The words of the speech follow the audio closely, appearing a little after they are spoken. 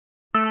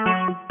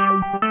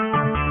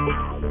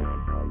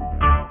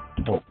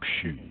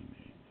Production.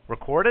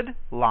 Recorded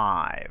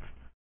live.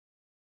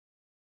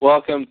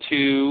 Welcome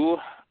to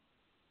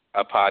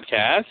a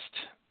podcast.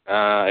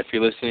 If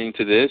you're listening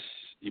to this,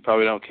 you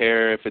probably don't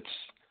care if it's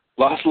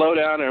Lost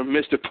Lowdown or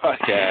Mr.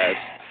 Podcast.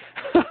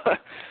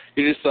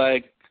 You're just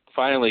like,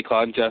 finally,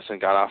 Claude and Justin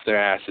got off their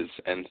asses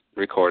and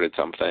recorded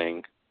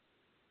something.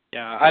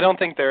 Yeah, I don't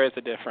think there is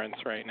a difference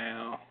right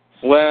now.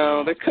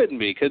 Well, there couldn't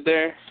be, could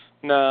there?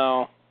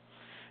 No.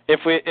 If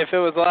it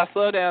was Lost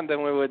Lowdown,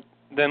 then we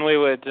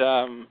would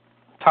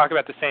talk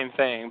about the same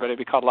thing, but it'd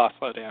be called Lost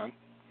Lowdown.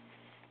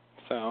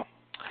 So.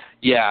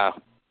 Yeah.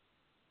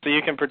 So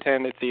you can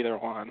pretend it's either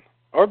one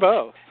or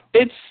both.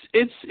 It's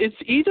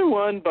either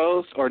one,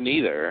 both, or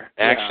neither,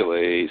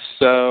 actually. Yeah.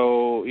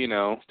 So,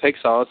 take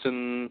solace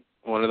in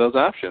one of those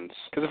options.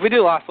 Because if we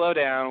do Lost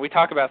Lowdown, we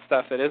talk about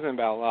stuff that isn't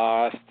about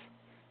Lost.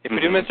 If we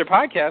do Mr.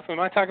 Podcast, we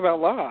might talk about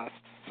Lost.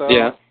 So,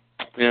 yeah.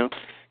 In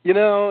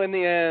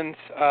the end,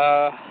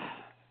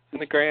 in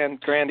the grand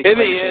equation. In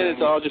the end,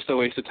 it's all just a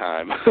waste of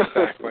time.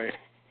 Exactly.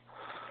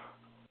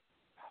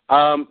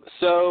 I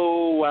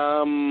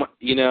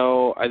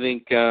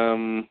think,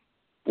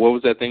 what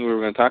was that thing we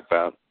were going to talk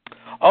about?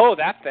 Oh,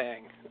 that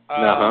thing. We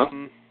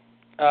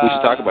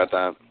should talk about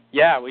that.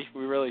 Yeah, we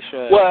really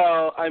should.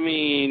 Well, I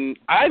think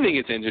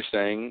it's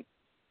interesting.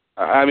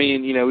 We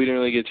didn't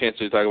really get a chance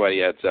to talk about it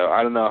yet, so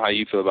I don't know how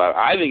you feel about it.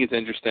 I think it's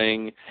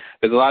interesting.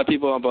 There's a lot of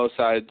people on both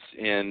sides,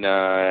 and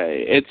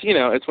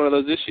it's one of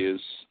those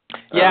issues.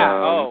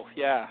 Yeah.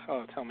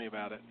 Tell me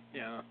about it.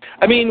 Yeah.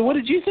 What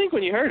did you think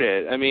when you heard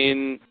it?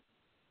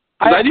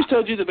 I just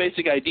told you the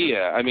basic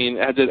idea.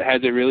 Has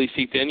it really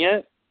seeped in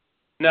yet?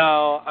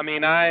 No.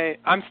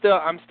 I'm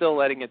still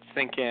letting it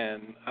sink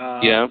in.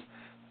 Yeah.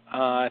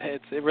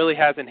 It really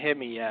hasn't hit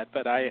me yet,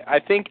 but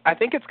I think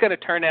it's going to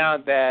turn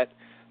out that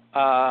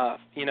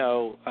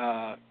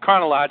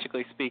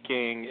chronologically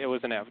speaking, it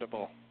was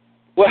inevitable.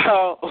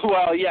 Well,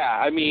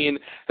 yeah.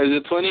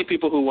 There's plenty of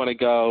people who want to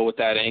go with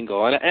that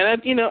angle, and I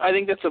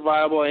think that's a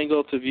viable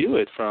angle to view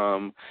it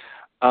from.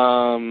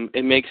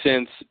 It makes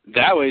sense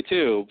that way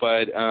too,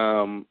 but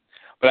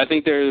I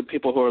think there are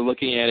people who are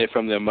looking at it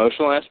from the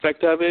emotional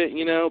aspect of it.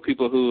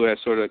 People who have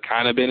sort of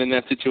kind of been in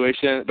that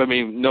situation. But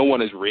no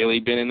one has really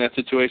been in that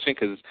situation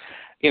because.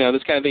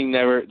 This kind of thing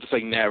never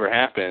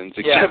happens,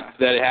 except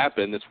that it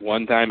happened this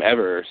one time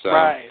ever. So.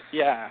 Right.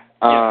 Yeah.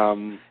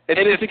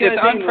 It's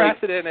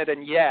unprecedented,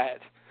 and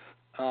yet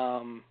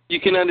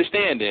you can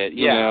understand it.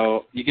 You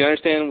know, you can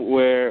understand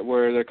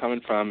where they're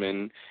coming from,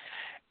 and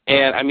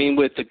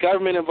with the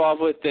government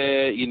involved with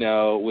it,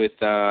 with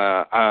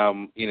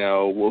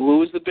who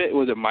was the bit?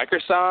 Was it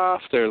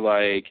Microsoft or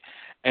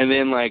And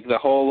then the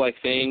whole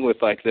thing with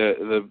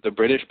the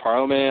British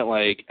Parliament,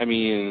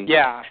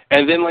 yeah.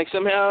 And then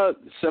somehow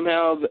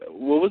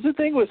what was the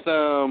thing with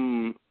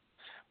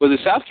was it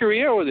South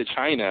Korea or was it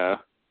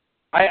China?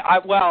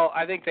 I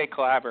think they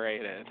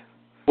collaborated.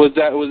 Was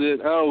that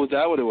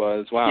what it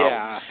was? Wow.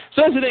 Yeah.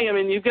 So that's the thing.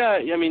 You've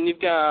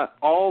got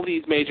all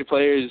these major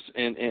players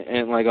and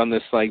on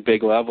this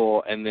big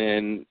level, and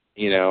then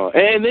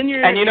and then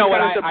you're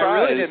what surprised. I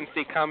really didn't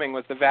see coming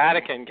was the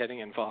Vatican getting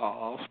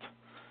involved.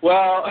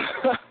 Well,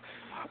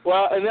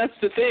 and that's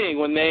the thing.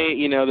 When they,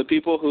 the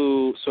people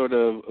who sort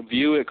of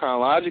view it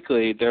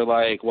chronologically, they're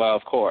like, well,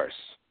 of course.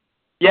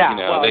 Yeah.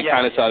 They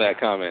kind of saw that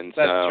coming.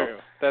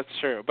 That's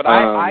true. But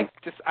I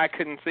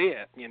couldn't see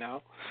it,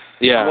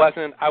 Yeah.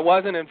 I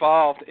wasn't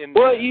involved in.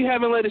 Well, you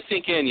haven't let it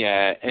sink in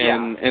yet,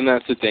 and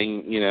that's the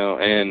thing,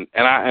 and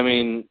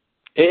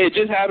it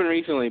just happened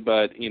recently,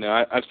 but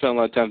I've spent a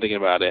lot of time thinking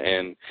about it,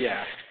 and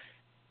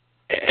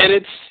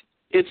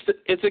it's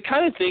the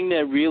kind of thing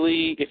that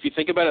really, if you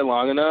think about it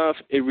long enough,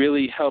 it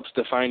really helps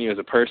define you as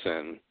a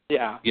person.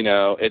 Yeah.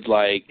 It's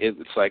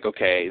like,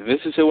 okay, this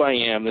is who I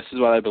am, this is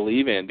what I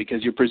believe in,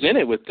 because you're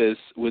presented with this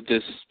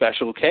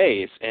special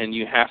case, and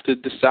you have to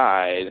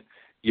decide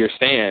your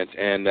stance,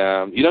 and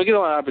you don't get a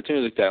lot of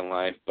opportunities like that in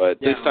life, but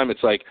this time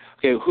it's like,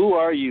 okay, who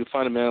are you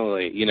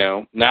fundamentally,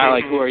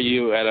 not who are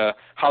you at a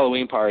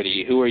Halloween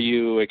party, who are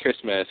you at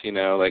Christmas,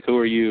 who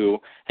are you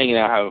hanging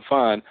out having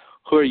fun,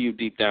 who are you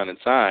deep down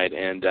inside,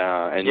 and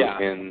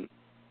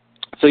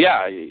so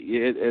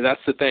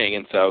that's the thing,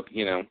 and so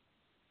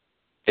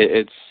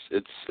it's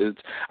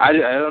I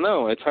don't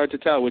know, it's hard to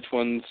tell which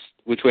way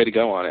to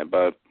go on it,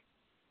 but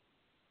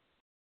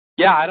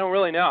I don't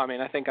really know.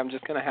 I think I'm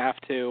just gonna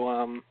have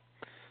to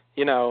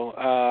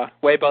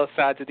weigh both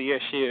sides of the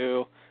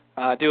issue,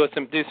 do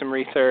some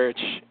research,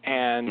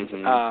 and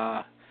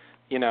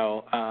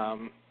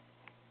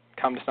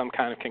come to some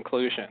kind of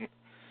conclusion.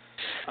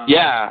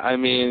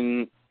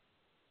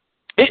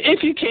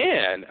 If you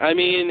can,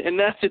 and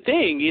that's the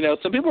thing.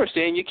 Some people are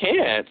saying you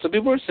can't. Some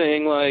people are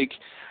saying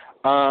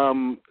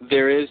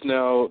there is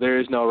no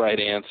right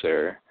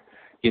answer.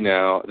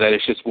 That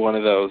it's just one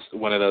of those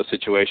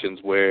situations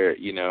where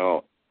you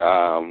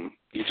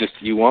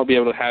won't be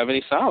able to have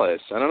any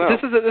solace. I don't know.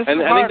 This is a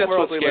hard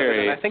world we live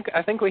in.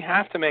 I think we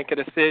have to make a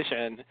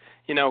decision,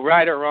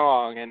 right or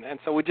wrong, and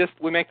so we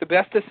make the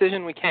best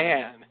decision we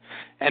can,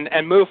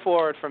 and move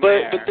forward from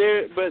there.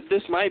 But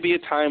this might be a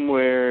time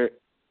where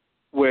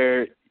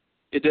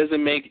it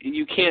doesn't make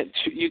you can't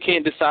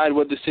decide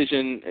what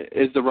decision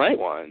is the right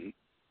one.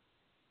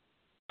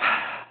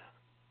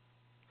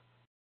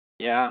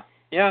 Yeah.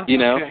 You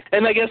know, okay.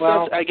 and I guess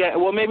well,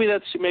 maybe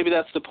that's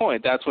the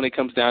point. That's when it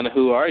comes down to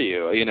who are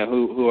you? You know,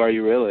 who are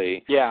you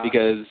really? Yeah.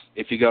 Because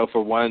if you go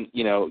for one,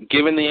 you know,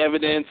 given the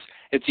evidence,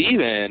 it's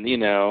even. You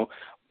know,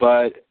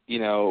 but you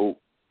know,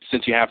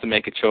 since you have to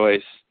make a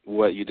choice,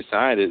 what you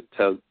decide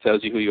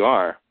tells you who you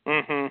are.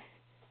 Mhm.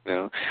 You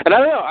know, and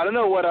I don't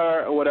know what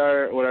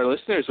our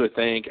listeners would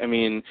think. I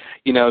mean,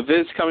 you know,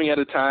 this coming at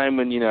a time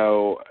when you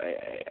know,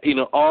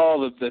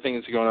 all of the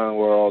things that are going on in the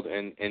world,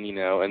 and you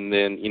know, and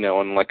then you know,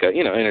 on like a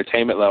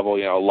entertainment level,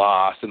 you know,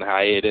 Lost and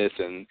hiatus,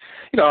 and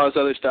you know, all this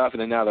other stuff,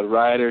 and then now the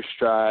writer's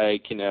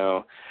strike, you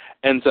know,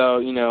 and so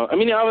you know, I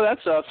mean, all of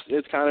that stuff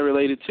is kind of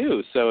related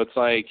too. So it's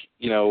like,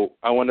 you know,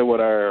 I wonder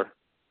what our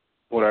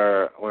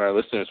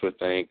listeners would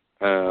think.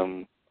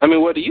 I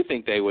mean, what do you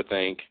think they would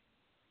think?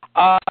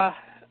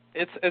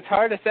 It's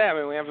hard to say. I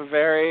mean, we have a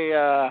very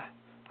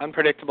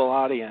unpredictable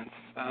audience.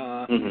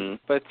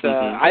 But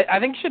I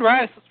think you should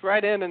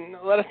write in and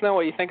let us know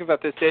what you think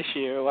about this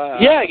issue.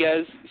 Yeah,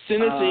 guys,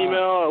 send us an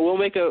email.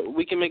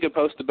 We can make a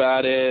post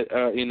about it.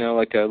 You know,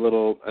 like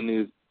a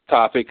new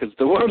topic, because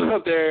the world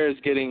out there is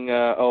getting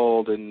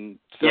old and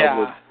filled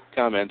with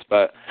comments.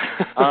 But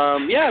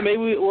yeah,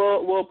 maybe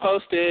we'll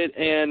post it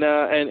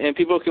and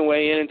people can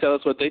weigh in and tell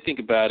us what they think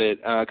about it.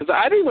 Because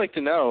I'd really like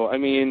to know. I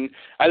mean,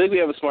 I think we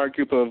have a smart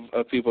group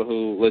of people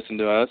who listen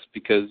to us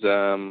because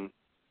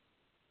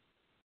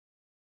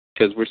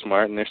we're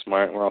smart and they're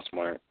smart and we're all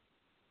smart.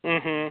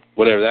 Mhm.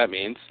 Whatever that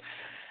means.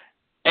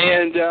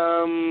 And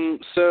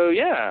so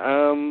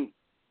yeah,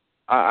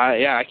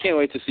 I can't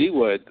wait to see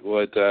where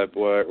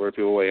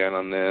people weigh in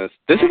on this.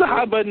 This is a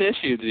hot button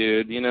issue,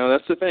 dude. You know,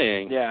 that's the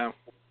thing. Yeah.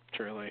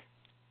 Truly.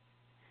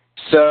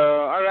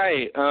 So, all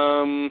right.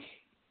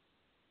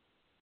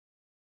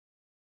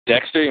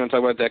 Dexter, you want to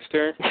talk about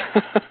Dexter?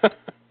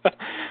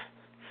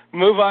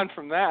 Move on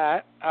from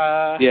that.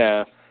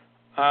 Yeah.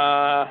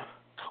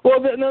 Well,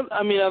 no,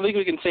 I mean, I don't think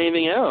we can say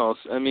anything else.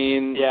 I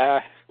mean,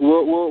 yeah.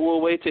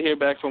 We'll wait to hear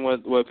back from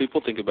what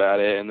people think about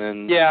it, and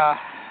then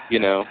you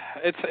know,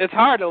 it's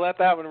hard to let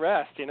that one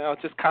rest. You know, it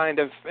just kind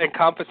of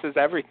encompasses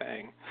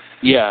everything.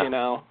 Yeah. You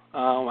know,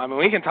 I mean,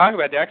 we can talk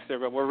about Dexter,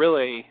 but we're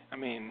really, I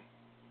mean,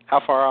 how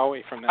far are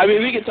we from that? I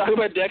mean, we can talk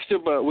about Dexter,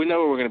 but we know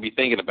what we're going to be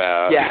thinking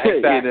about. Yeah,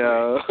 exactly. You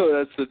know,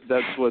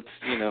 that's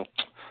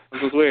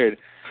what's weird.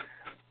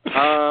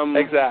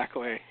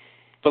 Exactly.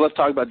 But let's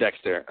talk about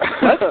Dexter.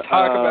 Let's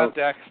talk about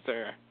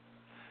Dexter.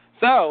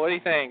 So, what do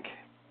you think?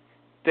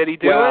 Did he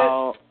do it?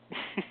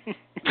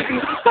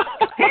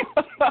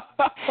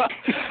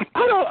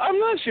 I'm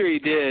not sure he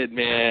did,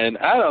 man.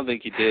 I don't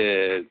think he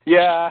did.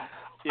 Yeah.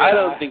 I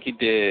don't think he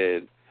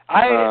did.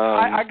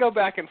 I go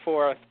back and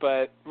forth,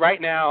 but right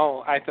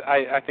now I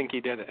think he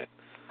did it.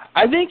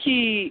 I think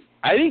he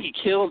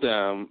killed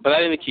him, but I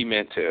didn't think he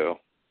meant to.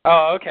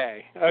 Oh,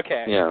 okay.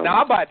 Yeah. No,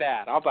 I'll buy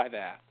that.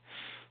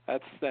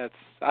 That's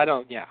I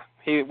don't. Yeah.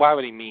 Why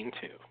would he mean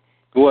to?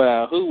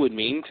 Well, who would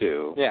mean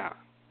to? Yeah.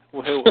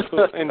 Who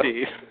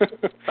indeed.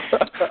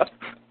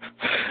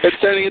 It's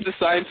turning into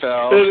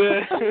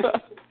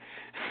Seinfeld.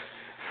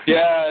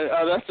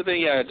 Yeah, that's the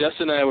thing. Yeah,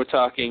 Justin and I were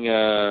talking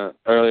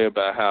earlier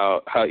about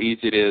how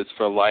easy it is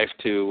for life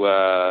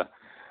to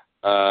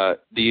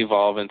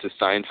de-evolve into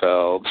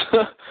Seinfeld,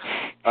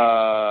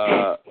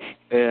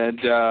 and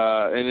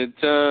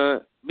it's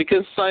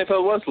because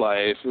Seinfeld was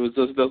life. It was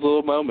those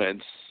little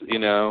moments, you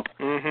know,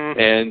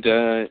 and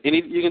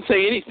you can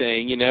say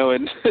anything, you know,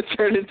 and it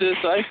turned into a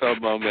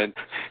Seinfeld moment.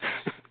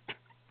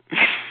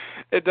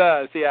 It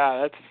does,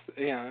 yeah. That's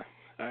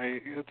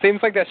it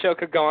seems like that show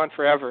could go on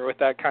forever with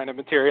that kind of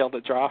material to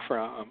draw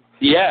from.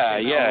 Yeah,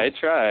 you know? Yeah, it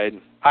tried.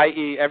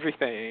 I.e.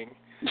 everything.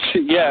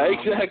 Yeah,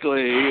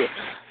 exactly.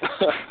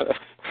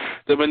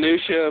 The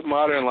minutiae of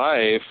modern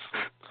life.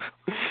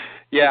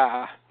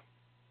 Yeah.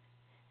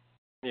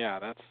 Yeah,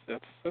 that's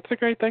a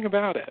great thing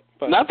about it.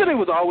 But not that it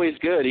was always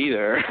good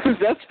either.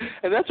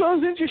 that's what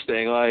was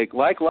interesting. Like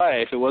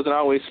life, it wasn't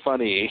always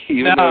funny,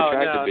 even though it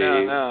tried to be.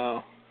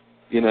 No.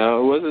 You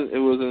know, it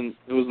wasn't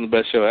the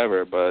best show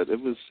ever, but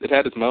it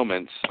had its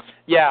moments.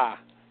 Yeah,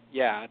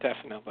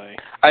 definitely.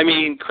 I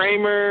mean,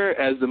 Kramer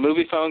as the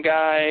movie phone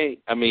guy.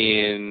 I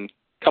mean,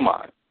 come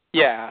on.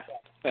 Yeah.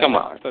 Come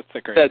on. That's a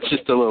great. That's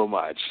just a little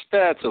much.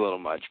 That's a little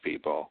much,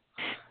 people.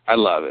 I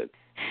love it.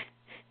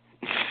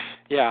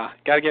 Yeah,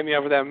 got to get me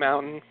over that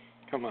mountain.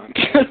 Come on.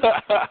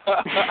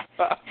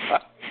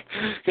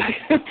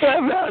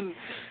 That mountain.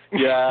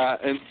 Yeah,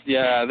 and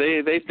yeah,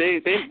 they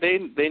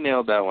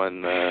nailed that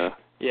one.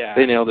 Yeah.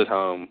 They nailed it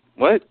home.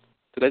 What?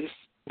 Did I just?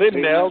 They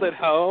nailed it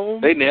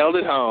home. They nailed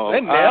it home.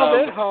 They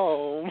nailed it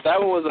home. That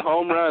one was a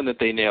home run that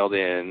they nailed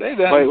in. Wait,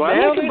 why am I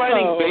nailed it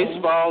combining home.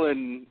 baseball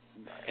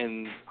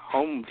and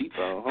Home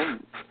Depot,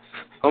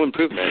 home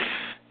improvement?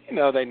 You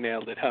know they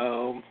nailed it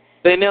home.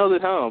 They nailed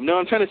it home. No,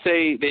 I'm trying to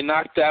say they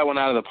knocked that one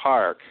out of the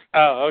park.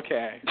 Oh,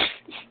 okay.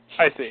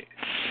 I see.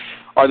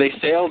 Or they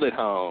sailed it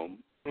home.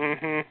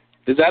 Mhm.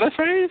 Is that a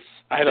phrase?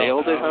 I don't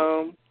sailed know. it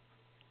home.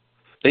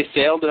 They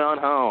sailed it on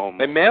home.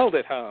 They mailed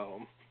it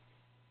home.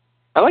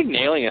 I like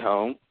nailing it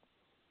home.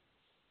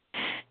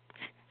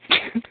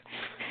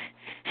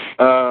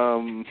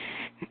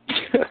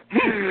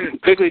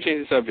 Quickly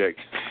change the subject.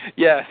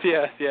 Yes.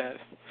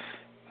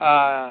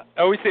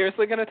 Are we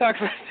seriously going to talk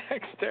about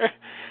Dexter?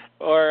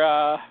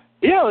 Or,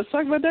 yeah, let's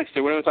talk about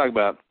Dexter. What do we talk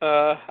about?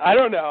 I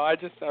don't know. I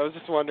was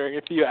just wondering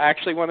if you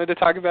actually wanted to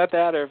talk about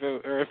that, or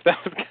if that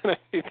was going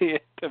to be the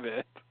end of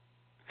it.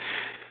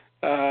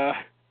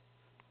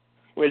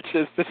 Which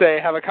is to say,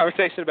 have a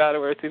conversation about it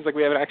where it seems like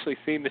we haven't actually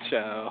seen the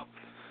show.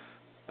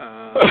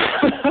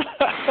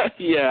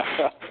 Yeah.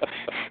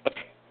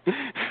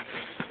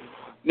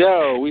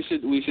 No, we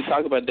should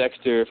talk about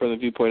Dexter from the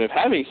viewpoint of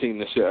having seen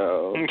the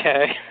show.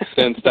 Okay.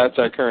 Since that's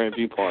our current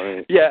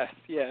viewpoint. Yes.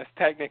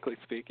 Technically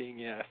speaking,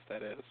 yes,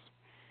 that is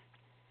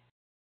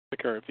the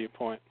current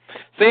viewpoint.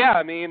 So yeah,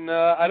 I mean,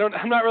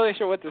 I'm not really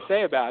sure what to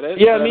say about it.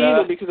 Yeah, but, me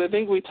either, because I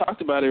think we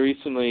talked about it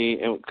recently,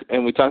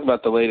 and we talked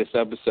about the latest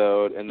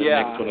episode, and the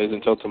next one isn't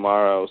until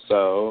tomorrow.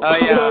 So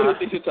what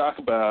do you talk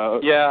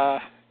about? Yeah,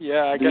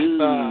 I guess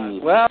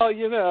not. Well,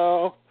 you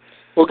know.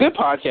 Well, good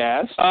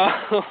podcast.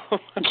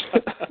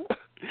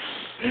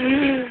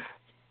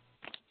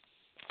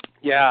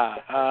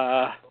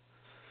 Yeah.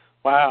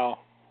 Wow.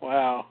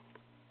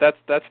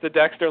 That's the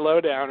Dexter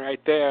lowdown right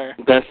there.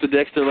 That's the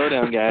Dexter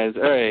lowdown, guys.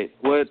 All right,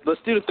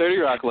 let's do the 30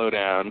 Rock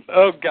lowdown.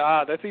 Oh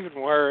God, that's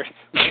even worse.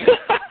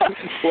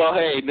 Well,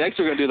 hey, next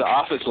we're gonna do the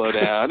Office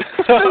lowdown.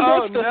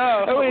 Oh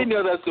no! Oh, wait,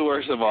 no, that's the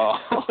worst of all.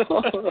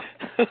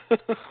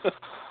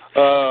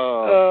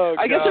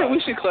 I guess we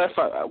should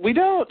clarify.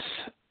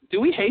 Do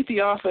we hate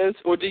The Office,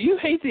 or do you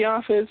hate The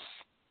Office?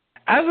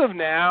 As of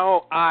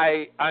now,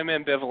 I'm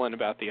ambivalent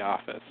about The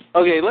Office.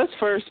 Okay, let's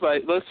first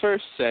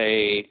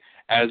say,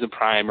 as a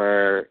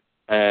primer,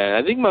 and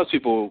I think most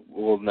people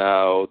will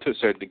know to a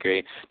certain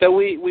degree, that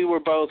we were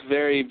both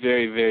very,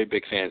 very, very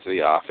big fans of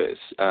The Office.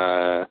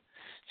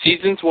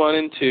 Seasons 1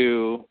 and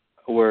 2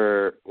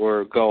 were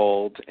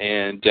gold,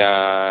 and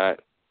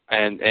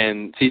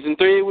season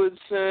 3 was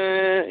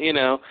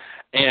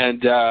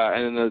and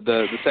then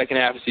the second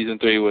half of season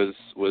 3 was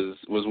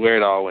where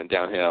it all went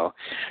downhill,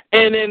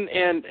 and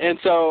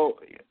so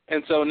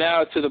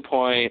now to the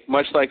point,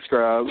 much like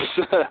Scrubs,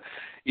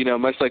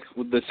 much like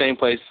the same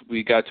place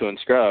we got to in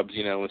Scrubs,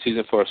 when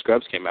season 4 of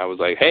Scrubs came out, I was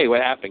like, hey,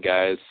 what happened,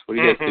 guys? What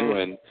are you guys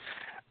doing?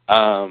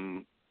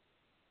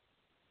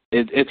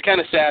 It's kind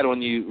of sad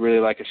when you really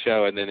like a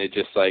show and then it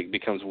just like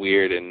becomes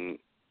weird and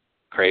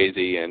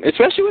crazy, and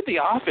especially with The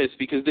Office,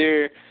 because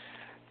the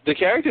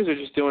characters are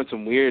just doing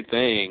some weird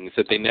things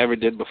that they never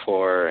did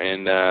before,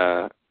 and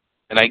I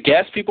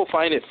guess people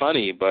find it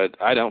funny, but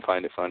I don't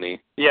find it funny.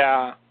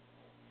 Yeah.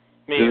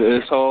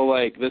 This whole,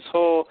 and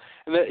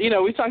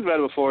we talked about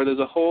it before. There's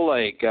a whole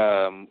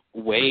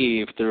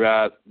wave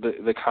throughout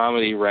the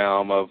comedy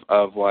realm of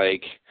I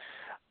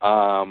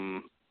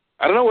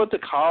don't know what to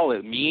call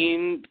it,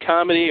 mean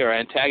comedy or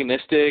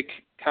antagonistic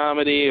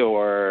comedy,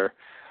 or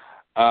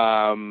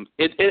I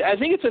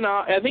think it's an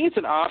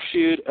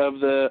offshoot of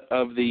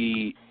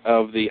the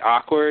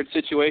awkward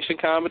situation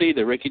comedy,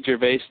 the Ricky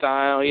Gervais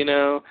style,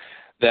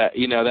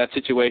 that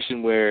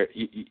situation where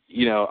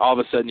all of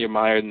a sudden you're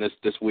mired in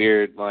this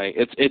weird,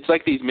 it's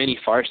like these mini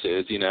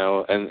farces,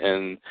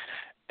 and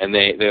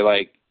they're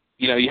like,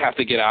 you have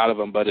to get out of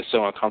them, but it's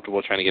so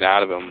uncomfortable trying to get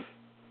out of them.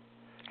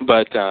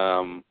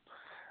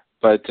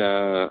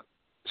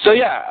 So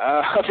yeah,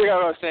 I forgot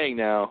what I was saying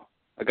now.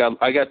 I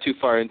got too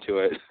far into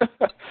it.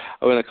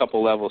 I went a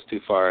couple levels too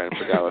far and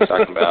forgot what I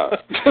was talking about.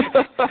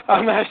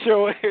 I'm not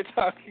sure what you're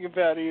talking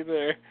about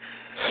either.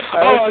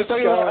 I'm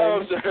sorry,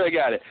 I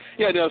got it.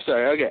 Yeah, no, I'm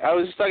sorry. Okay, I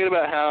was just talking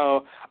about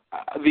how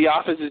The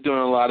Office is doing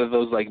a lot of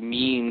those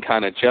mean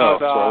kind of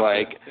jokes.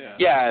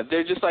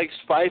 They're just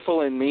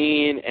spiteful and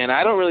mean, and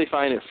I don't really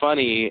find it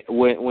funny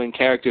when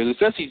characters,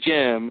 especially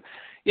Jim,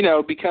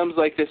 becomes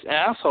this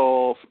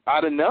asshole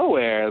out of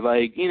nowhere,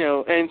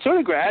 and sort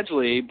of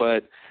gradually,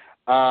 but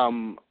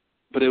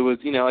it was,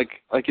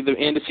 like at the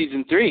end of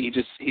season 3,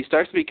 he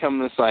starts to become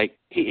this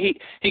he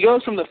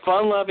goes from the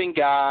fun-loving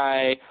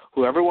guy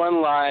who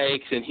everyone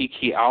likes, and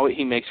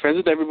he makes friends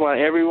with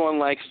everyone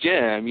likes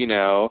Jim,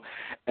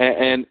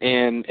 and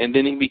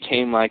then he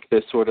became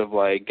this sort of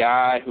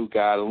guy who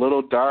got a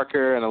little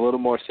darker and a little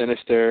more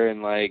sinister,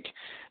 and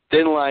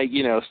then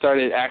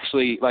started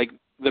actually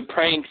the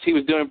pranks, he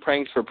was doing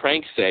pranks for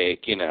prank's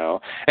sake, and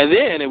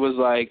then it was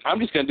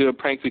I'm just going to do a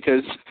prank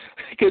because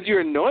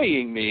you're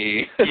annoying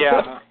me.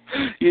 Yeah.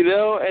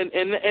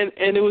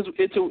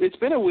 It's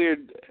been a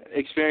weird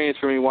experience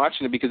for me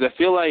watching it, because I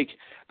feel like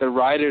the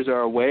writers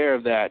are aware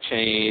of that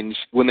change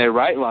when they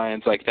write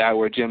lines like that,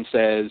 where Jim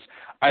says,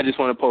 I just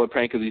want to pull a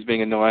prank because he's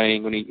being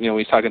annoying, when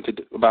he's talking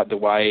about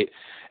Dwight,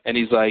 and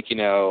he's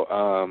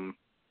and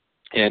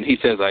he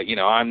says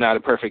I'm not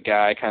a perfect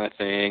guy kind of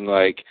thing,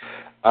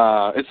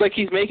 it's like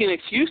he's making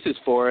excuses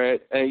for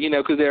it,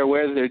 because they're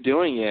aware that they're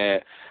doing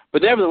it.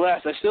 But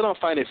nevertheless, I still don't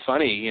find it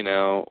funny,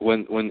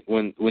 when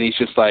he's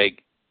just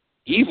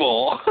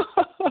evil.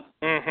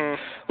 Mhm.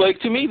 Like,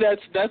 to me,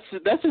 that's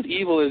as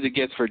evil as it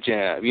gets for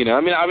Jim. You know,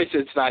 I mean, obviously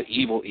it's not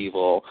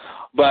evil,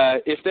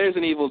 but if there's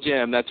an evil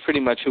Jim, that's pretty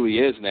much who he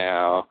is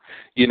now.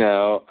 You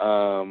know,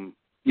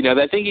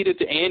 that thing he did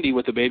to Andy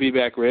with the baby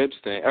back ribs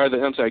thing, or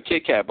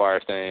Kit Kat bar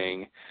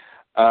thing.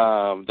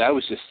 That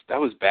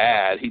was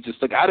bad. He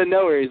just, like, out of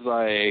nowhere, he's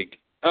like,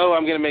 oh,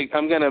 I'm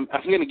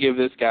gonna give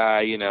this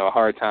guy, you know, a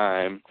hard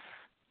time.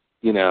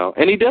 You know,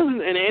 and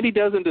Andy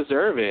doesn't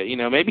deserve it. You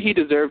know, maybe he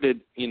deserved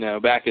it, you know,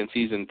 back in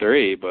season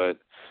 3, but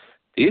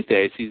these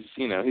days he's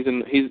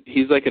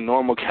like a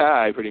normal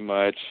guy pretty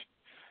much,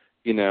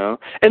 you know.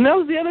 And that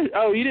was the other.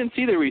 Oh, you didn't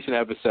see the recent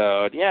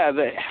episode? Yeah,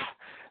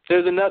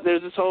 there's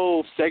this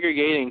whole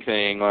segregation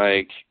thing in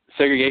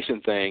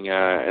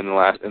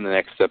the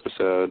next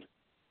episode.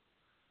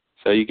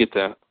 So you get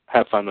to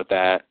have fun with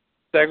that.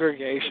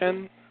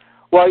 Segregation?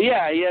 Well,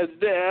 yeah. I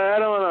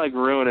don't want to like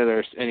ruin it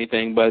or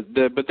anything, but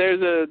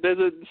there's a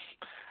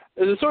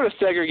sort of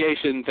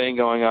segregation thing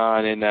going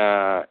on in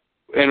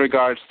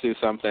regards to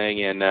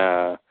something, and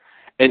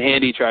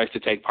Andy tries to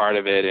take part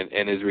of it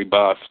and is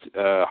rebuffed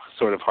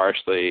sort of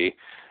harshly,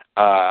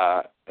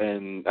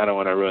 and I don't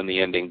want to ruin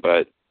the ending,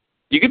 but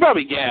you could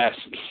probably guess.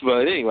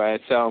 But anyway,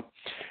 so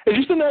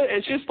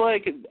it's just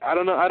like I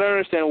don't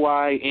understand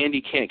why Andy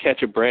can't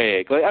catch a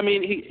break. Like, I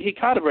mean, he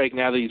caught a break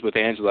now that he's with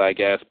Angela, I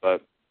guess,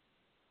 but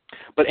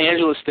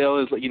Angela still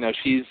is, you know,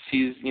 she's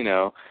you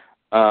know,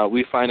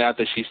 we find out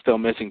that she's still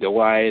missing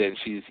Dwight, and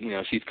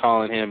she's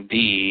calling him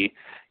D,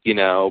 you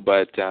know,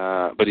 but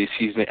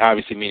she's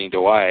obviously meaning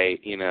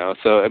Dwight, you know.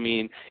 So I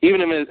mean,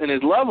 even in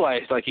his love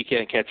life, like, he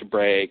can't catch a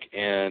break,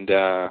 and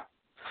I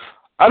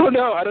don't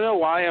know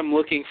why I'm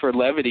looking for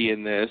levity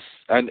in this,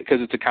 because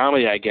it's a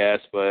comedy, I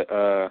guess, but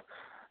I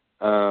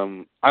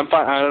don't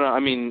know. I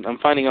mean, I'm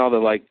finding all the,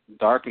 like,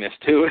 darkness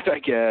to it, I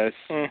guess.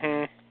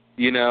 Mhm.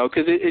 You know,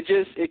 because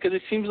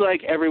it seems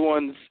like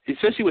everyone's,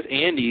 especially with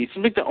Andy, it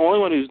seems like the only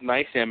one who's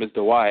nice to him is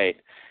Dwight.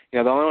 You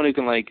know, the only one who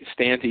can, like,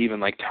 stand to even,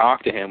 like,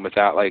 talk to him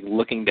without, like,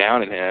 looking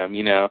down at him,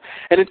 you know.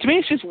 And to me,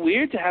 it's just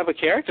weird to have a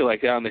character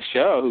like that on the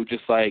show who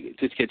just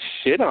gets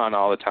shit on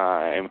all the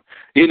time,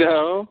 you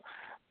know.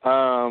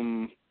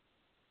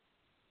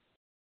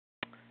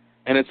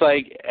 And it's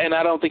like, and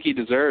I don't think he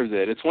deserves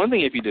it. It's one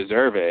thing if you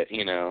deserve it,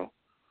 you know.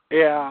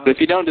 Yeah. But if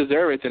you don't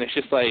deserve it, then it's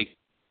just like,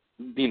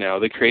 you know,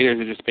 the creators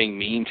are just being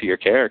mean to your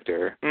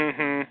character.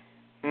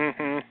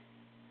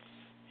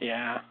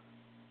 Yeah.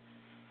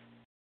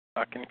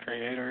 Fucking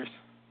creators.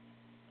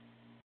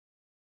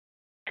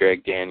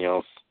 Greg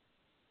Daniels.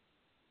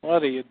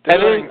 What are you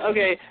And doing?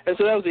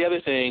 so that was the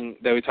other thing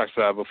that we talked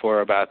about before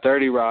about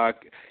 30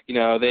 Rock. You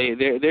know,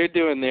 they're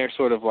doing their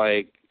sort of,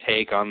 like,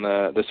 take on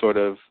the sort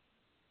of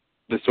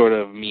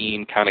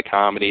mean kind of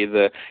comedy.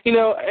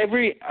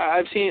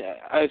 I've seen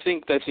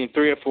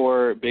 3 or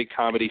 4 big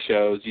comedy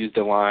shows use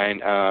the line,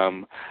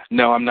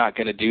 "No, I'm not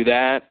going to do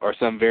that," or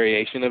some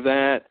variation of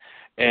that.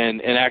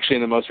 And actually,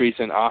 in the most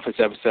recent Office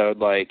episode,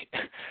 like,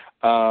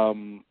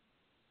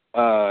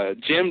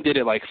 Jim did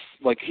it like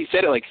he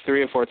said it like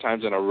 3 or 4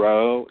 times in a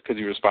row because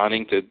he was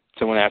responding to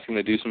someone asking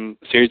him to do some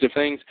series of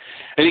things,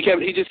 and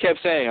he just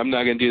kept saying, "I'm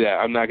not going to do that.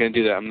 I'm not going to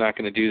do that. I'm not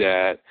going to do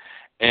that."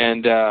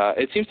 And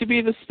it seems to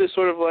be this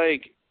sort of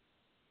like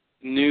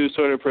new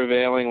sort of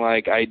prevailing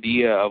like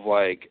idea of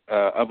like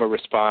of a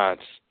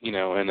response, you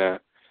know, in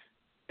a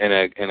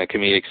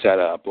comedic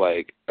setup,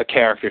 like a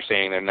character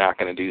saying they're not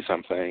going to do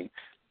something.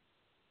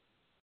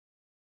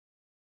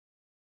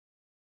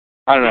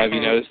 I don't know. Have you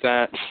noticed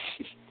that?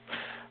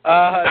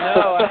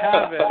 No, I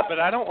haven't, but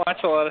I don't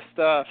watch a lot of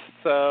stuff,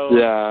 so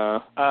yeah.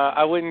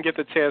 I wouldn't get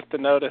the chance to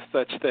notice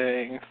such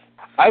things.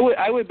 I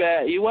would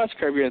bet you watch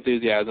Curb Your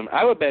Enthusiasm.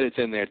 I would bet it's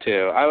in there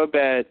too. I would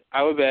bet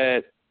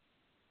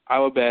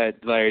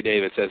Larry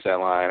David says that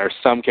line, or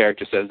some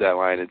character says that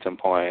line at some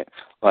point.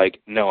 Like,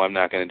 "No, I'm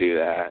not going to do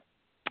that,"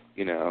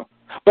 you know.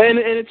 But and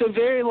it's a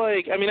very,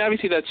 like, I mean,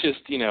 obviously that's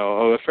just, you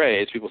know, a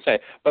phrase people say,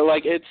 but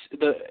like it's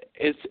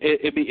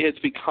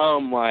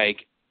become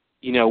like,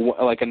 you know,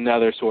 like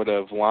another sort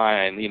of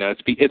line. You know,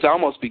 it's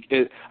almost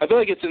I feel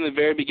like it's in the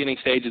very beginning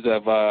stages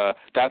of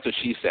That's What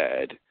She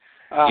Said.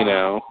 You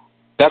know.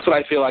 That's what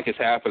I feel like is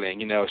happening.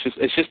 You know,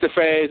 it's just a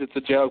phrase, it's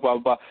a joke, blah,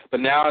 blah, blah.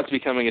 But now it's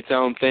becoming its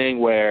own thing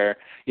where,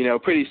 you know,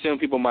 pretty soon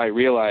people might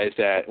realize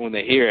that when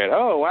they hear it,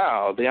 oh,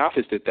 wow, The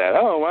Office did that.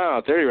 Oh,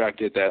 wow, 30 Rock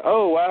did that.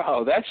 Oh,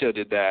 wow, that show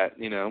did that,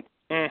 you know.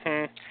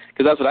 Because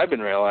that's what I've been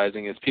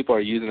realizing is people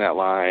are using that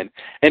line.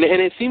 And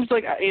it seems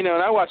like, you know,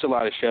 and I watch a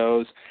lot of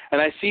shows,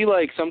 and I see,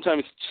 like,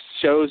 sometimes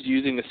shows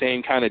using the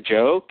same kind of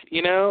joke,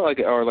 you know, like,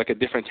 or like a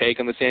different take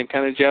on the same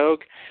kind of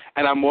joke.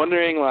 And I'm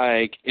wondering,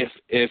 like, if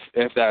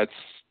that's,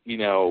 you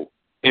know,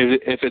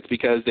 if it's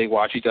because they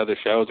watch each other's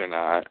shows or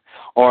not,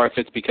 or if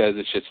it's because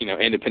it's just, you know,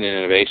 independent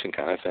innovation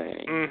kind of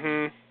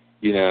thing.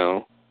 You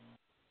know,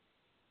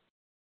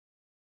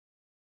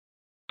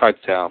 hard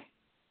to tell.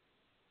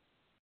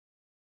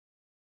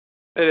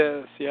 It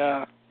is,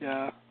 yeah.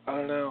 I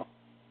don't know.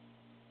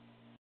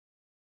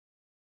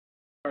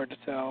 Hard to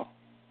tell.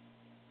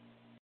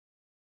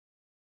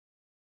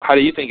 How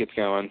do you think it's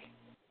going?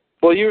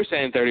 Well, you were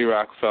saying 30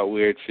 Rock felt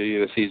weird for you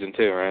this season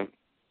too, right?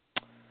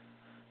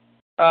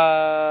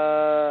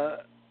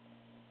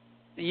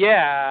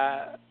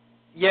 Yeah.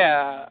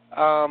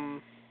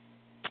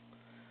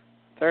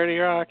 30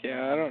 Rock,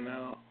 yeah, I don't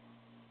know.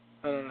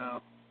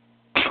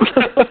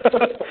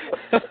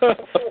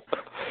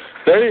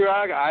 30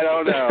 Rock, I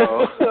don't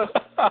know.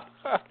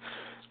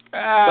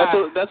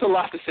 That's a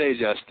lot to say,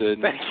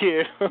 Justin. Thank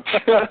you.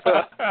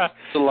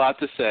 It's a lot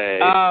to say.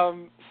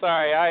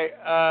 Sorry,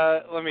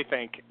 let me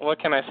think. What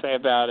can I say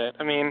about it?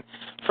 I mean,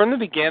 from the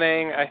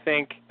beginning, I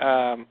think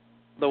the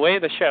way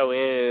the show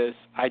is,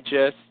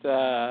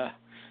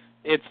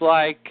 it's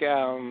like,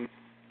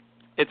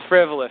 it's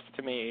frivolous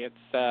to me. It's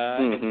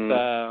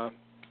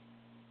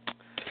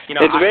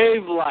it's very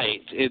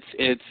light.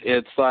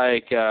 It's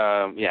like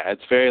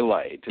it's very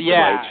light. It's a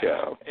light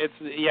show.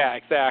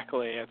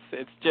 Exactly.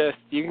 It's just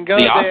you can go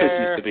there. The Office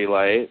used to be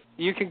light.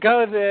 You can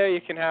go there,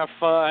 you can have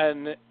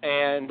fun,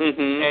 and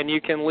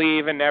you can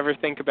leave and never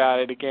think about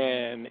it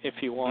again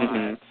if you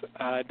want.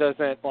 It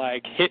doesn't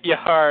like hit you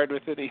hard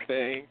with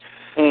anything.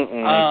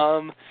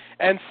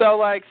 And so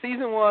like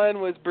season 1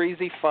 was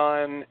breezy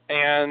fun,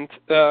 and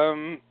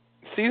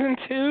season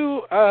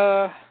 2,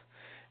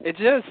 it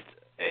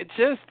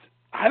just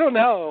I don't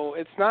know.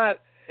 It's not.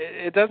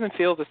 It doesn't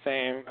feel the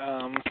same.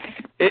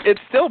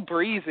 It's still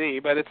breezy,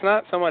 but it's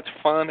not so much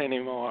fun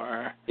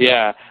anymore.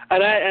 Yeah,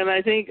 and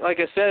I think, like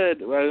I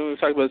said, we've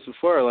talked about this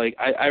before. Like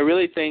I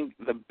really think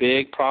the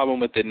big problem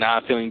with it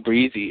not feeling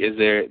breezy is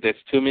there's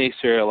too many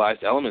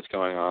serialized elements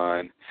going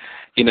on.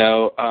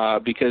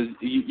 Because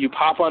you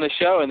pop on a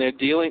show and they're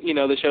dealing,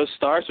 the show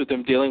starts with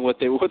them dealing with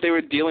what they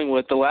were dealing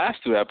with the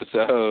last 2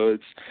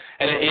 episodes,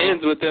 and it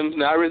ends with them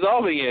not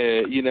resolving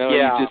it, You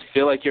just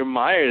feel like you're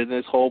mired in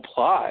this whole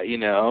plot,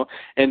 and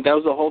that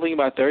was the whole thing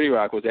about 30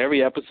 Rock, was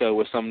every episode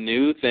was some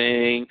new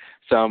thing,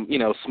 some,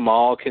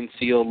 small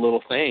concealed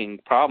little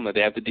problem that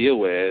they have to deal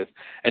with.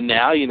 And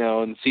now,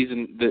 in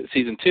season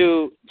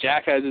 2,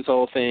 Jack has this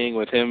whole thing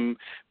with him,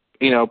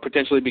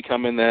 potentially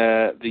becoming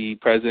the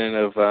president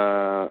of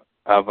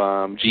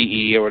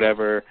GE or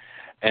whatever,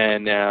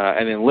 and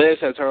then Liz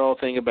has her whole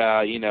thing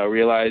about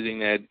realizing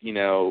that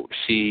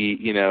she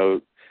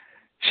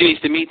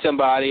needs to meet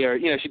somebody, or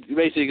she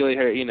basically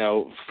her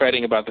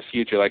fretting about the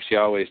future like she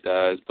always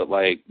does. But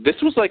like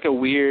this was like a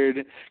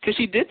weird, because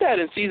she did that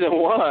in season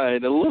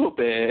 1 a little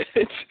bit.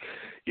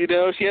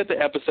 She had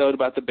the episode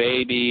about the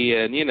baby,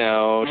 and she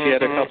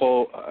had a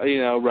couple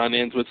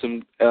run-ins with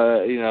some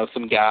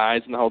some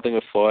guys, and the whole thing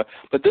with Floyd.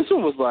 But this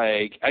one was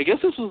like, I guess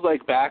this was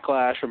like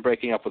backlash from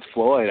breaking up with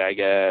Floyd. I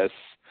guess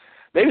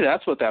maybe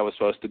that's what that was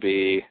supposed to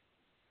be.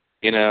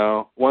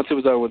 Once it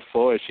was over with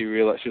Floyd, she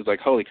realized, she was like,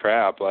 holy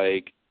crap,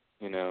 like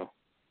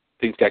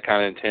things got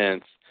kind of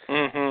intense.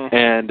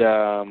 And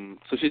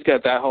so she's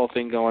got that whole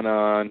thing going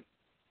on,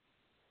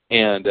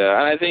 and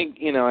I think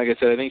like I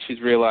said, I think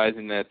she's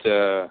realizing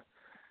that.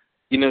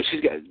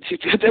 She's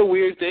got that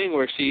weird thing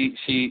where she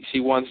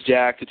wants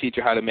Jack to teach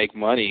her how to make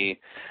money,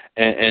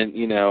 and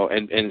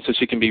so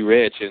she can be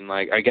rich, and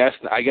like I guess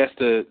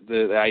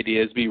the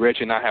idea is be rich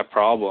and not have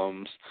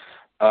problems,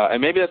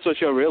 and maybe that's what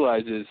she'll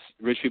realize is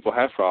rich people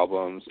have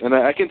problems, and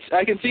I can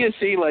see a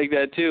scene like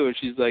that too, where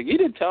she's like, you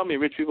didn't tell me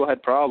rich people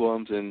had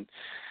problems, and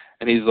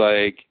he's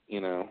like,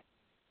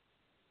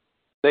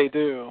 they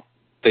do,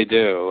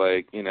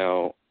 like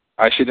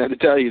I shouldn't have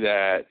to tell you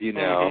that,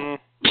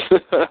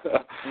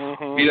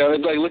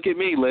 It's like, look at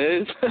me,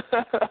 Liz.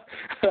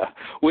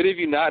 When have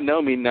you not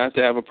known me not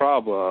to have a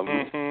problem?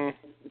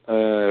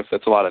 If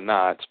that's a lot of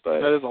knots, but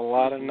that is a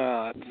lot of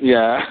knots.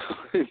 Yeah.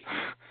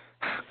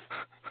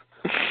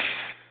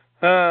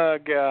 Oh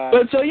God.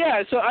 But so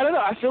I don't know.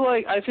 I feel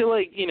like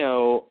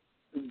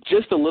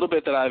just a little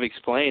bit that I've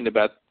explained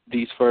about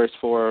these first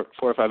 4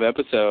 or 5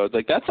 episodes.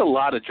 Like that's a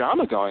lot of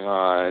drama going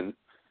on.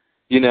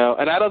 And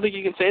I don't think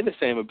you can say the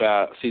same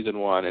about season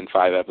 1 and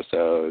 5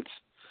 episodes.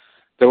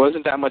 There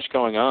wasn't that much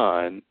going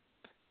on,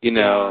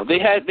 They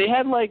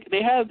had like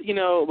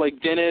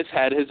Dennis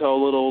had his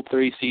whole little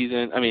 3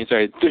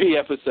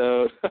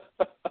 episode.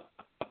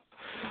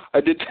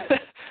 I did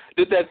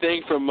that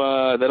thing from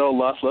that old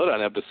Lost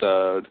Lowdown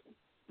episode.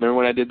 Remember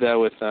when I did that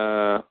with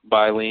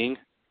Bai Ling?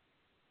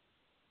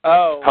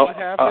 Oh, what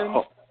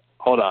happened?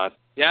 Hold on.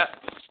 Yeah.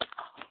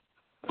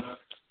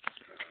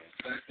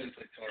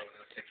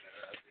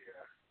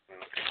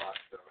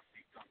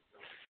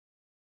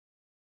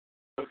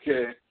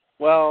 Okay.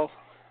 Well,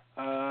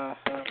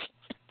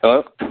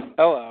 hello?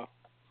 Hello.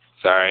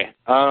 Sorry.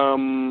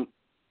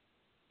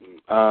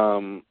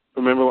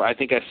 Remember, I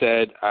think I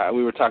said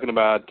we were talking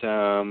about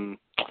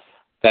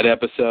that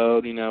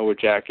episode, where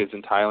Jack is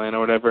in Thailand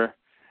or whatever,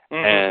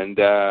 and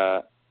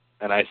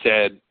I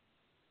said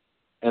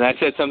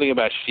something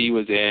about she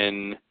was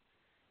in,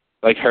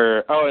 like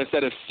her. Oh,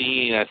 instead of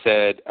scene, I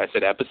said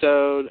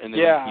episode, and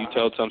then you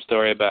told some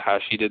story about how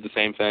she did the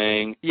same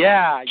thing.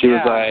 Yeah. She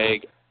was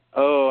like,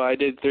 oh, I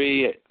did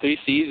three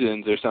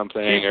seasons or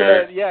something.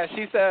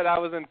 She said I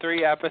was in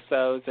 3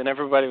 episodes, and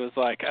everybody was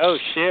like, oh,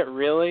 shit,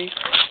 really?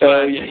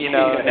 But,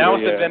 now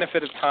with the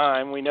benefit of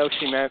time, we know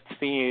she meant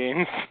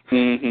scenes.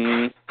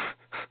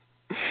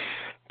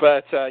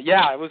 But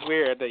yeah, it was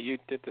weird that you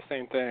did the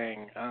same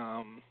thing.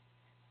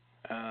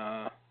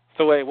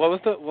 So wait, what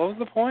was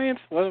the point?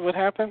 What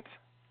happened?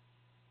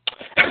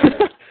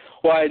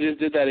 Well, I just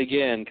did that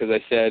again because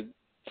I said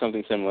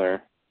something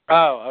similar.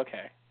 Oh,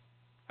 okay.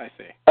 I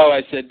see. Oh,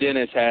 I said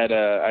Dennis had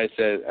I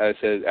said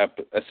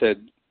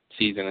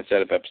season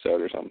instead of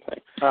episode or something.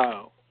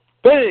 Oh.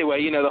 But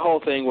anyway, the whole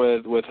thing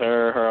with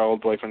her old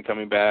boyfriend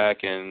coming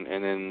back, and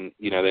then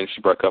then she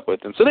broke up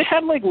with him. So they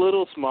had like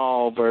little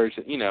small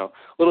versions,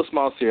 little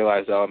small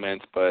serialized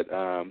elements, but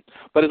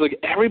it's like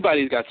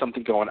everybody's got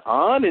something going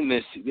on in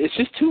this. It's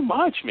just too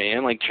much,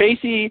 man. Like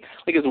Tracy,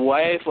 like his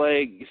wife,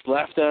 like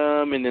left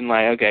him, and then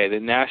like okay,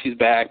 then now she's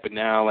back, but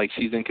now like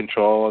she's in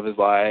control of his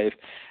life.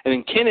 And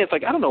then Kenneth,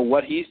 like I don't know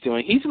what he's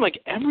doing. He's in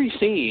like every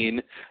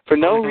scene for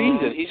no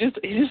reason. He's just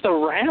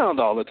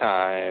around all the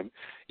time.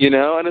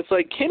 And it's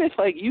like, Kenneth,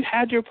 like, you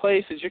had your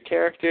place as your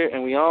character,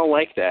 and we all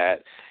like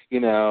that,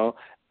 I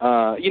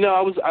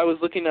was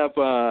looking up,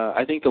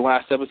 I think the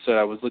last episode,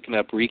 I was looking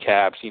up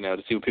recaps,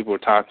 to see what people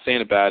were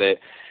saying about it,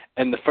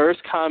 and the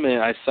first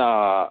comment I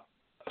saw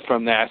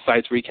from that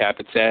site's recap,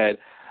 it said,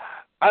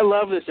 I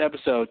love this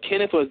episode.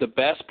 Kenneth was the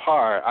best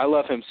part. I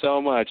love him so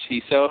much.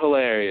 He's so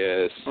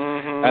hilarious.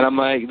 And I'm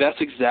like, that's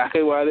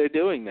exactly why they're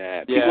doing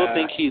that. Yeah. People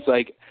think he's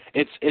like,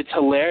 it's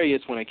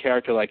hilarious when a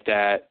character like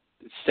that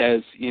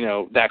says,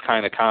 that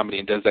kind of comedy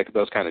and does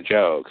those kind of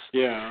jokes.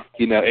 Yeah.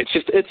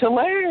 It's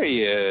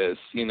hilarious.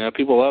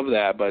 People love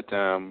that, but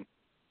I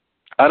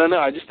don't know.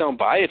 I just don't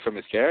buy it from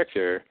his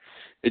character.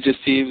 It just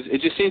seems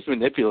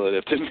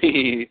manipulative to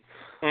me.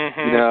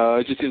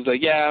 It just seems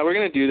like, yeah, we're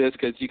gonna do this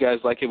because you guys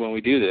like it when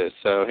we do this.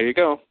 So here you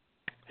go.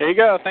 Here you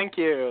go. Thank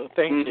you.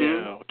 Thank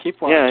you.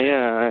 Keep watching.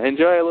 Yeah.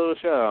 Enjoy a little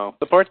show.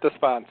 Support the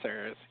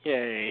sponsors.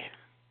 Yay.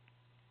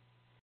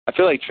 I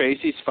feel like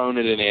Tracy's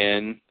phoning it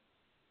in.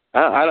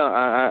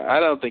 I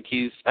don't think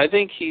he's. I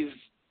think he's.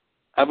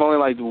 I've only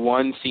liked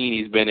one scene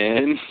he's been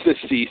in this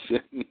season.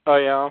 Oh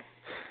yeah.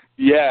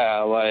 Yeah,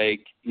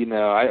 like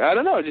I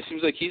don't know. It just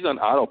seems like he's on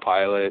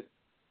autopilot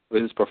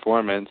with his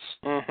performance.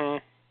 I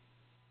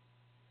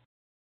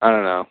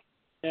don't know.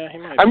 Yeah, he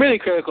might. I'm really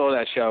critical of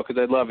that show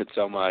because I love it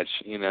so much.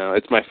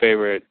 It's my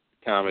favorite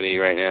comedy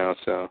right now.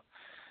 So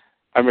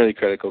I'm really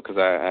critical because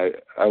I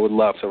would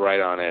love to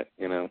write on it.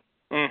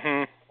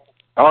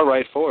 I'll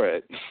write for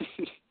it.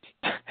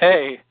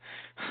 Hey,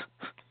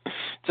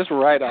 just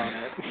write on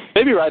it.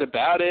 Maybe write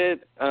about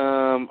it,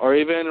 or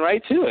even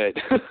write to it.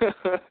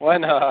 Why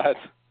not?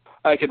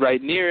 I could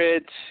write near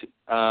it.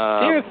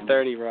 Dear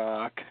 30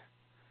 Rock,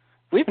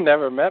 we've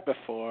never met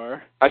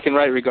before. I can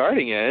write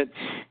regarding it.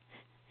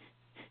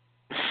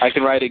 I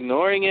can write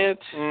ignoring it.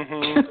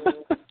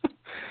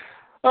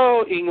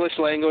 Oh, English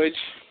language.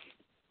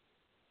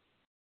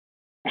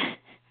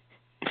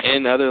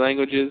 In other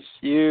languages.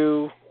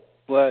 You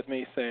let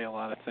me say a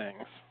lot of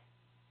things.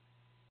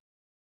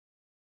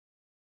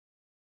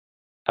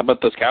 How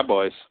about those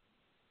Cowboys?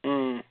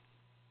 Yeah,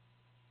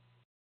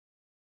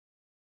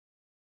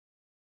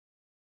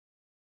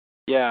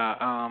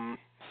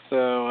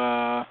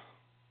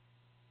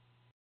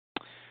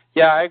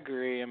 yeah, I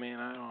agree. I mean,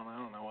 I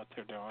don't know what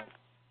they're doing.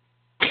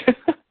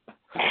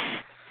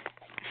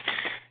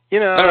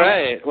 All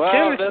right.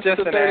 Well, that's just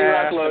the 30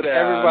 Rock lowdown.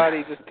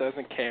 Everybody just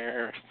doesn't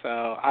care,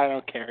 so I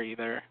don't care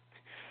either.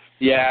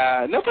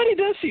 Yeah, nobody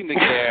does seem to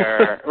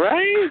care,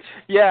 right?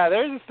 Yeah,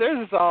 they're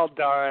just all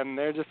done.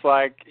 They're just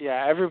like,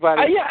 yeah,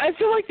 everybody. I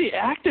feel like the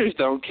actors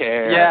don't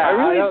care. Yeah, I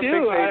really don't do.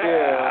 think they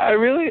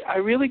do. I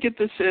really get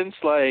the sense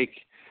like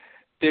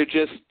they're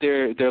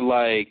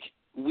like,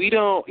 we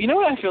don't. You know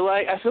what I feel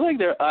like? I feel like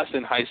they're us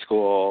in high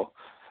school.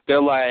 They're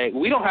like,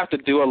 we don't have to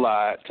do a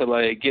lot to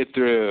like get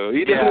through.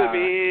 You know what I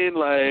mean?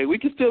 Like, we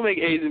can still make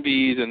A's and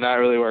B's and not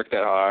really work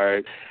that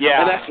hard.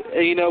 Yeah. And that's,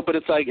 but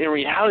it's like in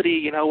reality,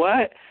 you know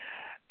what?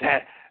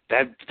 That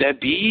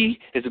B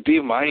is a B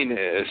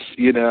minus,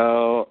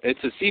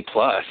 it's a C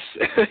plus,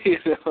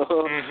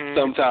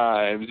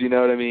 sometimes, you know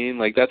what I mean?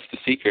 Like, that's the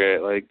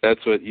secret. Like, that's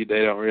what they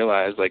don't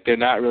realize. Like, they're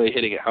not really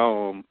hitting it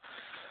home.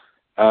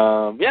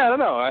 I don't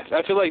know.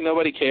 I feel like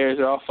nobody cares.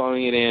 They're all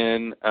phoning it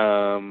in.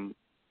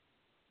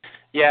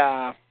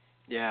 Yeah.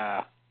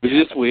 Which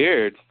is just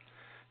weird.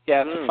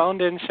 Yeah, it's a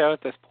phoned-in show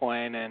at this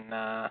point, and,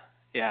 I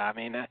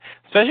mean,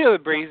 especially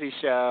with the Breezy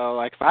show,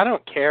 like, if I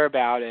don't care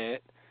about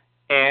it,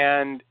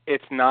 and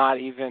it's not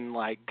even,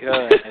 like,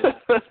 good.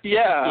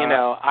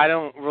 Yeah. I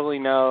don't really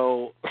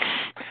know.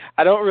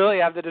 I don't really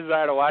have the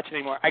desire to watch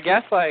anymore. I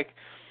guess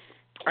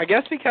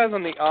because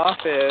on The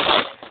Office,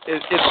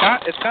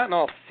 it's gotten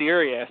all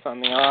serious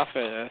on The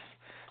Office.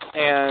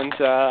 And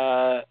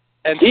so,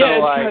 it's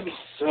like... gotten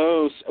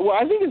so... Well,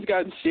 I think it's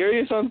gotten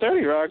serious on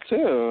 30 Rock,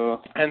 too.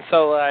 And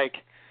so, like...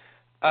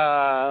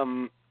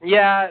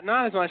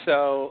 not as much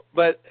so,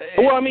 but...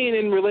 Well, I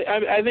mean,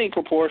 I think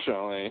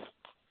proportionally.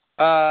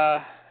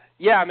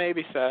 Yeah,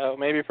 maybe so.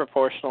 Maybe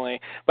proportionally.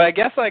 But I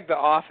guess, like, The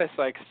Office,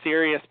 like,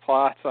 serious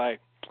plots, like,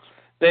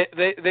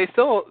 they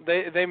still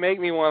make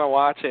me want to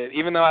watch it,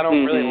 even though I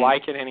don't really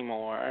like it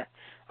anymore.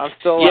 I'm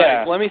still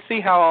like, let me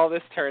see how all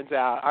this turns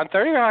out. On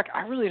 30 Rock,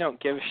 I really don't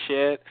give a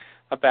shit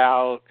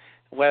about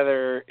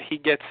whether he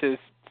gets his,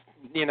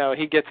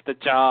 he gets the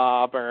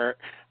job or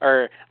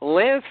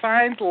Liz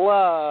finds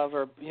love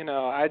or,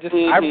 I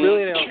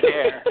really don't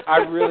care. I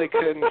really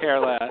couldn't care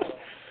less.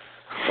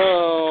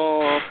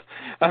 Oh.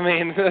 I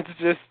mean, it's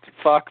just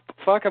fuck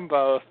them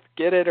both.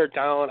 Get it or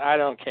don't. I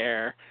don't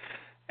care.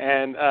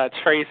 And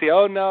Tracy,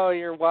 oh no,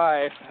 your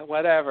wife,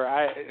 whatever.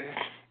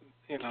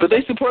 But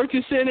they support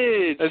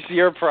Kucinich. That's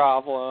your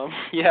problem.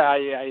 Yeah.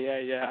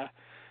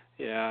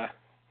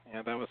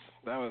 That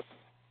was.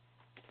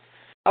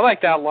 I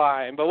like that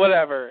line, but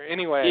whatever.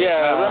 Anyway.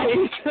 Yeah,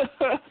 right.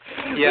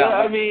 Yeah.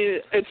 Well, I mean,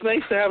 it's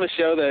nice to have a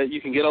show that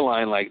you can get a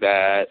line like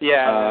that.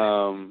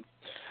 Yeah.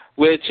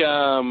 Which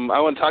I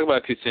want to talk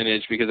about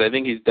Kucinich because I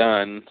think he's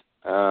done.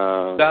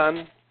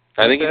 Done.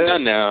 I think he's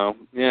done now.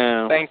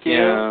 Yeah. Thank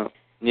you.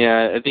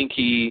 Yeah. I think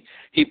he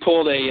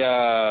pulled a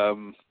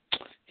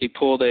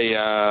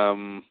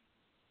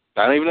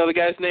I don't even know the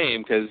guy's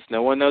name because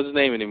no one knows his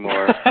name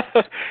anymore.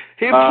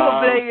 He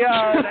pulled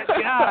that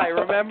guy.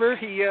 Remember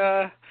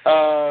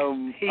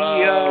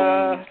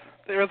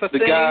there was a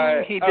thing.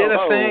 Guy, he did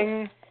a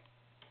thing.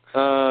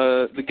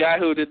 The guy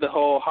who did the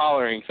whole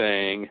hollering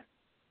thing.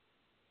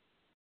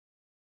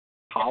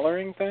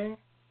 Hollering thing?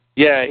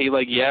 Yeah, he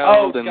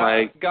yelled and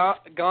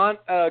gone.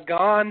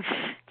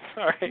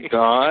 Sorry.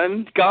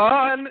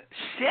 Gone.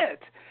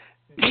 Shit.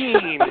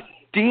 Dean.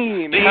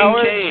 Dean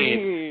Howard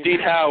Kane. Dean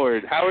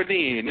Howard. Howard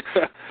Dean.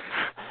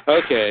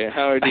 Okay,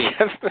 Howard Dean.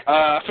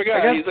 I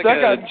forgot. He's like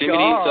a Jimmy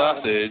Dean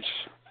sausage.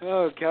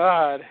 Oh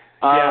God.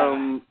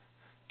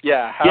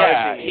 Yeah.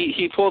 Howard Dean.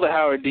 He pulled a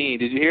Howard Dean.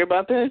 Did you hear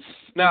about this?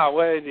 No.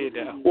 What did he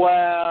do?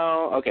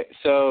 Well, okay.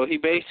 So he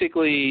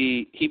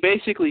basically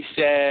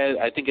said,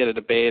 I think at a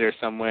debate or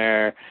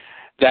somewhere,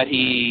 that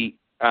he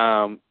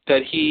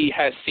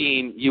has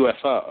seen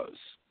UFOs.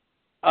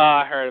 Oh,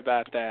 I heard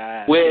about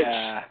that.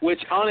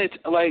 Which on it,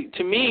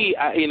 to me,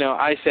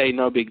 I say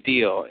no big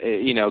deal,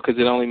 because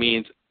it only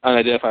means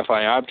unidentified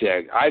flying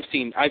object. I've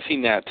seen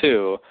that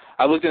too.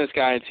 I looked in the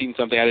sky and seen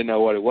something I didn't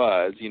know what it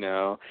was. Is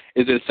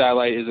it a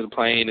satellite? Is it a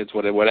plane? It's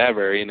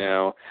whatever.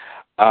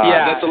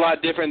 That's a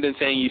lot different than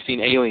saying you've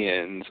seen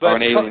aliens or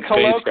an alien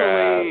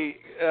spacecraft.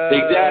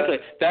 Exactly.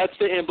 That's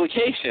the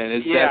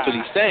implication. That's what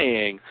he's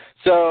saying.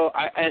 So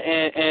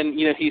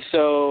he's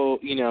so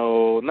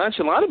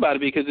nonchalant about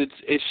it because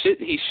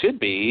he should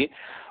be,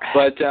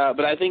 but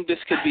I think this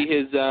could be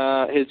his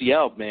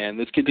Yelp, man.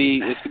 This could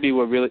be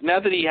what really,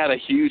 not that he had a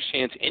huge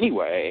chance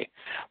anyway,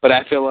 but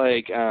I feel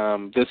like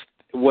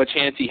what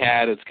chance he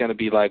had, it's going to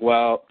be like,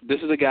 well,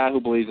 this is a guy who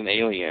believes in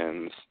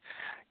aliens,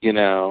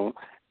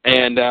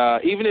 And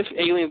even if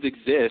aliens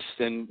exist,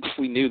 and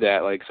we knew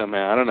that,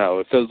 somehow, I don't know,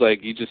 it feels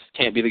like you just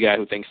can't be the guy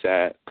who thinks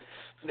that.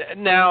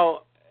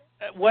 Now,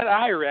 what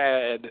I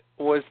read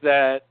was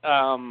that,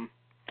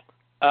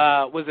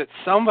 was it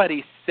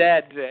somebody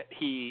said that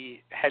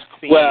he had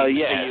seen a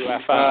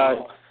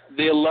UFO?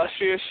 The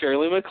illustrious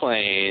Shirley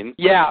MacLaine.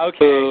 Yeah,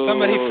 okay,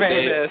 somebody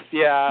famous,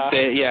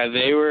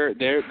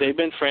 they've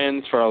been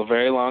friends for a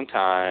very long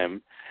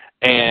time.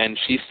 And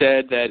she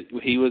said that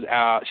he was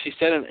out. She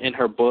said in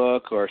her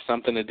book, or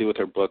something to do with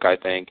her book, I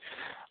think.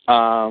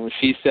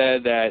 She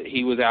said that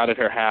he was out at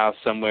her house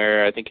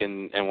somewhere, I think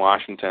in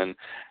Washington,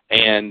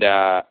 and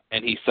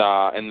he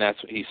saw a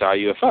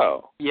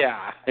UFO.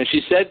 Yeah. And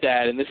she said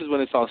that, and this is when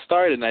this all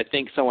started. And I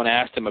think someone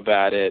asked him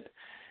about it,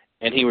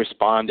 and he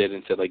responded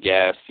and said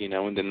yes,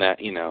 and then that,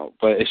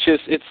 But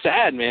it's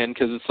sad, man,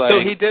 because it's like. So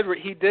he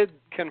did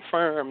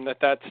confirm that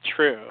that's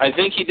true. I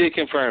think he did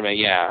confirm it.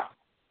 Yeah.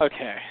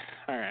 Okay.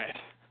 All right.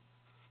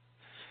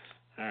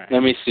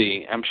 Let me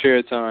see. I'm sure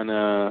it's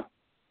on.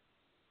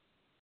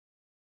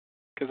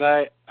 Because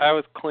I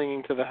was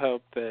clinging to the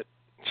hope that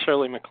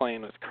Shirley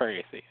MacLaine was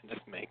crazy and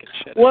just making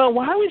shit up. Well,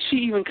 why would she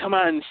even come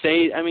out and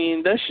say? I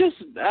mean, that's just.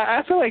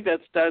 I feel like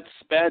that's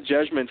bad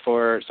judgment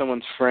for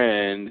someone's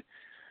friend.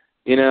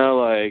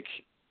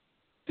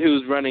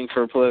 Who's running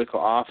for political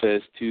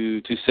office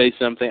to say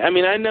something. I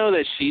mean, I know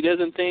that she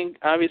doesn't think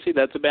obviously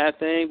that's a bad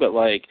thing, but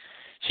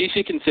she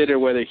should consider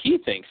whether he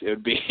thinks it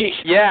would be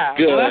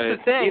good. Well, that's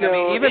the thing.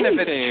 Even if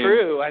it's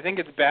true, I think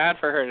it's bad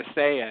for her to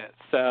say it.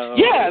 So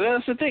yeah,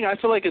 that's the thing. I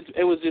feel like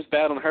it was just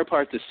bad on her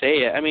part to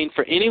say it. I mean,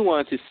 for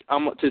anyone to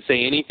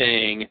say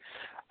anything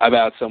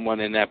about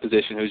someone in that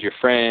position who's your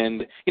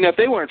friend, if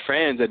they weren't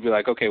friends, I'd be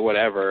like, okay,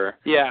 whatever.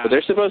 Yeah. But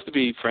they're supposed to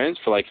be friends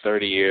for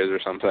 30 years or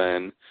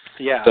something.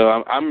 Yeah.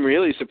 So I'm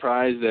really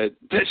surprised that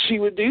she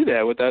would do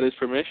that without his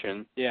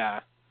permission.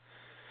 Yeah.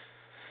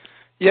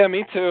 Yeah,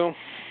 me too.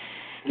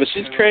 But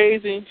she's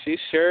crazy. She's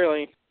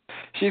Shirley.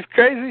 She's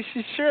crazy.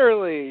 She's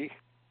Shirley.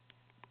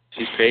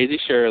 She's crazy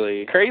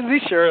Shirley.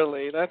 Crazy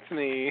Shirley. That's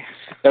me.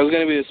 That was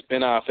going to be a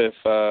spinoff if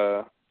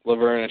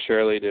Laverne and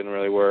Shirley didn't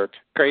really work.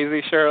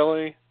 Crazy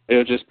Shirley? It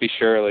would just be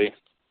Shirley.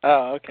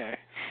 Oh, okay.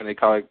 And they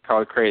call it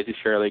Crazy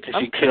Shirley because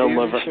she killed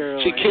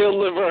Laverne. She killed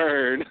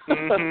Laverne.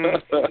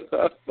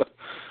 Mm-hmm.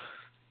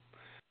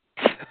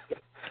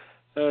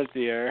 Oh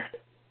dear.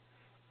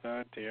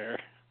 Oh dear.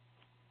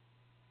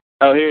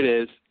 Oh, here it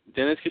is.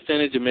 Dennis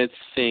Kucinich admits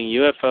seeing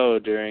UFO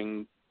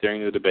during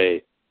the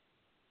debate.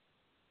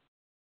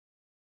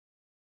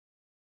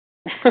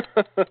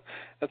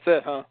 That's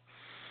it, huh?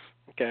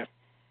 Okay.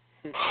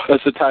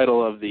 That's the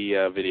title of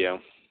the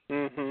video.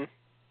 Mhm.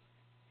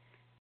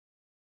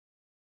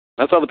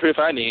 That's all the proof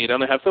I need. I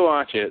don't have to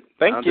watch it.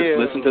 Thank you. Just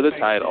listen to the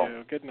Thank title.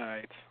 You. Good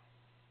night.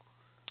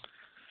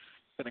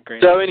 Been a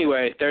great So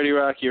anyway, 30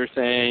 Rock, you were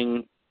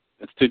saying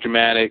it's too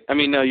dramatic. I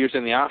mean, no, you were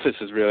saying The Office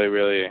is really,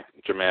 really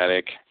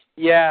dramatic.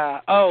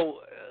 Yeah.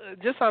 Oh,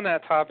 just on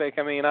that topic,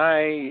 I mean,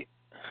 I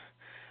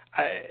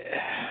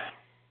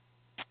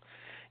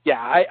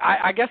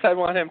guess I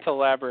want him to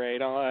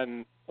elaborate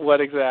on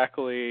what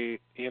exactly,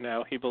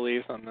 he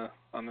believes on the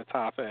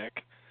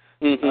topic.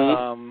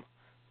 Mhm.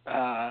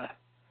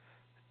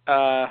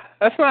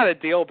 That's not a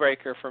deal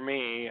breaker for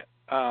me,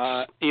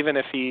 even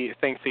if he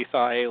thinks he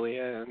saw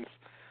aliens.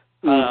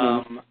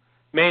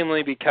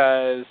 Mainly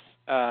because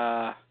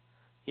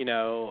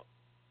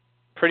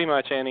pretty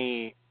much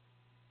any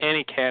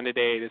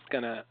candidate is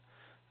gonna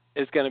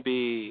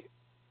be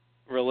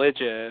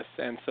religious,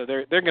 and so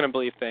they're gonna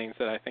believe things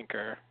that I think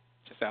are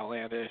just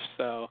outlandish.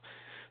 So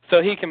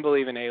he can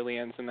believe in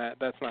aliens, and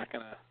that's not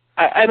gonna.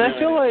 I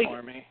feel like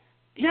for me.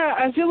 Yeah,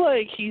 I feel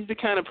like he's the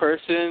kind of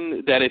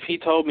person that if he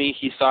told me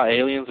he saw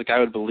aliens, like I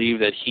would believe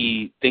that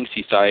he thinks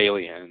he saw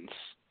aliens.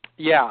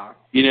 Yeah.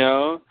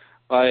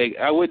 Like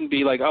I wouldn't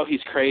be like, oh,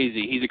 he's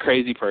crazy. He's a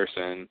crazy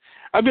person.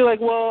 I'd be like,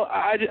 well,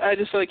 I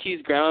just feel like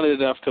he's grounded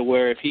enough to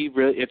where if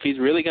he's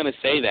really going to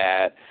say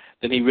that,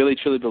 then he really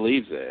truly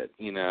believes it.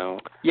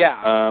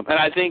 Yeah. And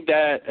I think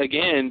that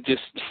again,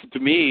 just to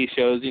me,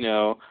 shows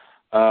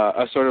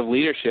a sort of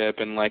leadership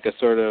and like a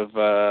sort of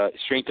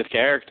strength of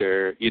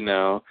character.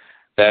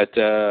 That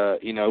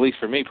at least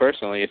for me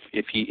personally,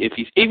 if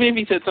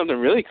he said something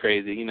really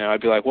crazy,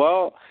 I'd be like,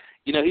 well,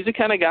 he's the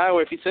kind of guy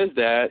where if he says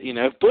that,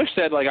 if Bush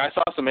said like I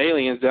saw some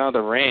aliens down at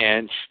the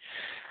ranch,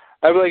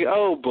 I'd be like,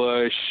 oh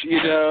Bush,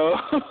 yeah,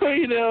 some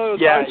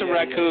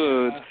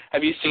raccoons. Yeah.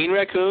 Have you seen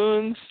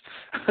raccoons?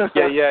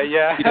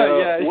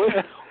 Yeah.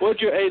 What'd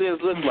your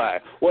aliens look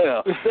like?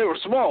 Well, they were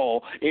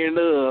small and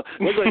looked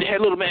like they had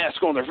a little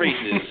mask on their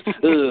faces.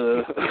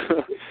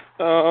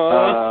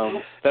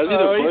 That was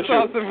either Bush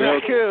saw some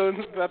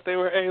raccoons, but they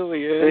were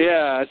aliens.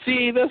 Yeah,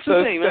 see, that's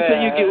the thing. That's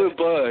what you get with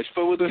Bush.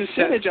 But with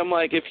Kucinich, I'm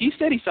like, if he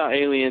said he saw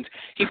aliens,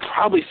 he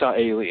probably saw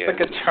aliens. It's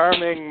like a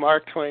charming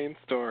Mark Twain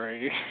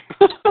story.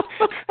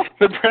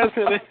 The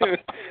president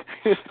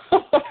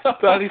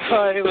thought he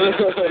saw aliens,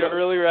 but they were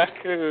really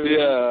raccoons.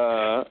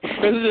 Yeah,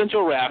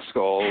 presidential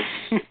rascals.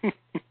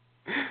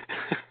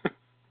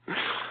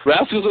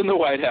 Rascals in the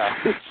White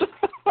House.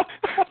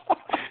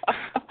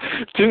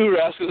 2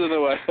 rascals in the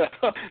White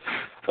House.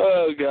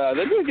 Oh God,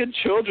 that'd be a good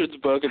children's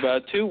book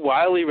about 2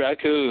 wily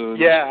raccoons.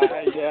 Yeah.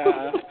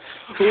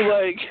 Who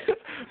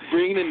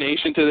bring the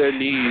nation to their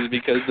knees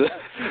because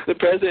the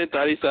president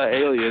thought he saw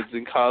aliens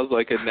and caused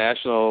like a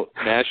national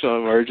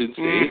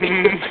emergency.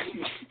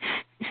 Mm-hmm.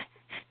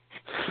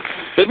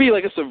 It'd be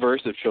like a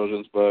subversive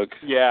children's book.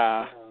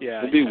 Yeah.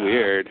 It'd be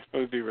weird. It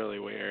would be really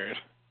weird.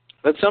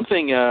 That's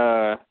something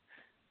Trey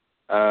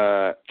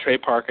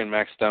Parker and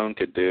Max Stone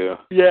could do.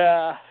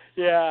 Yeah.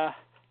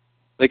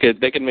 They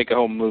could make a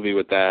whole movie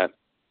with that.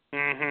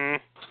 Mhm.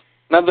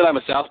 Not that I'm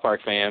a South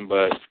Park fan,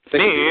 but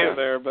me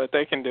either. But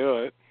they can do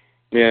it.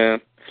 Yeah.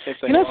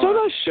 Some of want.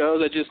 those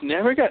shows I just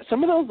never got.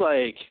 Some of those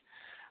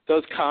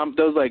those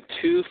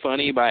too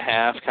funny by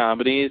half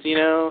comedies,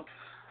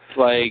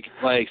 like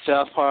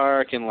South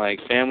Park and like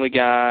Family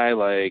Guy,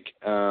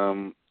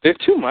 they're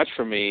too much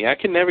for me. I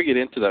can never get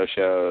into those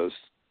shows.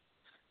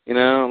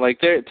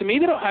 To me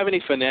they don't have any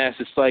finesse.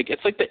 It's like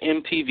the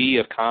MTV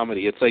of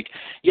comedy. It's like,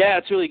 yeah,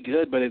 it's really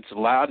good, but it's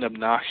loud and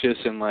obnoxious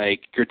and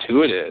like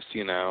gratuitous,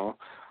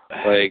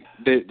 it's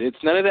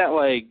none of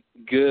that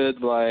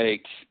good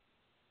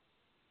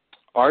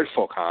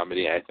artful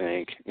comedy, I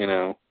think,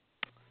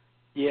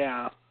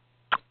 Yeah.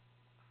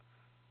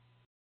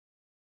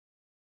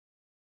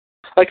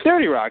 Like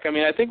 30 Rock. I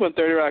mean, I think when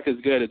 30 Rock is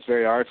good, it's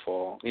very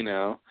artful, and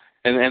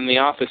The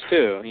Office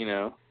too,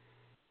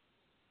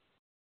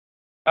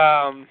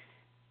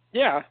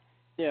 Yeah.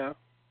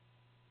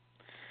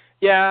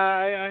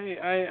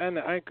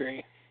 I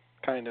agree,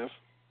 kind of.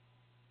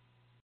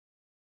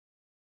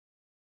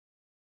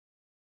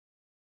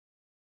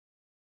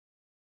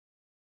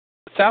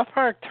 South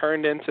Park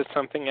turned into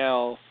something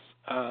else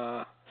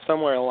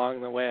somewhere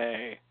along the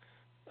way.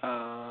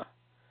 I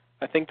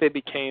think they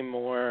became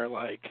more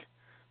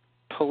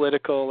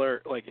political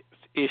or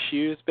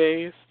issues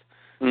based.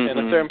 Mm-hmm.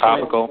 And a certain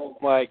topical.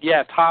 Point,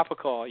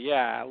 topical.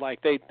 Yeah,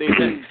 they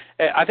did.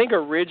 I think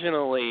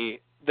originally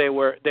they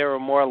were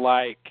more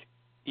like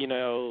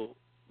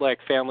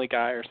Family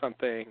Guy or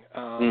something.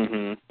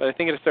 Mm-hmm. But I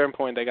think at a certain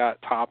point they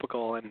got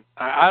topical, and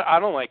I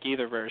don't like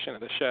either version of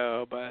the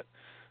show, but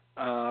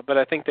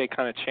I think they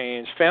kind of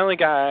changed. Family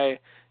Guy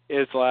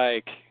is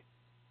I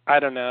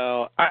don't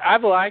know.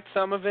 I've liked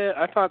some of it.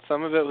 I thought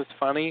some of it was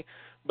funny,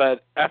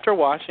 but after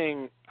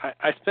watching,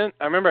 I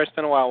remember I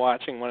spent a while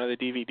watching one of the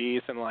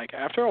DVDs, and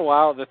after a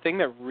while, the thing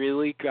that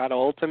really got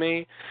old to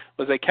me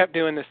was they kept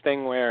doing this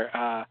thing where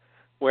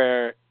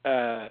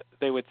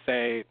they would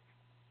say,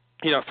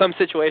 some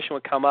situation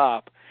would come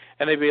up,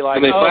 And they'd be like,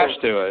 and they flash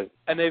to it.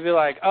 And they'd be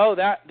like, oh,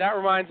 that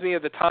reminds me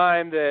of the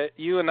time that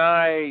you and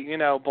I,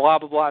 blah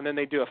blah blah, and then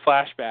they do a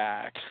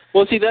flashback.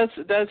 Well, see, that's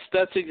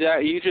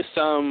exactly. You just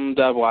summed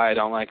up why I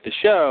don't like the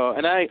show,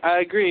 and I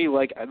agree.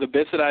 Like the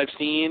bits that I've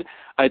seen,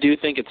 I do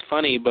think it's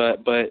funny, but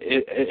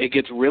it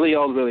gets really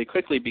old really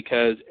quickly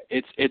because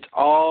it's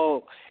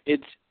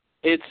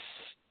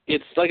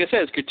like I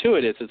said, it's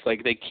gratuitous. It's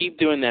like they keep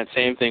doing that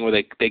same thing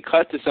where they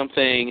cut to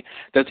something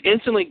that's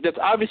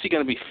obviously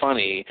going to be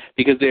funny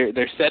because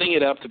they're setting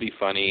it up to be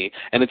funny,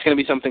 and it's going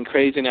to be something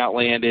crazy and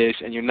outlandish,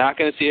 and you're not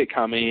going to see it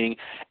coming.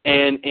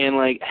 And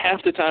like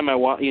half the time I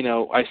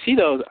see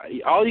those,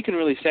 all you can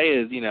really say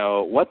is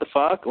what the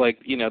fuck, like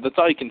that's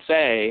all you can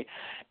say.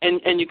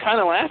 And you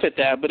kind of laugh at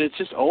that, but it's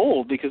just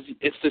old because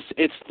it's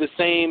the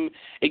same.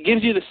 It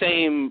gives you the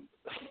same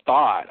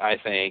thought, I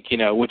think,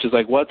 which is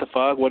like, what the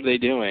fuck? What are they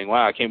doing?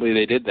 Wow, I can't believe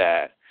they did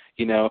that.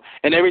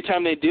 And every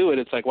time they do it,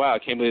 it's like, wow, I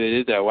can't believe they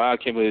did that. Wow, I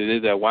can't believe they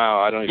did that. Wow,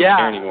 I don't even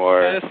care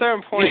anymore. At a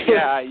certain point,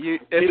 you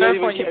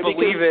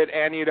believe it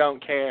and you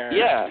don't care.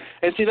 Yeah,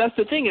 and see, that's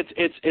the thing.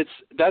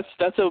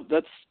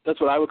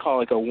 That's what I would call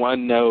like a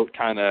one note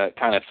kind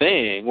of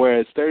thing.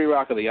 Whereas 30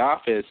 Rock or The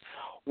Office,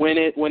 when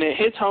it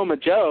hits home a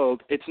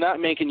joke, it's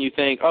not making you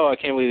think, oh, I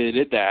can't believe they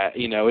did that.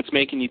 It's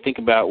making you think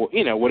about,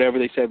 whatever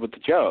they said with the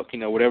joke,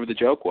 whatever the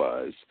joke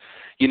was,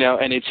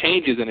 and it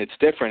changes and it's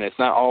different. It's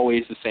not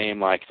always the same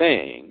like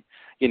thing,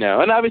 and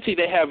obviously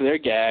they have their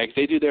gags.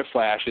 They do their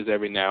flashes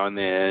every now and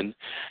then,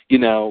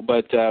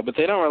 but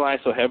they don't rely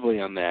so heavily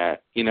on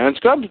that, and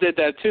Scrubs did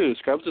that too.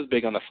 Scrubs was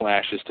big on the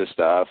flashes to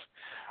stuff.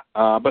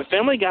 But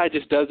Family Guy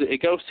just does it.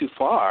 It goes too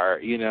far,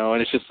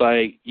 and it's just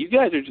like, you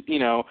guys are,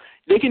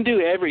 they can do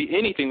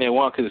anything they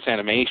want because it's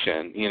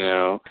animation,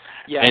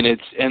 Yeah.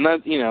 And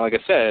that, like I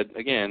said,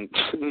 again,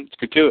 it's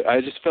gratuitous. I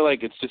just feel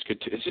like it's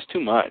just too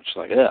much.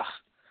 Like, ugh.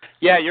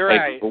 Yeah, you're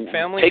right.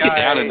 Family take Guy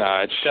it down a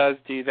notch. Does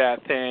do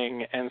that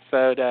thing, and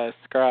so does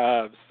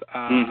Scrubs.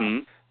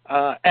 And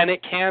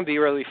it can be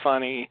really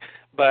funny.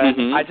 But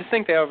I just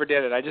think they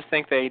overdid it. I just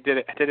think they did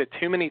it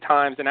too many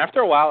times, and after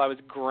a while, I was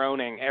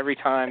groaning every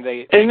time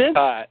they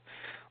cut.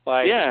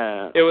 Like,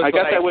 it was. I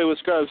got that way with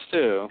Scrubs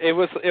too. It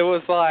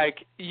was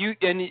like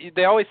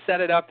they always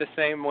set it up the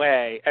same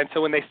way, and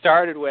so when they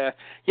started with,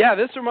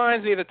 this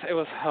reminds me of it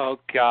was, oh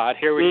God,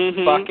 here we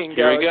fucking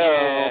go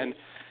again.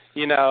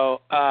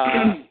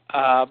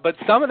 But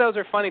some of those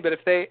are funny. But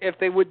if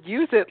they would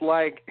use it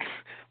like,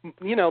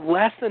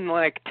 less than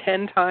like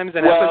 10 times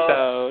an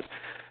episode.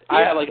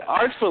 Yeah, like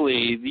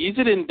artfully use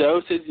it in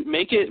doses.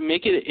 Make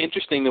it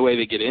interesting the way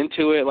they get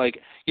into it.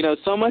 Like,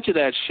 so much of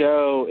that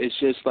show is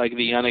just like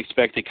the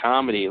unexpected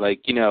comedy.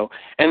 Like,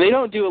 and they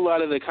don't do a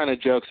lot of the kind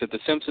of jokes that The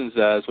Simpsons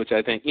does, which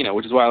I think,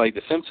 which is why I like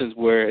The Simpsons,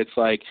 where it's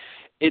like,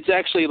 it's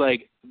actually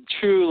like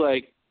true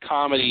like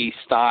comedy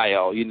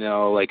style.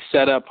 Like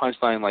set up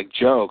punchline like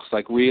jokes,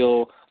 like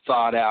real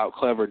thought out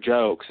clever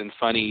jokes and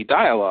funny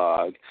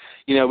dialogue.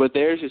 But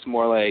theirs is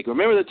more like,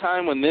 remember the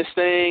time when this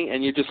thing,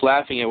 and you're just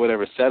laughing at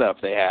whatever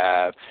setup they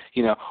have,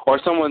 or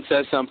someone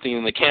says something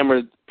and the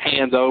camera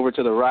pans over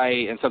to the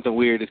right and something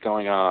weird is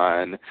going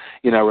on,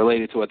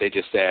 related to what they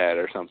just said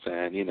or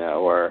something,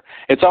 or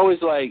it's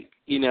always like,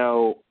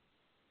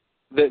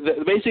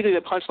 basically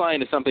the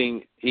punchline is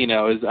something,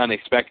 is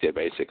unexpected,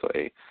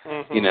 basically,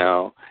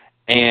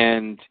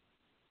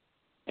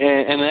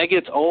 and that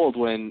gets old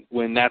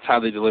when that's how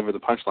they deliver the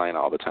punchline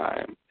all the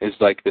time. It's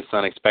like this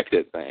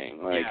unexpected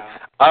thing. Like,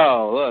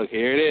 oh, look,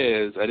 here it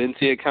is. I didn't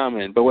see it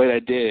coming, but wait, I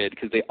did,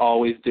 because they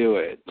always do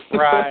it.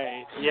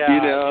 Right,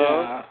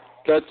 yeah.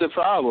 That's the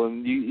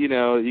problem.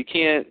 You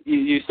can't,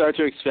 you start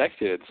to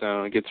expect it,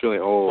 so it gets really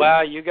old.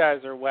 Wow, you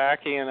guys are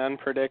wacky and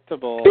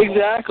unpredictable.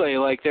 Exactly.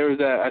 Like, there was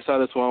I saw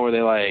this one where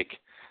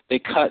they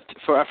cut,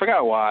 I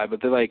forgot why,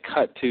 but they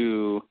cut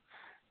to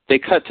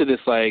this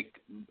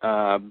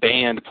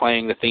band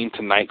playing the theme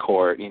to Night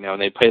Court,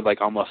 and they played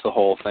almost the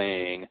whole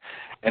thing,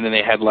 and then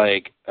they had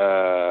I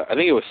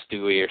think it was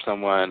Stewie or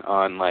someone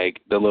on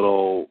the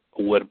little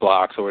wood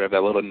blocks or whatever,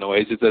 that little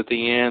noises at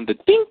the end, the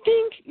ding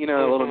ding, the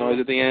little noise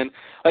at the end.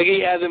 He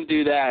had them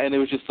do that, and it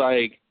was just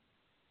okay,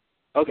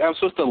 I'm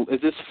supposed to.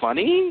 Is this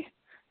funny?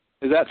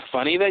 Is that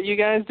funny that you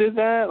guys did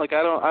that?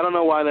 I don't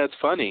know why that's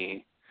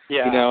funny.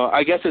 Yeah.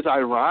 I guess it's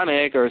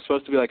ironic, or it's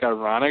supposed to be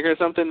ironic or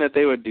something that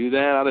they would do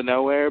that out of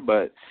nowhere,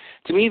 but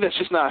to me that's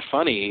just not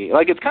funny.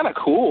 It's kind of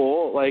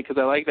cool, because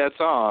I like that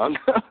song,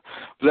 but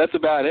that's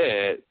about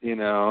it,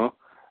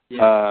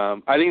 Yeah.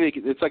 I think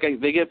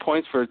it's they get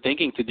points for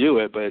thinking to do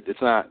it, but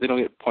it's not. They don't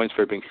get points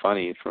for it being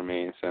funny for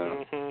me.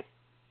 So.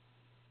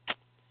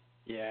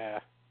 Yeah.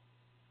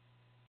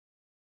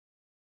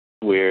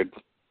 Weird.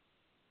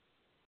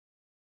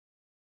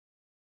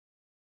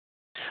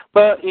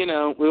 But, we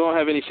won't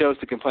have any shows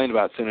to complain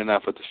about soon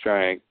enough with the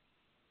strike.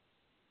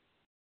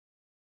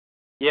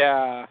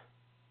 Yeah.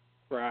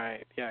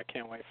 Right. Yeah, I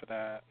can't wait for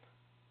that.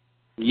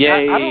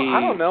 Yay. I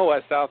don't know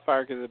what South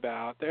Park is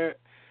about. They're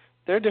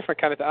a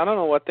different kind of I don't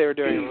know what they were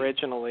doing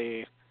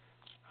originally.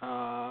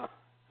 I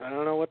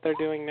don't know what they're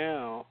doing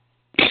now.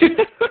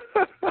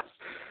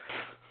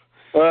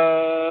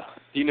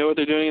 Do you know what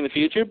they're doing in the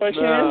future by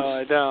chance? No,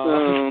 I don't.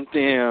 Oh,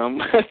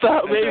 damn. I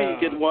thought maybe you'd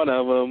get one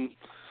of them.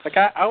 Like,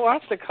 I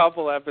watched a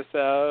couple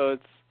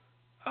episodes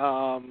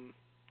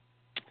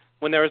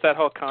when there was that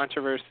whole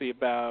controversy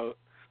about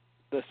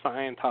the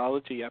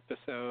Scientology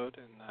episode,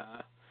 and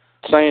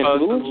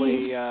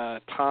supposedly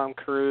Tom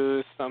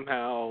Cruise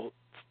somehow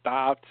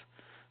stopped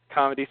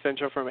Comedy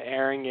Central from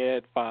airing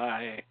it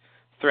by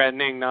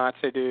threatening not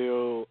to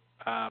do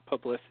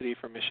publicity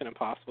for Mission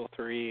Impossible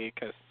 3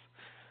 because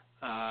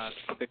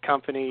the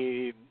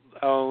company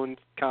owned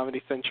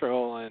Comedy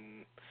Central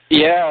and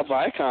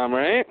Viacom,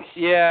 right?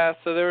 Yeah,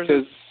 so there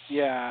was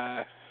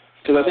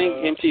because I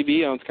think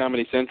MTV owns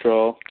Comedy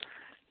Central.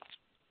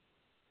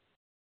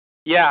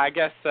 Yeah, I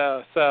guess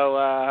so.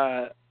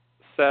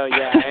 So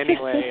yeah.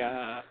 Anyway,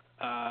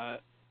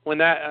 when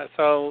that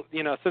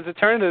since it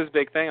turned into this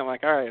big thing, I'm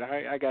like, all right,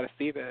 I got to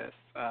see this.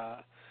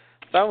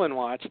 So I went and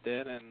watched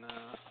it, and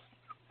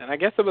I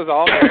guess it was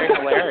all very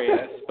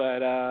hilarious,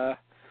 but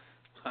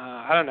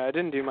I don't know, it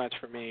didn't do much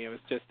for me. It was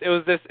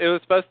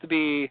supposed to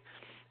be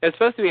a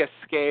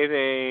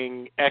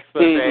scathing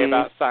expose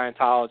about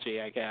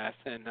Scientology, I guess,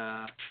 and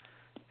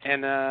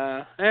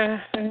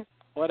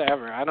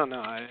whatever. I don't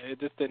know. It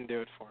just didn't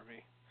do it for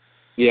me.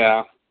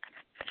 Yeah.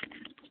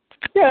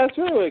 Yeah, that's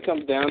really what it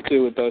comes down to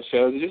with those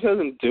shows. It just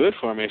doesn't do it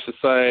for me. It's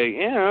just like,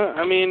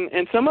 I mean,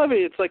 and some of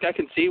it, it's like I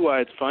can see why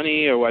it's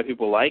funny or why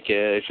people like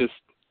it. It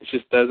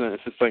just doesn't.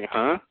 It's just like,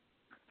 huh?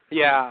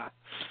 Yeah.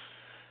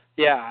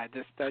 Yeah, I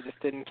just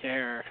didn't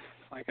care.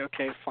 It's like,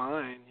 okay,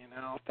 fine,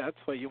 if that's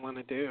what you want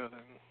to do,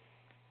 then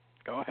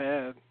go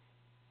ahead.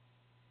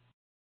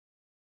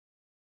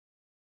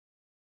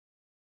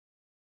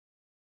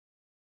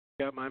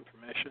 Got my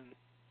permission.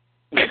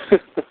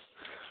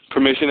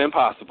 Permission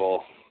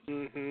impossible.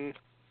 Mhm.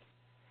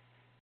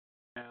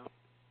 Yeah.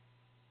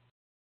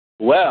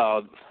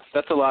 Well,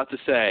 that's a lot to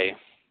say.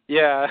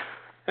 Yeah.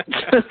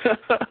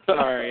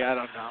 Sorry, I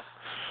don't know.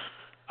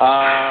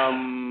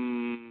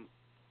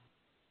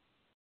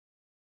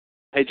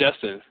 Hey,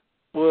 Justin.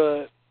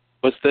 What?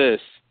 What's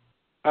this?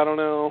 I don't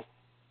know.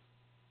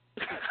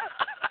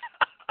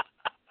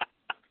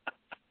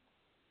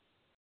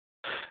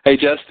 Hey,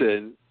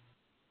 Justin.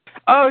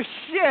 Oh,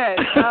 shit.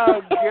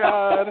 Oh,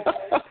 God.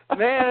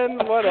 Man,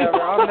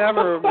 whatever. I'll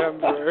never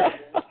remember.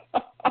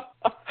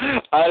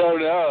 I don't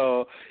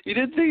know. You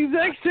did the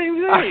exact same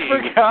thing. I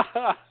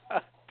forgot.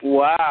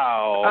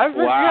 Wow. I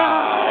forgot.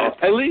 Wow.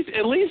 At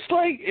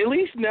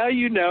least now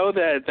you know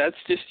that's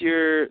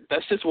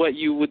just what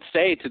you would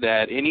say to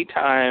that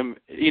anytime,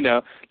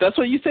 that's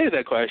what you say to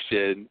that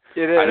question.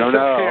 It is, I don't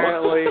know.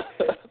 Apparently.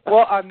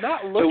 Well, I'm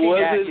not looking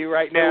at you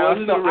right now,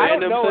 so I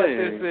don't know what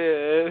this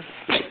is.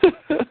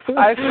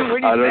 I assume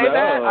when you say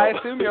that, I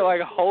assume you're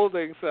like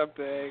holding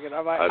something, and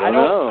I'm like,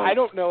 I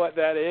don't know what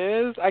that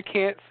is. I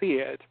can't see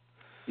it.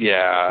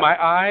 Yeah. My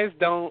eyes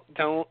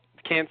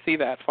can't see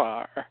that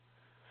far.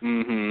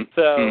 Mhm.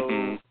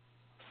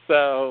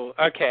 So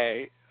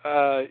okay.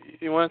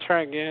 You want to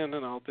try again,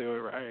 and I'll do it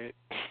right.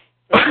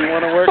 Or do you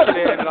want to work it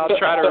in, and I'll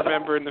try to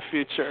remember in the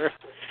future.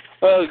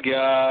 Oh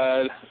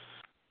God.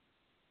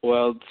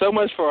 Well, so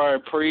much for our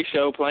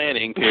pre-show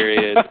planning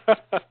period.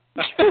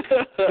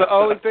 The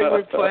only thing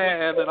we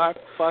planned, and I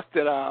fucked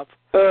it up.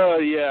 Oh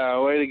yeah,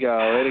 way to go.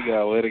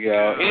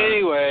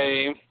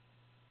 Anyway,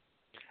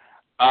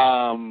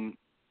 man,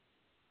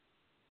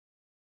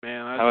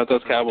 how about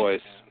those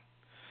Cowboys?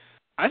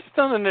 I just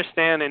don't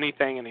understand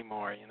anything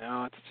anymore.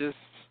 It's just.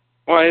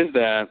 Why is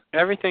that?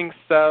 Everything's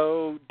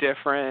so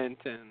different,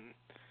 and.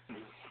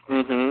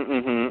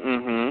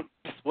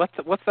 What's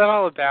that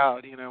all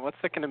about? What's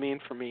that going to mean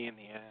for me in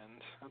the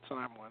end? That's what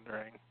I'm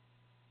wondering.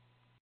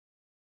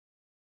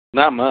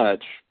 Not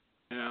much.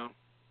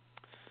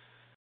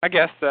 I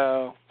guess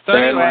so. So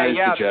anyway,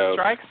 the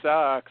strike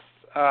sucks.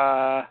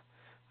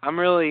 I'm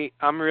really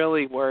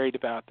worried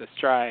about the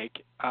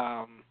strike,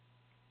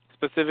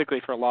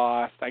 specifically for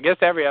Lost. I guess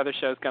every other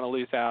show's going to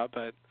lose out,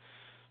 but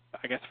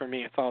I guess for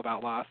me it's all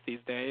about Lost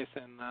these days,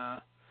 and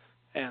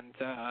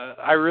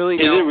I really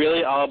don't. Is it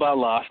really all about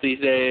Lost these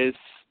days?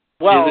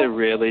 Well, is it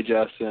really,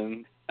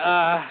 Justin?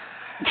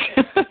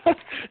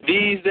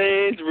 These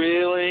days,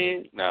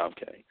 really? No, I'm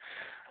kidding.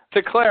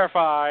 To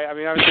clarify, I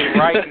mean, obviously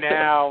right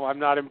now I'm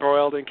not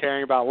embroiled in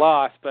caring about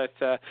Lost, but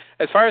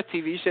as far as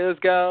TV shows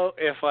go,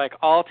 if like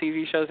all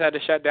TV shows had to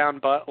shut down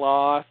but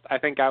Lost, I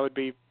think I would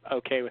be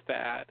okay with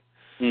that.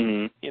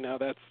 Mm-hmm.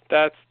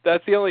 That's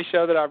the only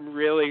show that I'm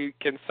really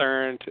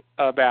concerned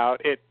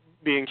about it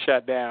being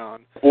shut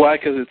down. Why?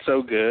 Because it's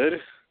so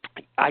good?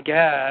 I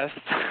guess.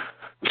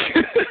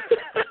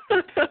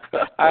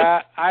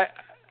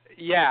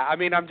 I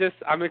mean,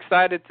 I'm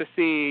excited to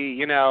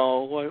see,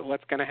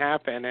 what's going to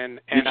happen, and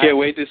you can't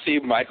wait to see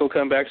Michael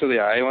come back to the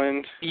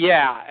island.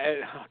 Yeah.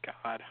 Oh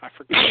God, I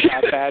forgot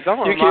about that.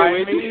 Don't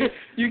remind me.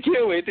 You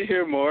can't wait to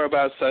hear more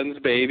about Son's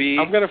baby.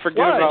 I'm going to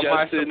forget about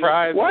Justin? My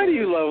surprise. Why do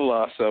you love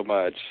Lost so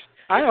much?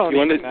 I don't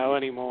even know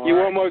anymore. You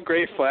want more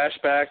great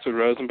flashbacks with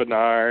Rose and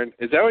Bernard?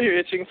 Is that what you're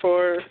itching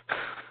for?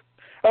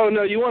 Oh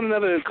no, you want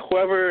another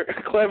clever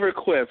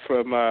quip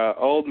from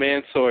Old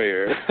Man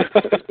Sawyer.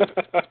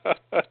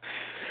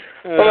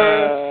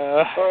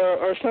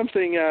 or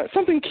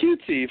something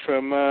cutesy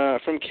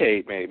from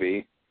Kate,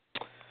 maybe.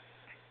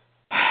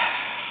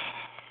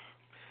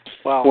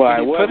 Well, why?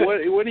 What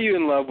are you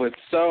in love with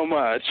so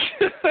much?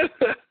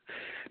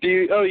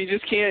 You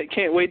just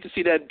can't wait to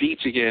see that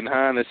beach again,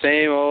 huh? The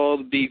same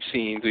old beach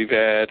scenes we've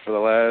had for the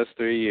last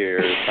 3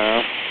 years,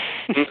 huh?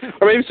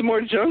 Or maybe some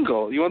more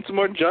jungle. You want some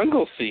more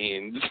jungle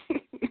scenes?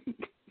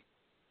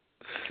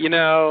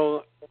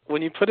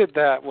 When you put it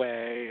that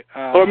way...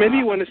 or maybe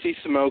you want to see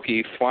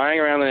Smokey flying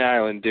around the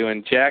island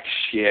doing jack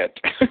shit.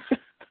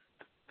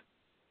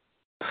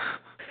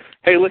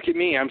 Hey, look at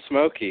me, I'm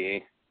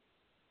Smokey.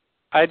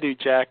 I do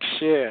jack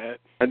shit.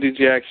 I do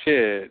jack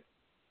shit.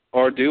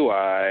 Or do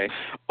I?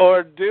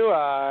 Or do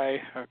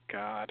I? Oh,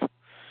 God.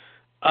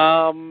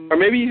 Or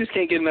maybe you just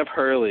can't get enough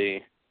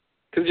Hurley.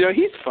 Because,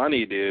 he's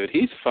funny, dude.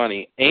 He's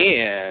funny.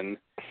 And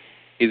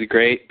he's a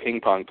great ping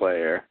pong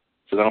player.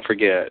 So don't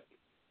forget.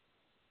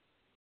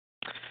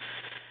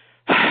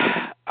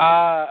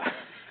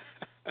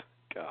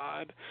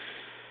 God.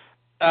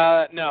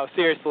 No,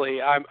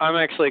 seriously, I'm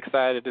actually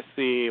excited to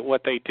see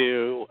what they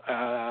do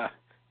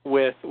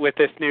with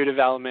this new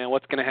development.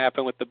 What's going to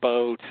happen with the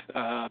boat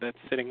that's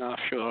sitting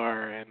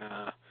offshore, and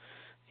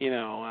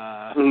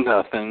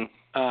nothing.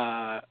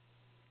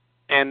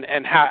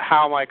 And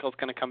how Michael's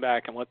going to come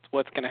back and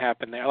what's going to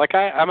happen there. Like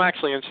I'm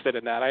actually interested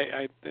in that.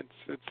 It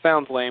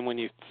sounds lame when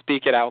you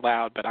speak it out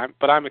loud, but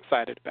I'm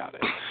excited about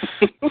it.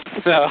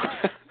 So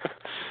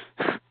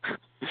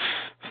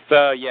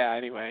yeah.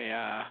 Anyway,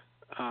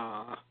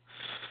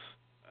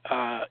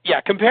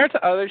 compared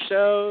to other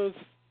shows,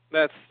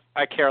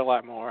 I care a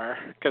lot more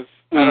because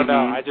I don't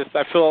know. I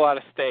feel a lot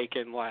of stake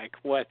in like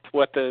what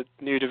the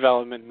new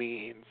development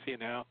means,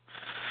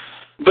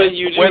 But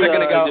you where they're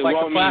going to go, it like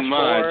won't the flash mean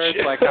forwards.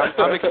 much. Like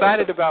I'm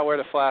excited about where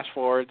the flash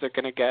forwards are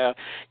going to go.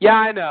 Yeah,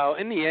 I know.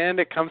 In the end,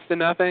 it comes to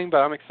nothing, but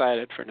I'm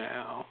excited for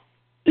now.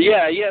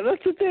 Yeah,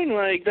 that's the thing.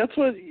 Like that's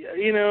what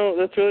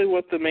that's really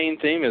what the main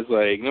theme is.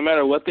 Like no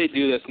matter what they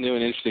do, that's new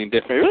and interesting, and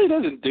different. It really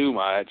doesn't do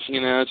much.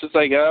 It's just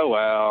like, oh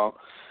well,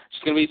 it's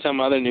just gonna be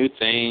some other new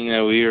thing that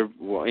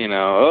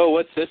oh,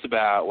 what's this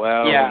about?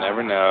 Well, we'll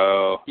never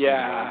know.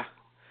 Yeah.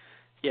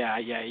 Yeah.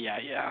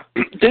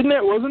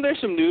 Wasn't there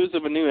some news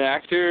of a new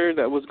actor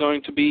that was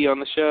going to be on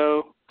the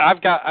show?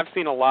 I've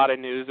seen a lot of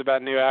news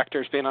about new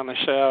actors being on the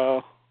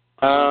show.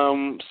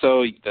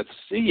 So that's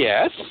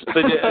yes.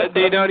 But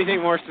do you know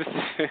anything more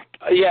specific?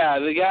 Yeah,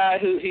 the guy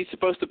he's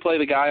supposed to play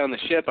the guy on the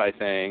ship, I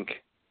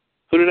think.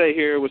 Who did I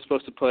hear was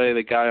supposed to play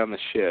the guy on the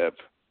ship?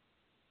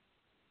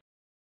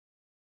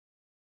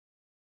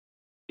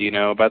 Do you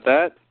know about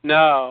that?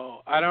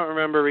 No, I don't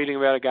remember reading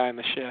about a guy on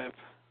the ship.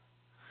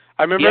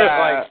 I remember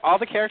like all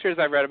the characters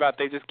I've read about,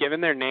 they've just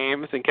given their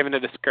names and given a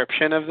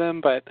description of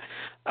them, but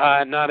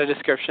not a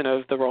description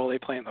of the role they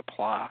play in the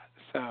plot.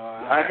 So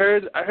I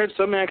heard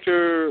some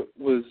actor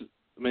was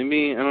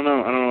maybe I don't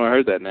know I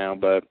heard that now,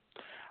 but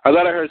I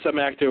thought I heard some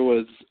actor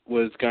was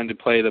going to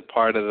play the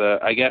part of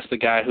the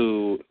guy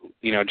who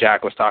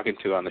Jack was talking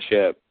to on the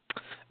ship.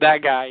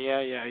 That guy,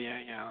 yeah.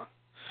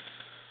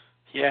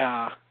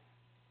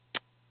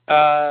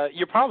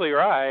 You're probably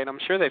right. I'm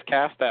sure they've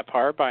cast that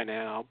part by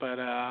now, but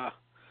I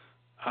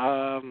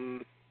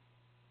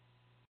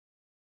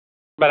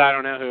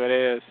don't know who it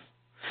is.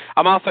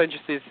 I'm also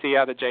interested to see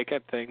how the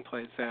Jacob thing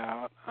plays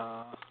out.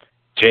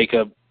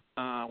 Jacob.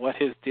 What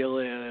his deal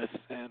is,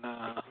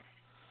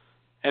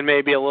 and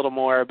maybe a little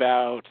more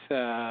about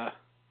the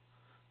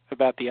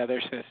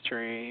other's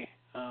history.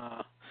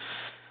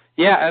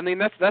 Yeah, I mean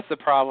that's the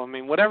problem. I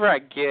mean, whatever I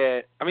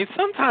get, I mean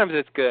sometimes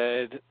it's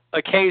good,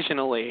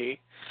 occasionally,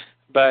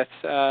 but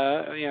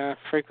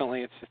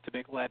frequently it's just a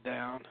big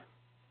letdown.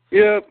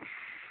 Yep.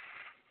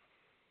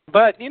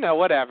 But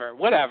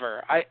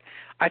whatever. I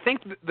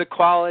think the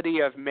quality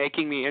of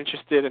making me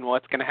interested in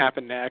what's going to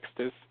happen next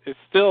is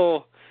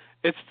still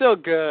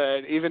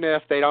good, even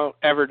if they don't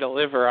ever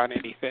deliver on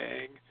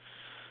anything.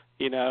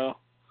 I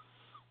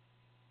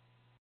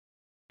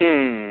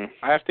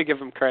have to give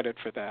them credit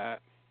for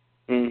that.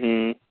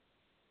 Mhm.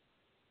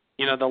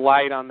 The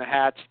light on the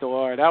hatch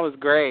door, that was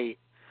great.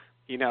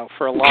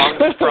 For a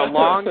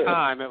long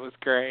time it was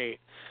great.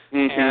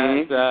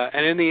 Mm-hmm.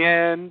 And in the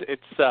end, it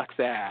sucks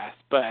ass.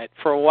 But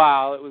for a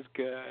while, it was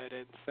good,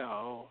 and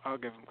so I'll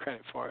give them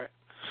credit for it.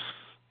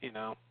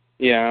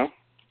 Yeah.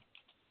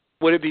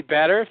 Would it be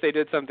better if they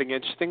did something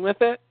interesting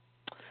with it?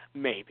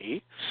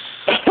 Maybe.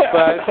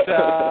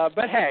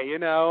 But hey,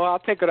 I'll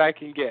take what I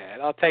can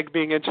get. I'll take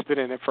being interested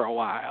in it for a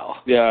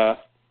while. Yeah.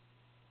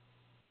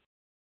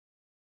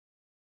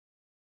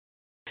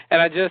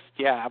 And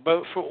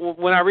but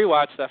when I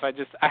rewatch stuff,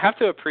 I have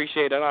to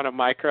appreciate it on a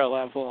micro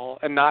level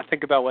and not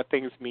think about what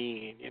things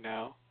mean,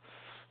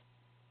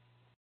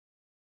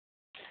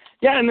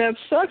 Yeah, and that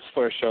sucks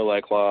for a show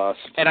like Lost.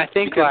 And I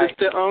think because it's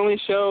the only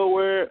show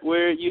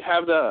where you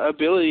have the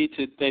ability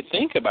to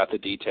think about the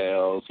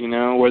details,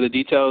 where the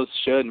details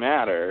should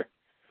matter.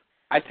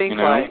 I think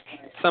like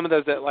some of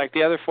those like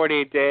the other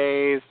 48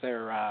 Days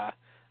or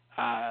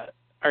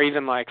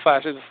even like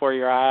Flashes Before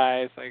Your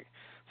Eyes, like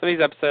some of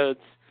these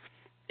episodes.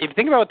 if you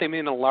think about what they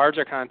mean in a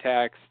larger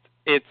context,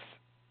 it's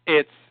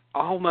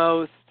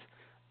almost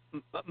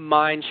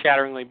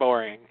mind-shatteringly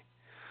boring.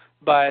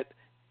 But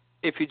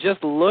if you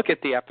just look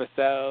at the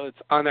episodes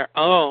on their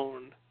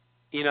own,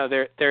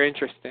 they're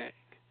interesting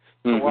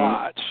to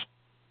watch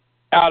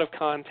out of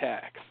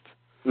context.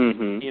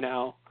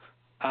 So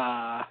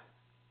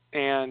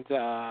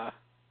that's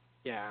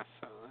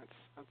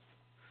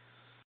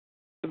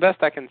the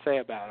best I can say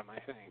about them, I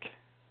think.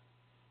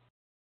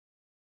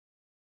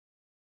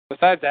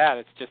 Besides that,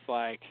 it's just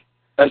like...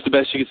 That's the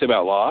best you can say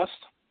about Lost?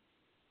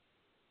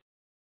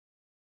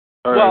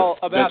 Or well,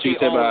 about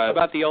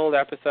the old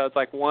episodes,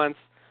 like once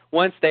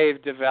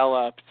they've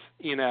developed,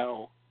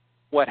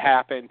 what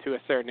happened to a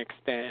certain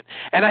extent.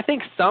 And I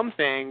think some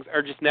things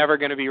are just never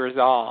going to be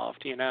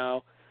resolved,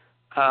 There's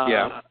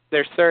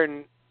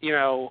certain,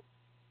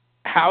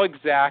 how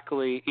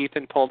exactly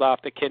Ethan pulled off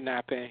the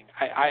kidnapping.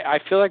 I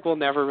feel like we'll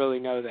never really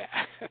know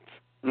that.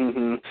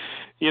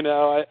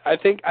 I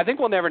think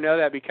we'll never know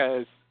that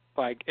because,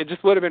 like, it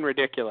just would have been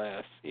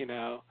ridiculous, in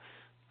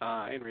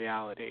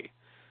reality.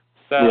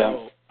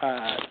 So,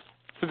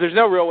 so there's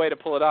no real way to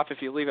pull it off.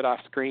 If you leave it off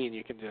screen,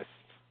 you can just,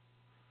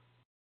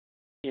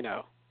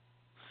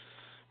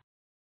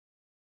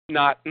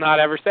 not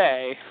ever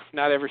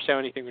show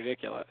anything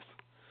ridiculous.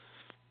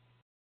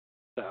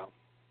 So.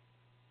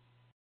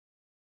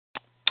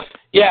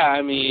 Yeah,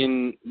 I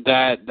mean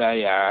that.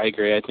 Yeah, I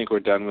agree. I think we're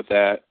done with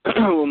that. I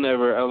don't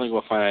think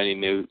we'll find any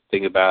new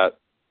thing about,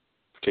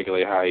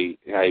 particularly how you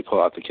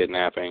pull out the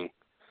kidnapping.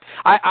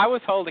 I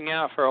was holding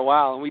out for a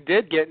while, and we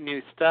did get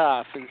new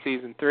stuff in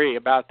season 3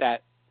 about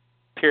that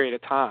period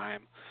of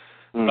time,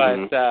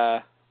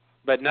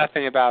 but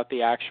nothing about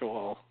the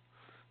actual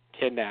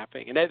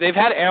kidnapping. And they've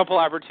had ample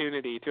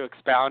opportunity to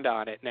expound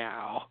on it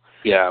now.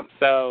 Yeah.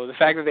 So the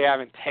fact that they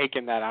haven't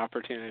taken that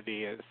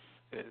opportunity is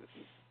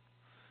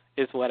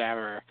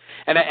whatever.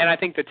 And I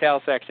think the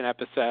tail section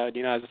episode,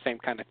 is the same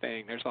kind of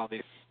thing. There's all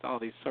these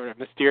sort of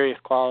mysterious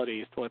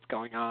qualities to what's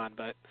going on,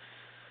 but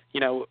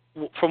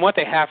from what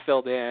they have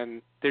filled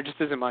in, there just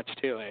isn't much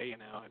to it.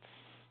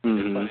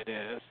 It's what it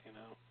is.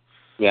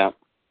 Yeah.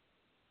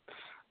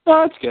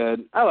 Well, that's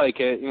good. I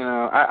like it.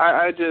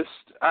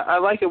 I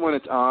like it when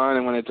it's on,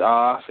 and when it's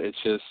off, it's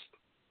just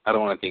I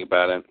don't want to think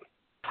about it.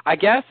 I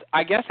guess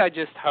I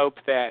just hope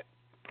that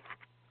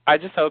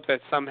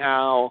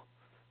somehow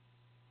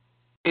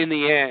in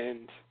the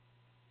end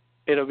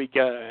it'll be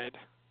good.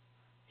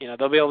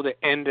 They'll be able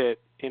to end it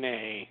in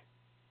a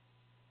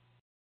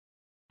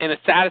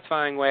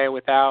satisfying way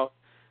without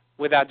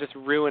just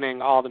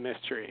ruining all the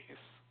mysteries.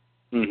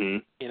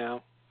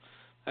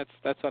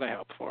 That's what I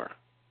hope for.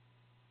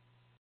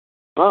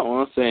 Oh,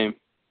 well, same.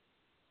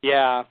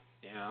 Yeah.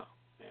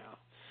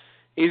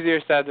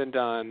 Easier said than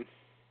done.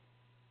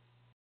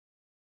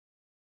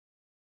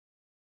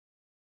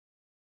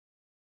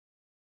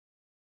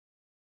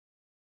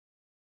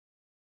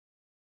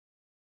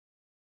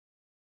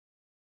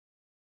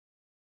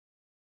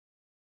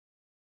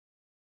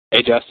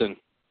 Hey, Justin.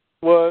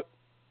 What?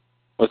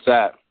 What's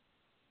that?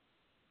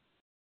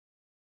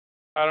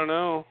 I don't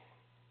know.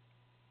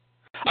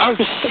 Oh,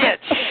 shit.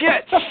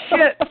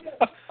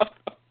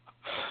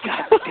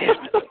 God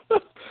damn it.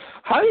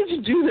 How did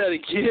you do that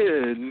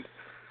again?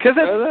 Because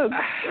I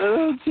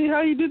don't see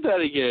how you did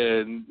that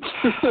again.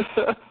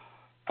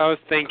 I was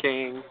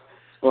thinking.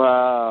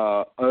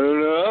 Wow. I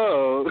don't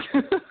know.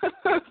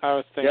 I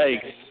was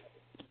thinking.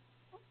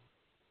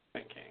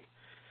 Yikes.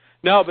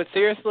 No, but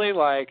seriously,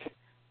 like,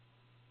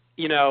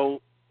 no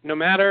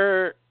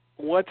matter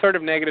what sort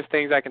of negative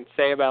things I can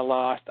say about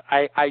Lost,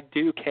 I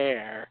do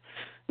care.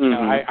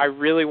 I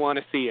really want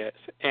to see it,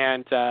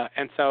 and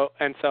so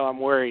I'm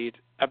worried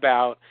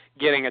about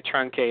getting a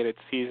truncated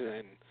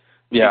season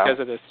because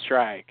of this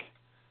strike.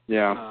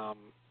 Yeah.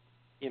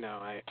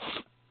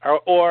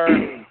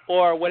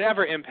 Or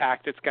whatever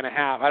impact it's going to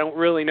have. I don't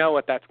really know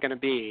what that's going to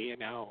be.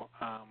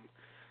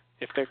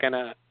 If they're going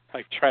to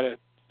try to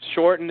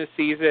shorten the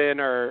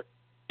season, or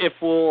if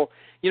we'll,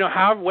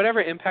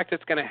 whatever impact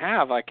it's going to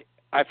have.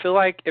 I feel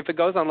like if it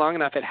goes on long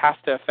enough, it has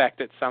to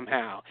affect it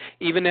somehow.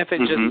 Even if it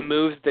just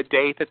moves the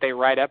date that they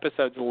write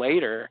episodes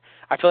later,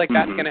 I feel like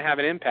that's going to have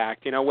an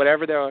impact.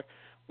 Whatever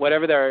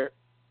their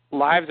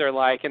lives are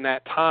like in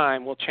that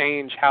time will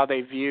change how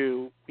they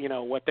view,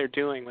 what they're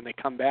doing when they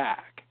come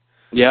back.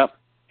 Yep.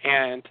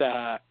 And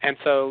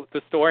so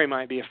the story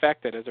might be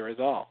affected as a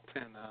result.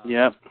 And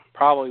yep.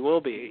 Probably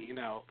will be.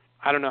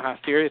 I don't know how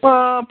serious.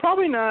 Well,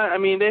 probably not. I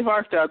mean, they've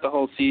arced out the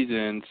whole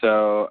season,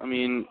 so I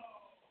mean.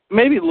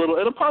 Maybe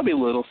it'll probably be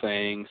little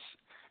things.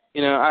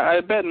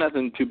 I bet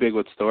nothing too big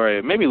with story.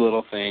 Maybe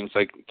little things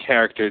like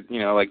character,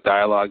 like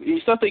dialogue.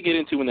 Stuff they get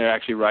into when they're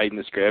actually writing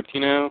the script,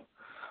 Yeah,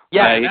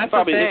 that's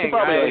the thing. They could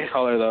probably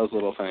color those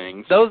little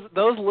things. Those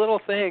little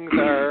things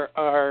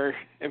are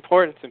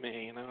important to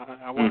me.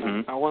 I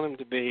want them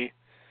to be.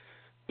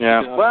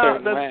 Yeah. Well,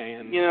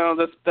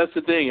 that's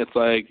the thing. It's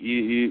like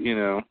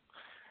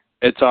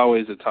it's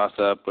always a toss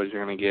up what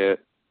you're gonna get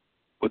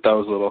with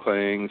those little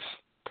things.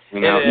 You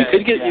know, you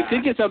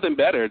could get something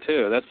better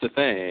too. That's the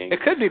thing.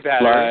 It could be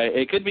better. Like,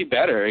 it could be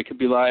better. It could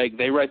be like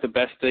they write the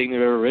best thing they've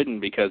ever written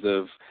because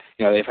of,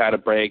 you know, they've had a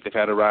break, they've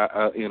had a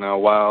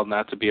while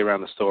not to be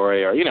around the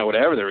story, or, you know,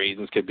 whatever the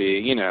reasons could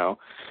be, you know,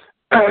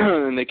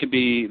 and they could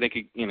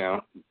you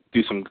know,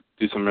 do some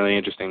really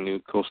interesting new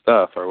cool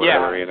stuff or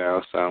whatever, you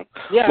know. So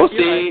we'll see.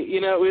 Right.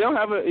 You know, we don't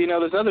have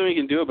there's nothing we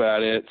can do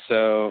about it.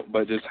 So,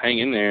 but just hang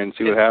in there and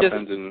see what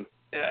happens.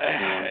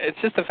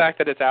 It's just the fact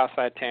that it's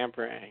outside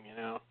tampering, you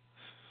know.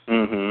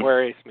 Mm-hmm.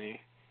 Worries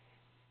me.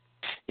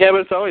 Yeah,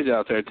 but it's always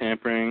out there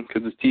tampering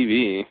because it's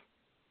TV.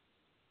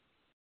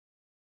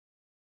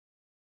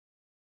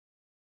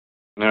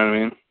 You know what I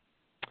mean?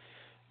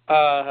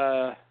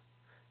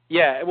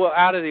 Yeah. Well,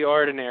 out of the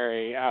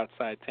ordinary,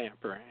 outside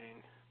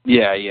tampering.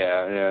 Yeah.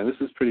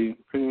 This is pretty out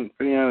of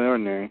the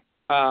ordinary.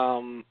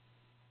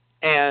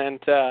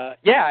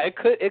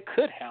 It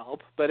could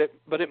help, but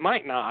it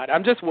might not.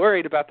 I'm just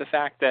worried about the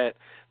fact that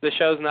the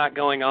show's not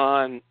going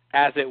on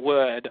as it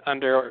would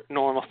under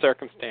normal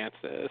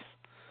circumstances.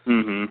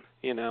 Mhm.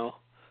 You know.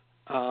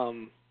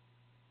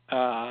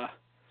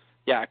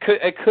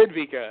 It could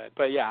be good,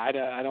 but yeah, I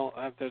don't.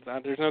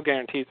 There's no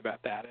guarantees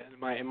about that.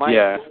 It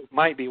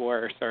might be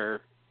worse,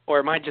 or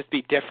it might just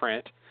be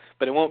different,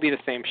 but it won't be the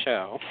same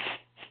show.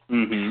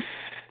 Mhm.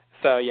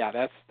 So yeah,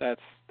 that's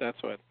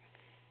what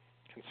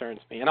concerns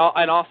me, and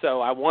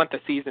also I want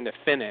the season to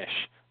finish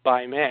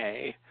by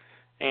May,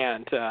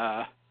 and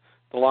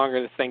the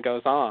longer this thing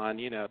goes on,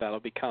 you know,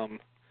 that'll become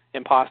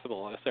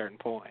impossible at a certain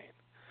point.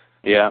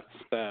 Yeah.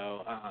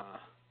 So, I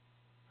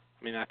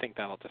mean, I think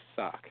that'll just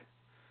suck.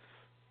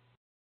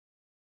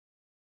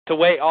 To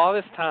wait all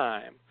this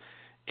time,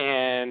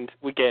 and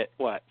we get,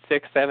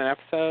 6, 7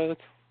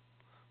 episodes?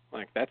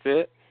 Like, that's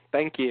it?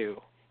 Thank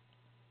you.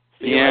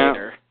 See you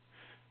later.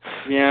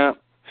 Yeah.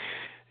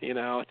 You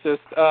know,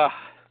 it's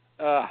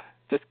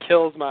just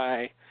kills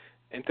my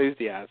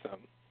enthusiasm.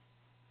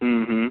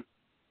 Mm-hmm.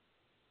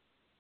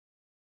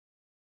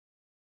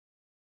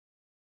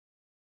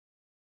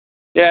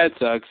 Yeah, it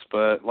sucks,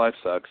 but life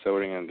sucks, so what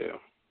are you going to do?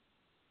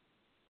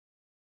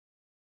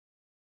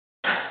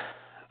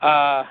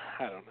 I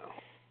don't know.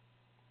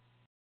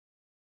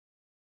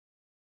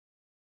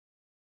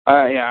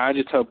 I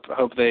just hope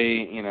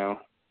they, you know,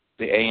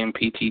 the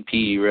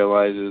AMPTP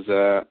realizes,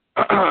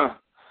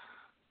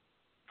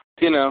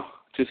 you know,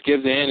 just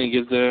gives in and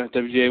gives the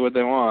WGA what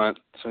they want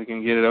so we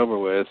can get it over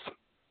with.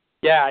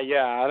 Yeah,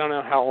 I don't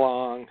know how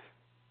long.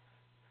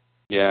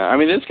 Yeah, I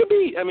mean, this could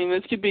be,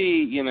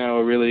 you know,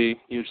 a really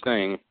huge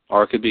thing,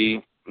 or it could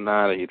be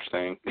not a huge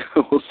thing.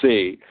 We'll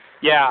see.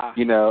 Yeah.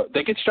 You know,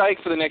 they could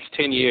strike for the next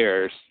 10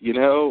 years, you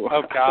know?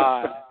 Oh,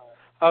 God.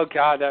 Oh,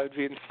 God, that would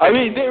be insane. I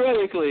mean,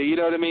 theoretically, you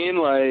know what I mean?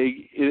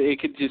 Like, it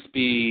could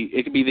be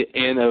the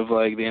end of,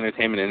 like, the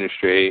entertainment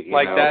industry, you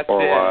know, that's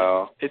for a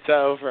while. It's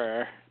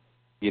over.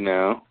 You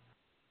know?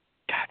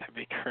 God, that'd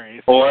be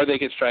crazy. Or they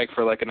could strike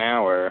for, like, an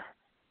hour.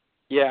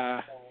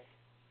 Yeah.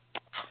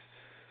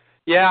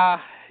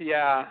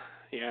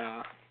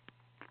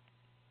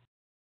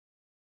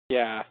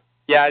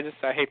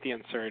 I hate the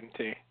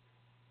uncertainty.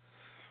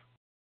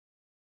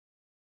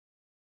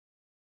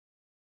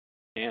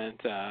 And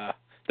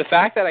the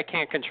fact that I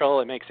can't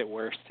control it makes it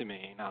worse to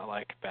me, not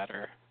like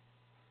better.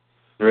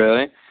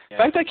 Really? Yeah. The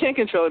fact that I can't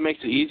control it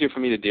makes it easier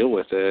for me to deal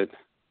with it.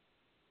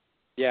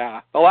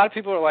 Yeah. A lot of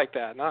people are like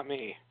that, not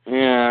me.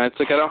 Yeah, it's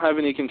like I don't have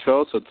any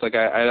control, so it's like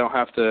I don't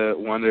have to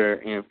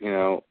wonder, you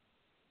know,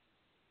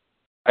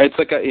 it's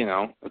like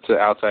it's an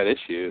outside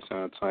issue,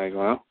 so it's like,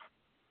 well,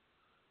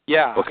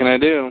 yeah. What can I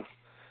do?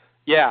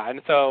 Yeah,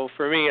 and so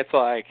for me, it's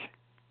like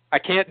I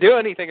can't do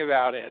anything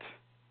about it.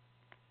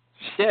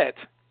 Shit.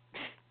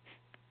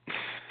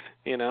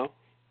 You know?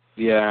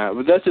 Yeah,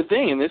 but that's the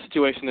thing. In this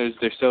situation,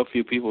 there's so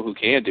few people who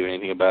can do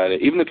anything about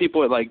it. Even the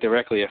people it like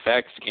directly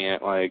affects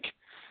can't like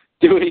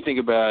do anything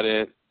about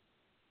it.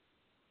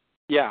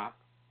 Yeah.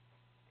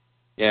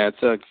 Yeah, it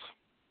sucks.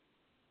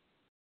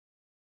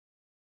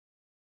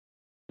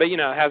 But you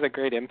know, it has a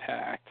great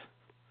impact.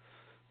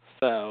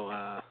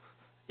 So,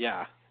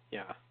 yeah.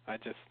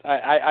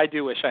 I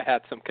do wish I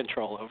had some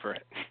control over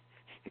it.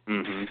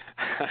 Mhm.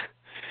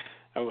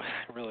 I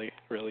really,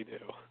 really do.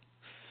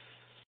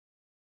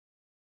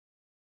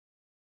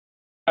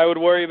 I would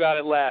worry about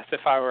it less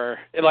if I were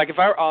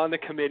on the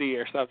committee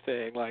or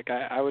something. Like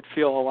I would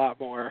feel a lot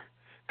more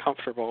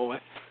comfortable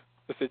with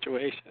the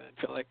situation. I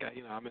feel like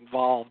I'm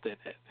involved in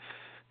it.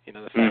 You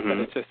know, the fact that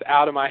it's just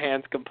out of my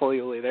hands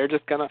completely. They're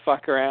just gonna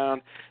fuck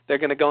around. They're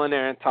gonna go in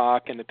there and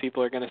talk, and the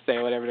people are gonna say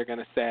whatever they're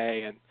gonna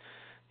say, and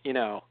you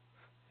know.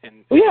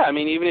 And well, yeah, I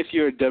mean, even if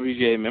you're a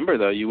WGA member,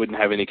 though, you wouldn't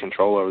have any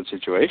control over the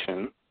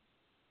situation.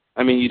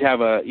 I mean, you'd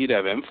have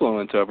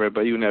influence over it,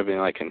 but you wouldn't have any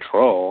like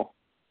control.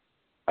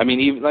 I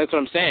mean, even that's what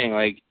I'm saying.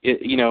 Like,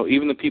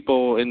 even the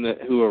people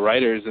who are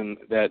writers and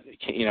that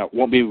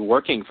won't be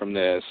working from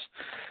this,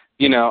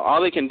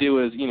 all they can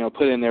do is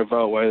put in their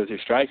vote whether they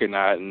strike or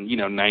not, and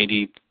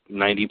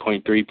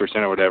 90.3%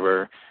 or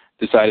whatever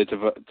decided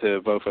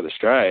to vote for the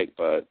strike,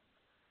 but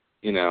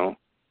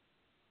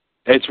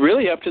It's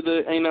really up to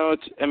the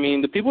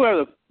the people who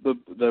have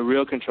the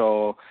real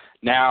control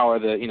now are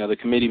the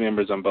committee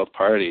members on both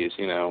parties.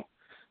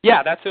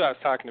 Yeah, that's who I was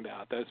talking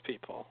about. Those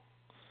people.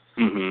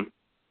 Mhm.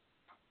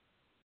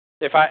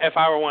 If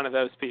I were one of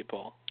those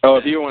people. Oh,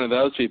 if you were one of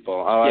those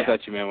people. Oh, yeah. I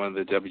thought you meant one of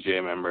the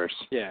WGA members.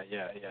 Yeah.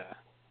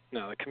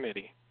 No, the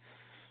committee.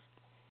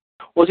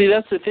 Well, see,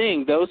 that's the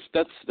thing.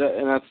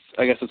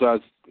 I guess that's why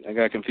I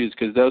got confused,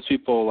 because those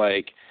people,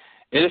 like,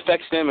 it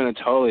affects them in a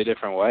totally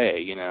different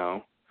way,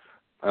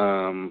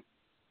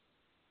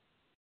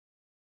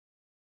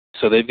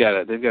 So they've got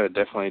a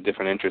definitely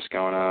different interest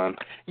going on.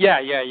 Yeah.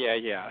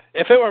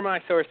 If it were my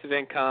source of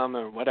income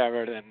or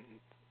whatever, then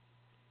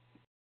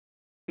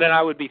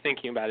I would be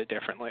thinking about it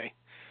differently.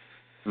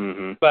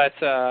 Mhm. But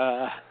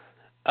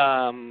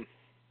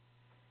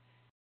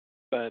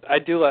I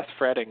do less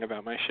fretting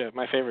about my show.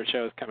 My favorite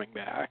show is coming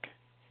back.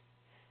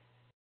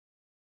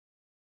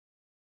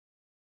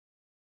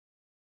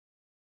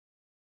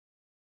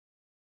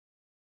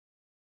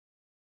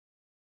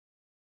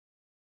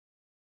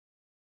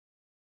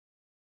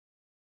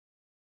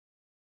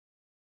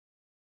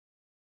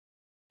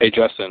 Hey,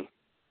 Justin.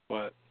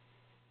 What?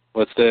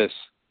 What's this?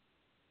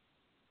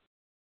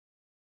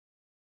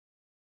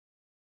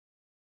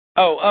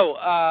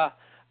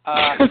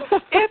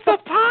 It's a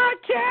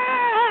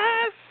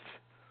podcast!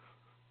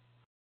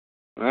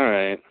 All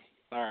right.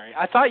 Sorry.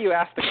 I thought you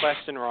asked the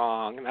question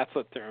wrong, and that's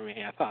what threw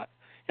me. I thought,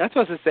 you're not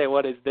supposed to say,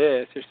 what is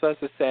this? You're supposed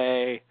to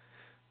say,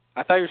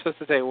 I thought you were supposed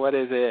to say, what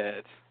is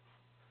it?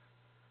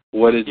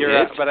 What is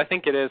it? But I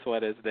think it is,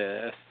 what is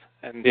this?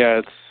 And yeah,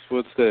 it's,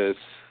 what's this?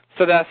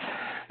 So that's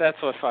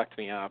what fucked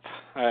me up.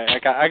 I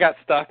got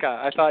stuck.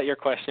 I thought your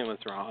question was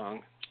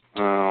wrong.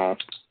 Oh.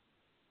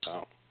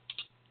 So.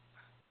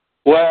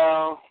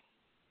 Well,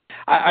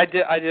 I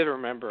did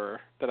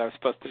remember that I was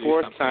supposed to do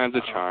fourth something. time's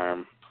a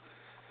charm.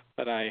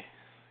 But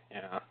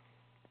yeah.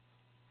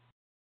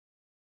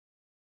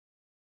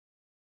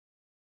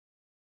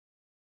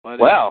 What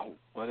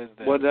is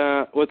this?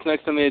 What's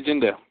next on the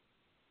agenda?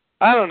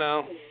 I don't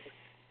know.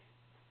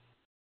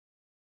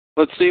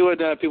 Let's see what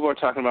people are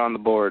talking about on the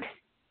board.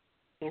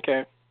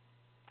 Okay.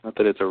 Not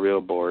that it's a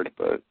real board,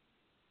 but...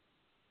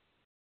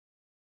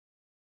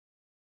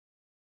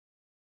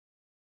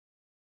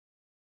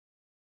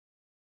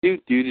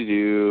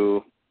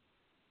 Do.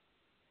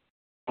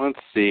 Let's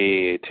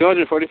see.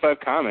 245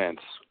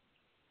 comments.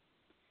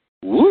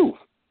 Woo!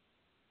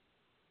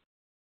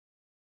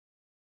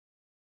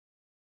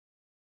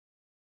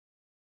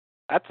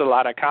 That's a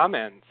lot of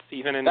comments,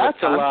 even in That's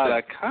Wisconsin. a lot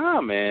of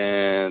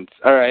comments.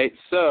 All right,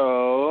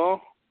 so...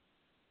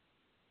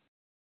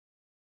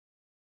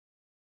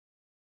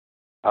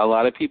 A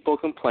lot of people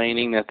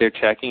complaining that they're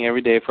checking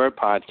every day for a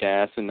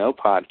podcast and no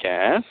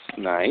podcast.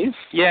 Nice.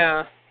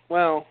 Yeah,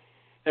 well,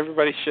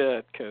 everybody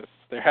should, because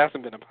there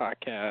hasn't been a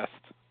podcast.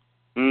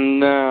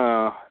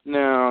 No,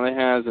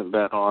 there hasn't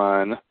been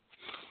one.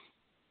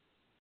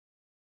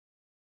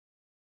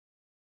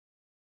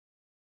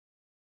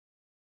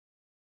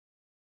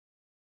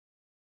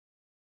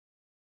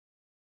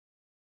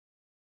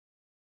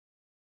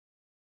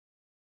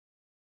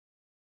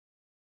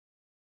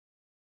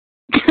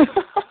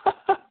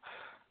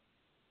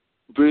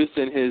 Bruce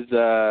and his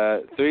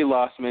 3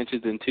 lost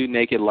mentions and 2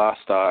 naked lost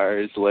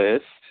stars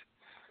list.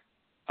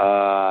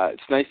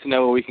 It's nice to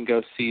know where we can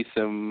go see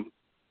some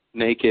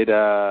naked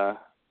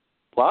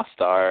lost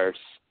stars.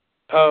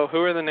 Oh,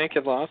 who are the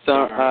naked lost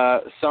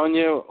stars?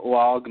 Sonia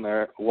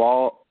Walger,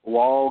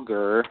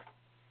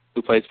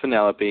 who plays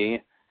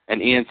Penelope,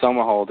 and Ian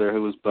Somerhalder,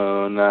 who was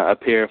Boone,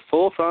 appear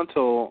full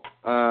frontal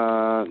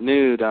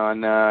nude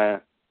on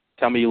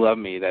Tell Me You Love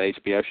Me, that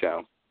HBO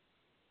show.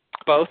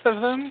 Both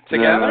of them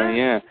together?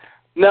 Yeah.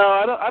 No,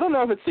 I don't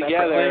know if it's Separately?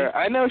 together.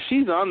 I know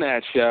she's on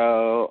that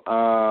show.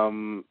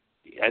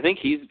 I think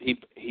he's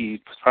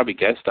probably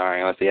guest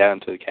starring unless they add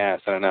him to the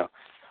cast. I don't know.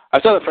 I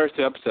saw the first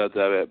 2 episodes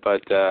of it,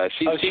 but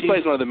she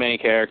plays one of the main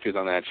characters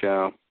on that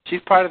show.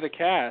 She's part of the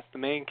cast, the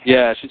main cast.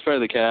 Yeah, she's part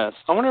of the cast.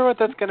 I wonder what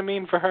that's going to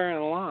mean for her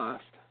in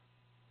Lost.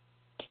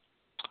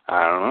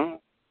 I don't know.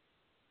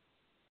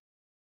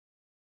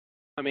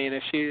 I mean,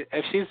 if she's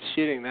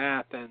shooting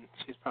that, then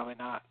she's probably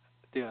not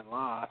doing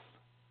Lost.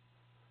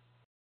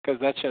 Because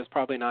that show's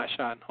probably not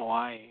shot in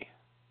Hawaii.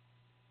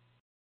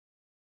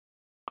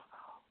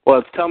 Well,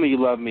 it's Tell Me You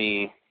Love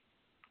Me,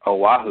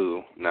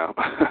 Oahu. No.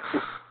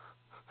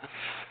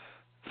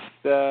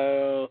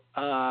 So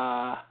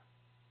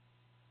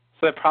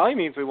it probably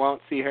means we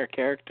won't see her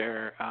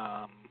character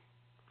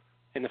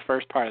in the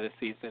first part of the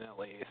season, at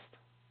least.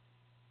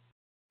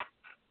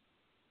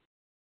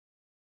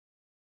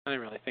 I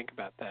didn't really think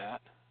about that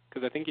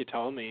because I think you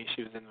told me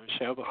she was in the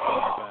show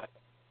before, but.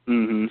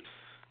 Mhm.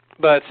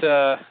 But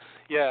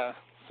yeah,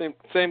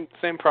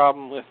 same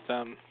problem with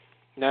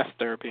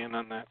Nestor being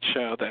on that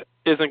show that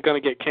isn't going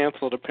to get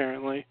canceled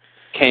apparently.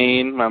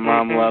 Kane, my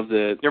mom loves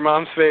it. Your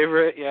mom's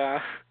favorite,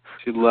 yeah.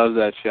 She loves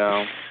that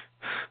show.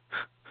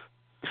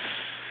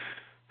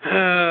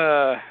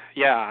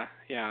 Yeah.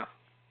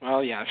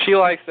 Well, yeah, she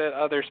likes it.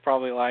 Others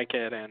probably like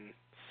it, and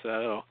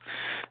so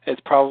it's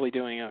probably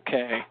doing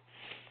okay.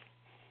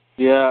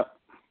 Yeah.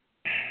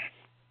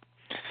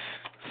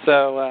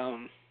 So,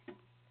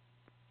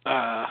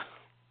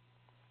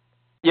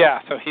 yeah,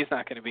 so he's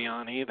not going to be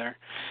on either.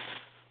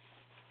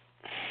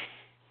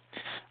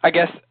 I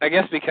guess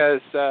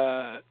because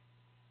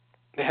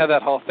they had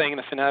that whole thing in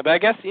the finale. But I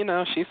guess,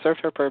 she served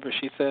her purpose.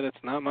 She said, it's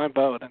not my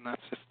boat, and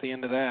that's just the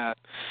end of that.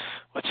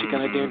 What's she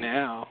going to do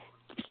now?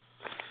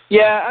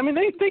 Yeah, I mean,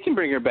 they can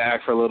bring her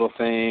back for little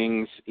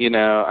things,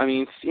 I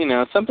mean,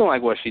 something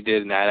like what she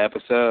did in that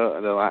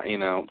episode,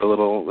 the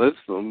little,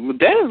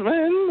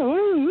 Desmond,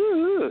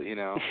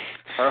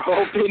 her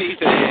whole Penny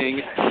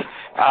thing.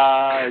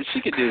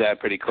 She could do that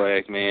pretty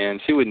quick,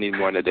 man. She wouldn't need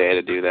more than a day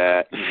to do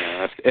that.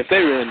 If they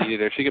really needed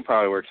her, she could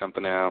probably work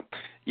something out.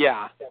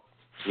 Yeah.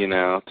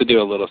 To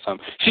do a little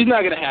something. She's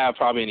not going to have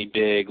probably any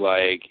big,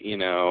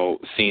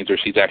 scenes where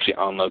she's actually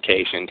on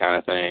location kind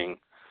of thing.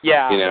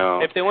 Yeah.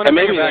 If they want to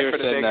bring her back for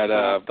the big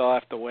stuff, they'll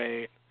have to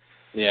wait.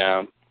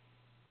 Yeah.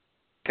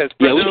 Because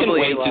we can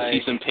wait to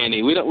see some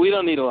Penny. We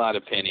don't need a lot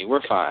of Penny.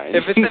 We're fine.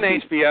 If it's an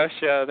HBO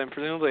show, then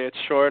presumably it's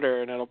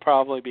shorter and it'll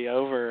probably be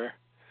over.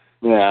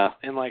 Yeah.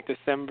 In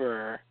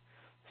December,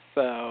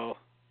 so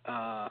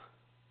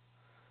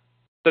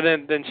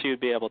then she would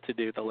be able to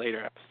do the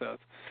later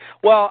episodes.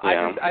 Well,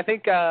 yeah. I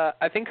think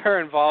her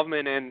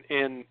involvement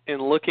in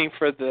looking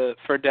for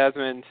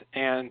Desmond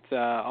and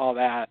all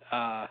that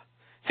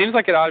seems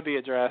like it ought to be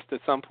addressed at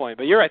some point.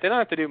 But you're right; they don't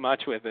have to do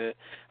much with it.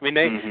 I mean,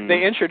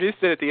 they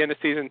introduced it at the end of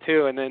season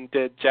 2 and then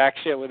did jack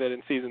shit with it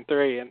in season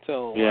 3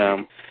 until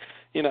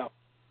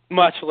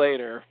much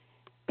later.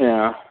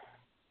 Yeah.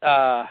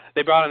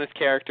 They brought on this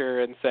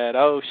character and said,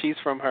 "Oh, she's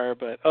from her,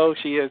 but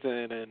she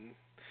isn't,"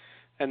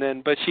 and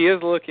then, but she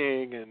is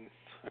looking, and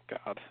oh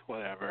God,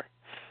 whatever.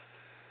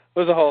 It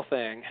was a whole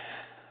thing,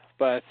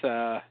 but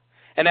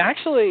and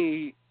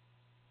actually,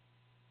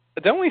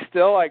 don't we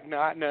still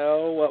not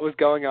know what was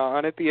going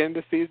on at the end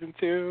of season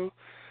 2?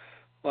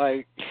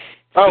 We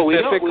don't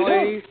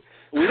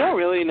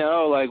really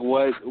know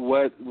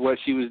what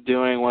she was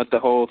doing, what the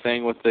whole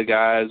thing with the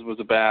guys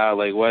was about,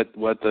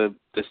 what the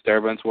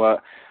disturbance was.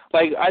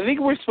 I think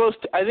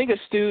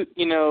astute,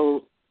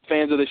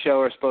 fans of the show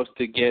are supposed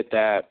to get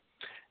that,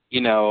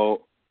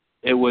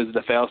 it was the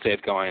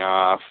failsafe going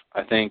off.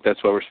 I think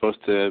that's what we're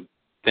supposed to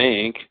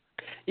think.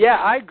 Yeah,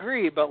 I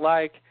agree, but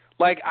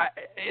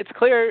it's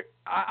clear.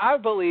 I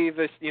believe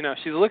that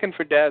she's looking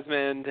for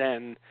Desmond,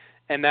 and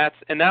that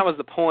was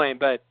the point.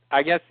 But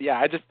I guess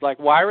I just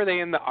why were they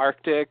in the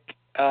Arctic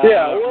region?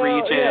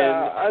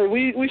 Yeah,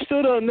 we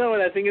still don't know,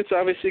 and I think it's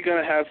obviously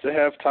going to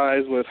have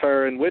ties with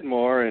her and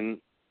Whitmore and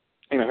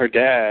her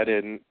dad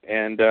and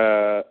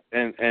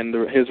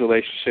his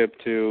relationship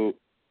to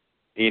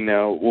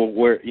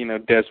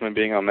Desmond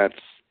being on that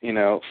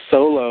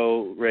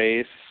solo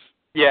race.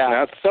 Yeah.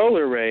 Not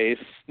solar race.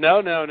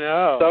 No.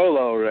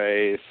 Solo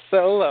race.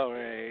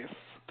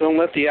 Don't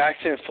let the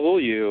accent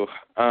fool you.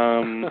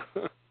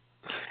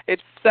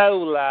 It's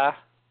solar.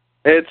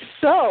 It's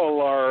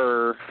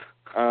solar.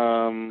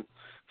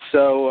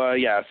 So I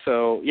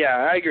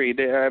agree.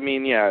 I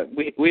mean,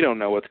 we don't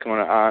know what's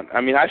going on.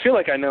 I mean, I feel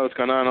like I know what's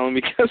going on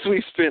only because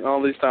we spent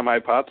all this time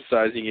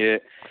hypothesizing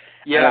it.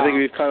 Yeah. And I think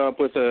we've come up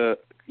with a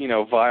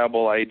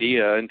viable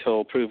idea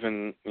until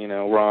proven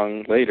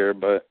wrong later,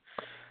 but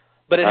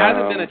it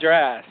hasn't been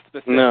addressed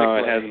specifically. No,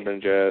 it hasn't been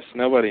addressed.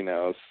 Nobody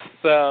knows.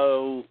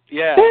 So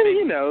yeah,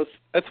 and,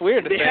 that's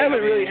weird. They haven't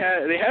really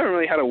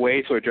had a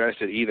way to address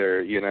it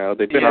either.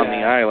 They've been on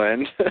the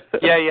island.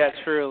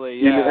 Truly.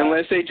 Yeah.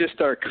 Unless they just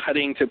start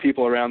cutting to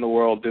people around the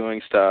world doing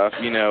stuff,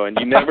 and you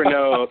never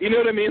know. You know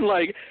what I mean?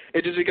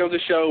 It just becomes a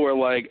show where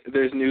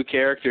there's new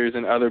characters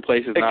in other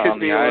places not on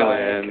the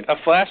island. A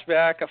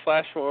flashback, a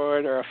flash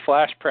forward, or a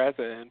flash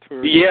present.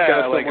 Or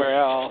go somewhere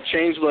else.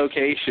 Change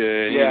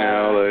location.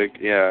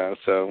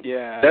 So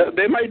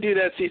they might do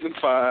that season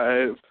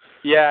 5.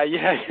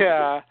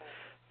 Yeah.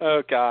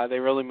 Oh God, they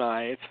really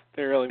might.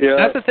 Yeah.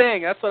 That's the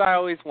thing. That's what I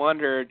always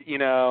wondered,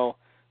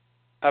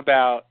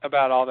 about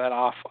all that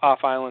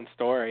off island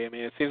story. I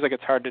mean, it seems like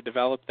it's hard to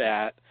develop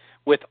that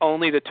with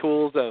only the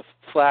tools of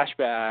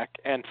flashback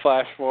and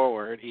flash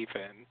forward.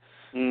 Even,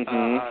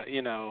 some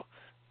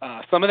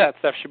of that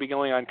stuff should be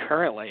going on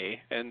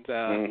currently. And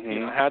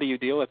how do you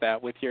deal with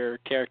that with your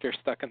character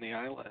stuck on the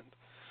island?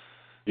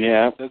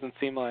 Yeah, it doesn't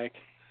seem like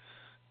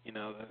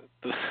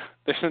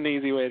there's an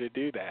easy way to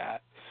do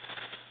that.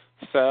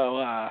 So,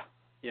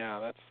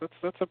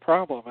 that's a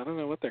problem. I don't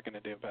know what they're going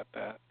to do about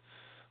that.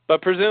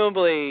 But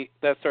presumably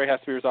that story has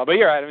to be resolved. But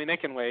you're right. I mean, they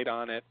can wait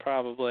on it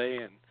probably,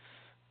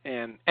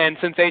 and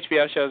since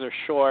HBO shows are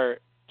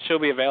short, she'll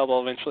be available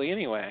eventually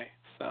anyway.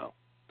 So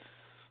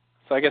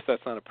I guess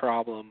that's not a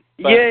problem.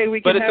 But, yay,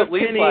 we can have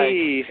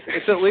Penny.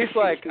 It's at least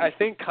I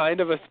think kind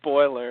of a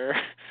spoiler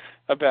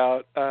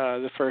about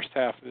the first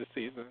half of the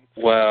season.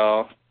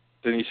 Well,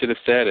 then you should have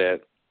said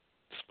it.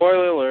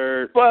 Spoiler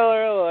alert.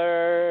 Spoiler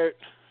alert.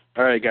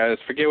 All right, guys,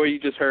 forget what you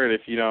just heard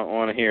if you don't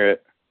want to hear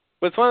it.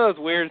 But it's one of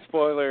those weird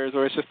spoilers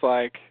where it's just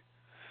like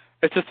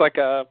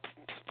a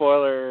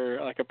spoiler,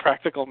 like a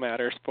practical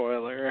matter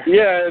spoiler.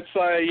 Yeah, it's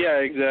like, yeah,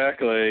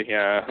 exactly.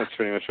 Yeah, that's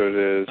pretty much what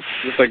it is.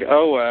 It's like,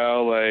 oh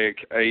well,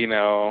 like you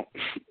know,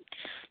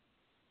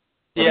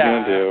 what are you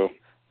gonna do?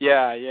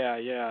 Yeah.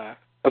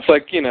 It's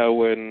like, you know,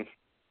 when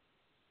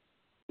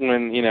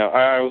you know,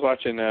 I was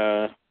watching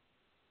The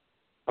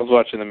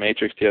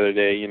Matrix the other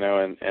day, you know,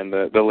 and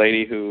the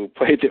lady who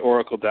played the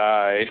Oracle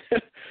died.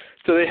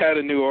 So they had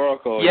a new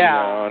Oracle, you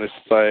know, and it's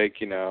like,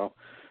 you know,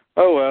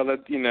 oh well,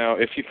 that, you know,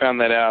 if you found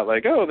that out,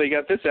 like, oh, they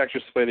got this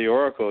actress to play the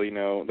Oracle, you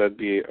know, that'd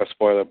be a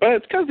spoiler. But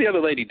it's because the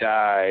other lady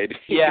died.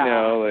 Yeah. You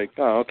know, like,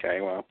 oh,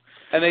 okay, well.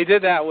 And they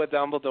did that with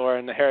Dumbledore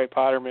in the Harry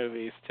Potter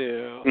movies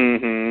too.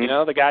 Mm-hmm. You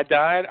know, the guy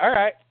died. All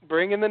right,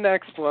 bring in the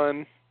next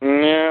one.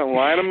 Yeah,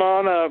 line them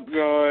on up,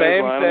 guys.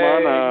 Same line thing.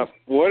 them on up.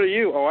 What are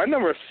you? Oh, I'm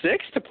number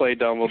 6 to play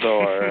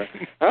Dumbledore.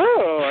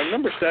 Oh, I'm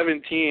number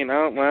 17.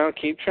 Oh, well,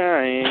 keep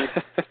trying.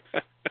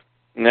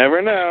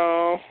 Never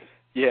know.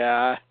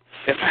 Yeah.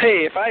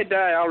 If I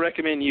die, I'll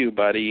recommend you,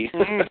 buddy.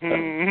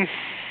 Mm-hmm.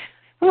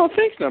 Oh,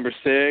 thanks, number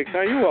 6.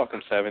 Oh, you're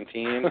welcome,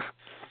 17.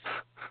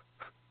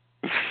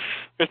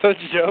 They're so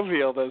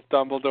jovial, those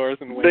Dumbledores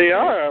and Weasley. They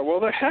are. Well,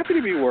 they're happy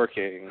to be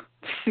working.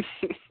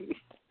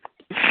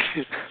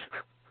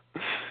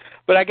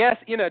 But I guess,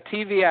 you know,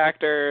 TV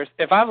actors,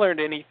 if I've learned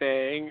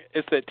anything,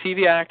 it's that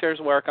TV actors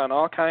work on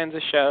all kinds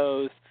of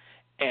shows,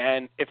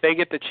 and if they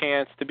get the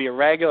chance to be a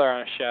regular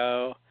on a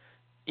show,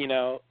 you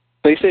know,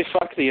 they say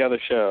fuck the other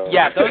show.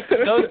 Yeah, those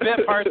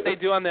bit parts they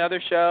do on the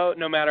other show,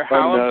 no matter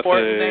how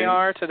important they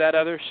are to that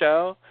other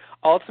show,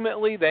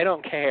 ultimately they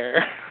don't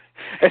care.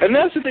 And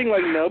that's the thing,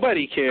 like,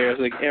 nobody cares.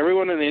 Like,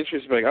 everyone in the industry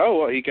is like, oh,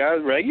 well, he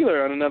got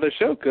regular on another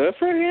show. Good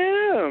for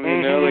him.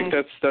 You know, like,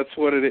 that's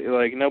what it is.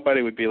 Like,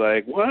 nobody would be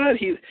like, what?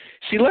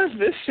 She left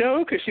this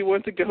show because she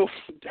went to go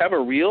have a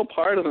real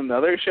part of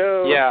another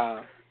show?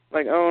 Yeah.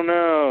 Like, oh,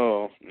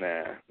 no.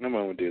 Nah, no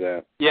one would do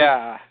that.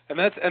 Yeah,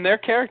 and their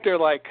character,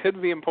 like,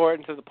 could be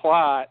important to the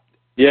plot.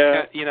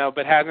 Yeah. You know,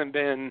 but hasn't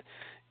been,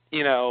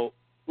 you know.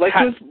 Like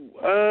this,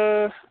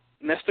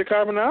 Nestor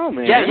Carbonell,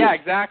 man. Yeah,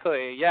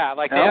 exactly. Yeah,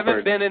 like Alfred. They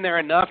haven't been in there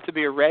enough to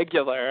be a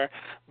regular,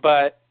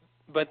 but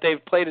they've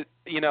played,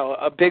 you know,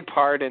 a big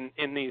part in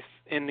these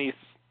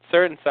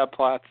certain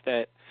subplots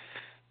that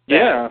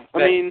I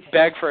mean,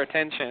 beg for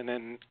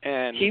attention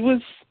and he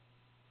was.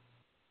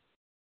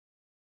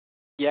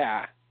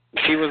 Yeah,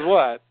 he was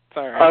what?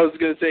 Sorry. I was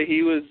gonna say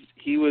he was.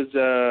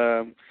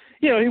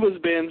 You know, he was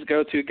Ben's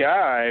go-to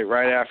guy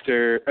right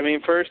after. I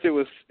mean, first it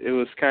was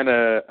kind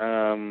of.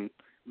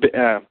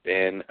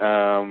 Ben,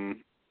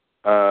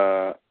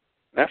 I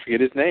forget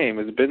his name.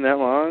 Has it been that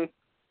long?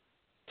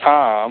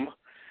 Tom.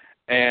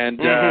 And,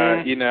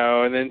 you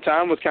know, and then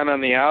Tom was kind of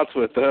on the outs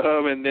with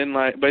them, and then,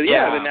 like, but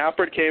yeah, then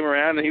Alfred came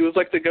around, and he was,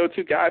 like, the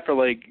go-to guy for,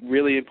 like,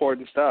 really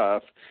important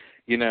stuff,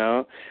 you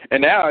know.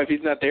 And now, if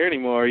he's not there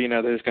anymore, you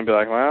know, they're just going to be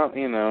like, well,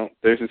 you know,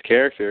 there's his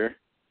character.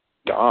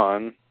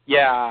 Gone.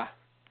 Yeah.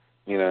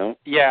 You know?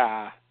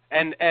 Yeah.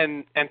 And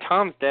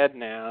Tom's dead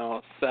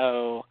now,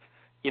 so...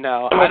 You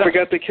know, I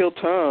forgot they killed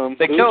Tom.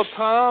 They killed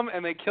Tom,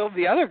 and they killed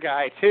the other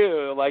guy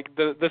too, like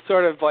the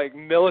sort of like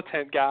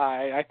militant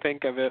guy. I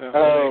think of it.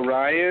 Oh,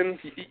 Ryan.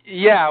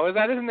 Yeah, was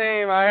that his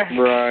name?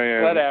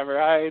 Ryan.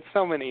 Whatever.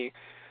 So many.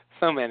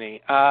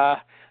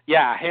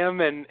 Yeah, him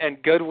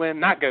and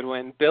Goodwin, not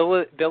Goodwin,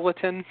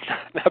 Billeton,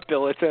 not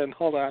Billeton.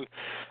 Hold on.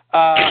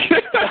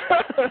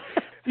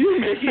 You're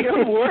making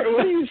up words.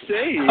 What are you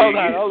saying?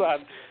 Hold on.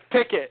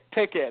 Pickett.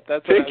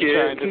 That's what I'm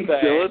trying to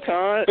say.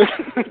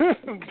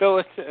 Dilettante.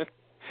 Billeton.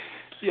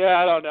 Yeah,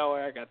 I don't know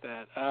where I got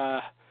that.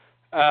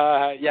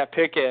 Yeah,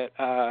 Pickett.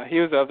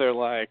 He was other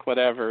like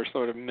whatever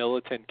sort of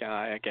militant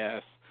guy, I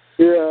guess.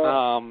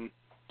 Yeah.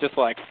 Just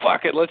like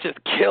fuck it, let's just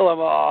kill them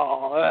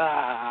all.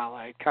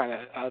 Like kind of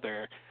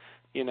other,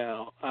 you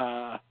know.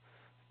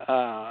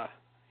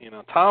 You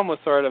know, Tom was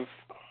sort of.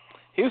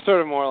 He was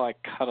sort of more like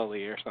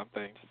cuddly or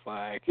something, just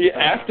like. Yeah,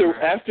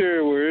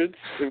 afterwards,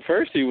 at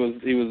first he was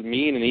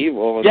mean and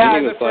evil. And yeah,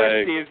 then he was the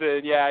first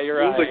season. Yeah, you're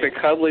right. He was like the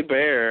cuddly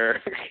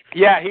bear.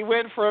 Yeah, he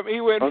went from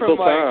Uncle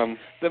like Tom.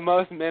 the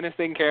most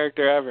menacing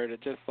character ever to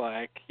just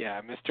like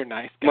Mr.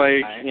 Nice Guy.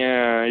 Like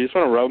yeah, you just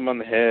want to rub him on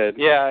the head.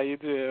 Yeah, you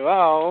do.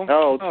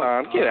 Oh,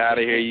 Tom, get out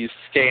of here, you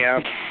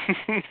scamp.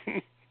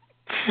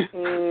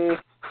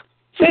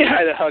 Say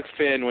hi to Huck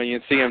Finn when you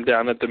see him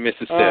down at the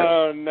Mississippi.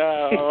 Oh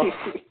no.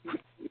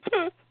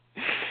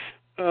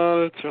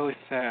 Oh, that's really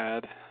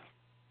sad.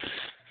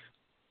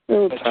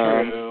 Oh, but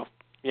Tom. True.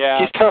 Yeah.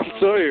 He's Tom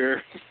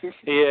Sawyer.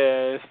 He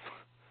is.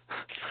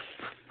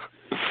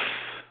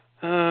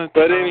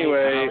 But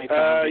anyway,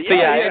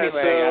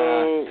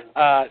 so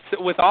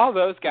with all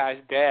those guys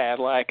dead,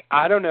 like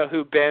I don't know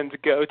who Ben's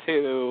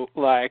go-to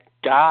like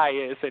guy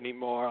is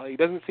anymore. He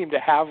doesn't seem to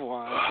have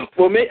one.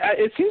 Well,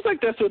 it seems like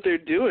that's what they're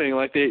doing.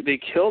 Like they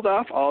killed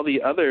off all the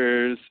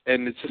others,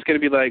 and it's just going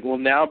to be like, well,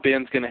 now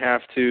Ben's going to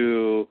have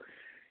to,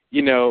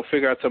 you know,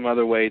 figure out some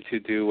other way to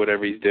do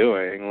whatever he's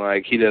doing.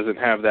 Like he doesn't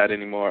have that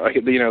anymore. Like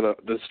you know,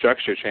 the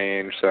structure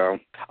changed. So.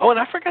 Oh, and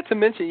I forgot to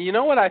mention. You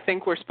know what I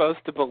think we're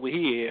supposed to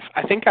believe?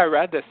 I think I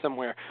read this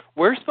somewhere.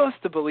 We're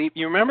supposed to believe.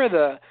 You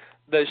remember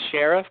the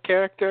sheriff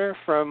character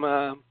from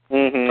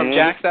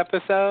Jack's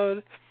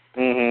episode.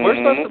 Mm-hmm. We're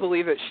supposed to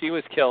believe that she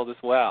was killed as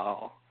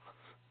well.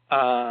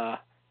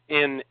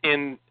 In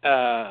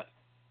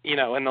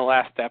the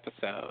last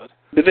episode.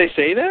 Did they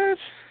say that?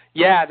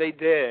 Yeah, they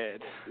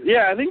did.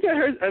 Yeah, I think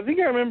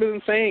I remember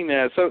them saying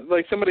that. So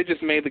like somebody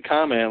just made the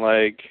comment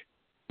like,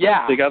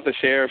 yeah, they got the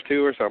sheriff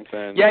too or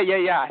something.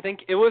 Yeah. I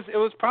think it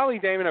was probably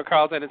Damon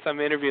O'Carlton in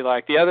some interview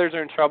like the others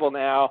are in trouble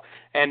now,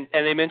 and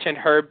they mentioned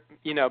her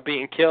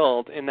being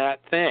killed in that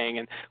thing,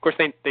 and of course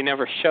they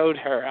never showed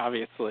her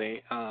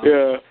obviously.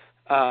 Yeah.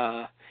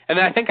 And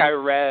then I think I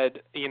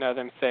read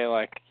them say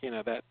like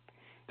that.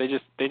 They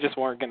just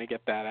weren't going to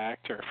get that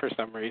actor for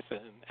some reason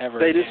ever.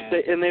 They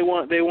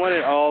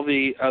wanted all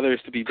the others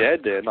to be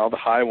dead then, all the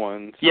high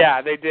ones.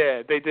 Yeah, they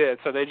did.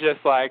 So they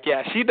just like,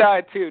 yeah, she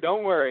died too.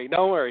 Don't worry.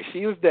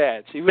 She was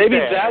dead. Maybe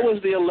dead. that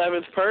was the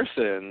 11th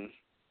person.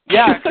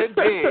 Yeah, it could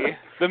be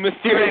the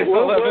mysterious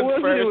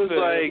 11th person. It was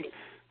like,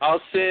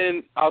 I'll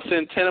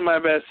send 10 of my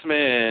best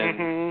men.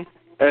 Mm-hmm.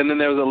 And then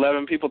there was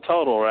 11 people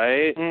total,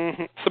 right?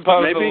 Mm-hmm.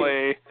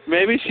 Supposedly.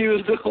 Maybe she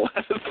was the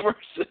 11th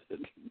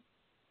person.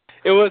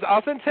 It was,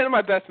 I'll send 10 of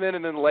my best men,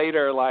 and then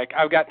later, like,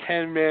 I've got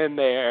 10 men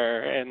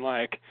there, and,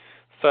 like,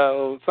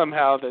 so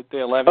somehow the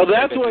 11th... Oh,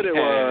 that's what it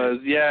was.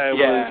 Yeah, it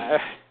was.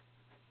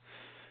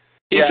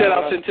 He said,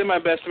 I'll send 10 of my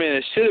best men.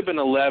 It should have been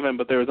 11,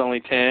 but there was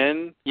only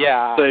 10.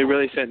 Yeah. So he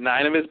really sent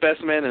 9 of his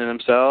best men and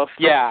himself?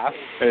 Yeah.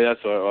 Hey,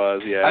 that's what it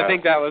was, yeah. I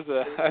think that was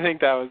the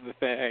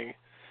thing.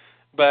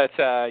 But,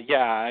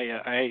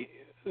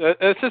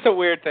 it's just a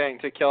weird thing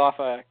to kill off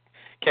a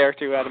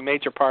character who had a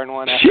major part in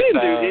one episode. She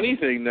didn't do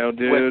anything, though,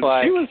 dude.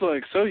 She was,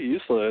 like, so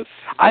useless.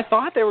 I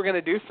thought they were going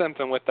to do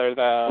something with her,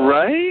 though.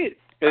 Right?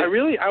 I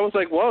was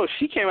like, whoa,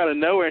 she came out of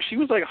nowhere, and she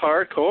was, like,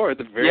 hardcore at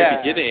the very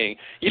beginning.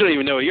 You don't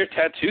even know what your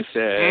tattoo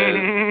says.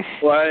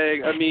 Mm-hmm.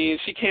 Like, I mean,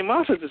 she came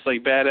off as this,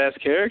 like, badass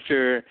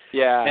character.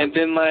 Yeah. And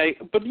then, like,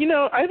 but,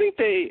 I think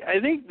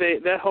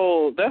that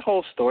whole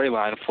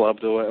storyline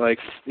flubbed away. Like,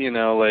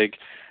 like,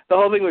 the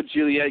whole thing with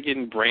Juliet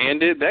getting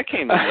branded, that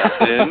came to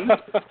nothing.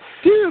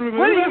 Dude,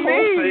 remember that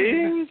whole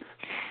thing?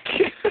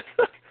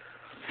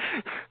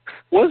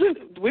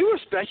 We were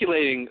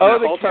speculating the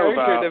whole time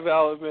character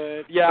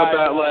development. Yeah,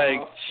 about like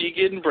she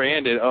getting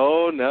branded.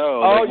 Oh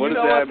no! Oh, like, what you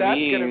does know that what that's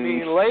mean? going to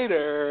mean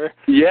later.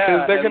 Yeah,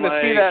 because they're going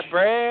to see that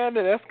brand,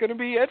 and that's going to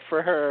be it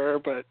for her.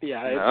 But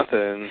yeah,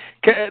 nothing.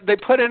 They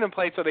put it in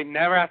place so they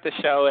never have to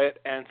show it,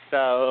 and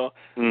so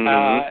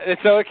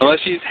unless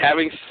she's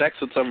having sex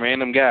with some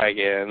random guy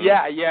again.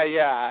 Yeah.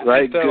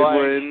 Right, so,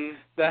 Goodwin.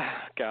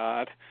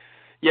 God.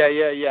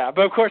 Yeah.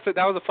 But of course that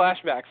was a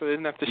flashback, so they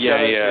didn't have to show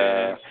it.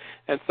 Yeah.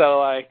 And so,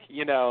 like,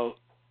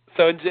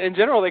 so in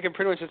general, they can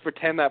pretty much just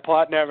pretend that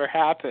plot never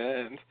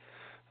happened,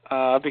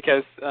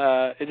 because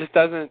it just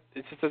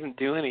doesn't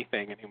do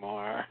anything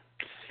anymore.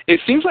 It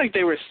seems like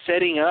they were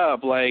setting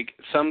up like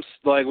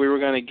we were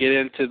going to get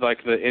into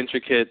like the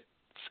intricate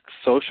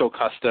social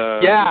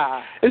custom.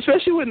 Yeah.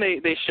 Especially when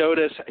they showed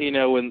us,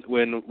 when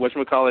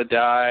whatchamacallit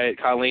died,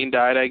 Colleen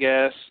died, I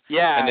guess.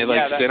 Yeah. And they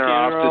sent her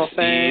off to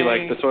see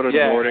like the sort of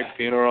Nordic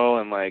funeral,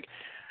 and like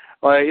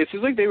it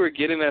seems like they were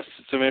getting us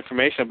some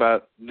information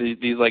about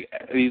these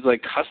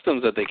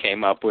customs that they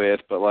came up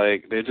with, but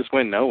like they just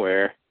went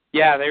nowhere.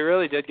 Yeah, they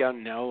really did go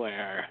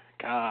nowhere.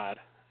 God,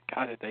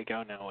 did they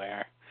go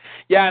nowhere?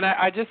 Yeah, and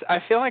I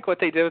feel like what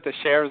they did with the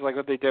sheriff was like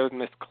what they did with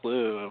Miss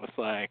Clue. It was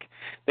like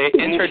they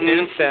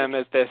introduced them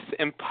as this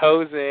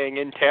imposing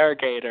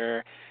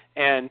interrogator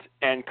and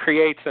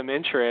create some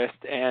interest,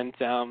 and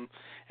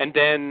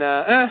then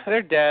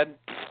they're dead.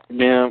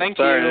 Yeah, Thank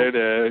you. They're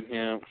dead.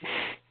 Yeah.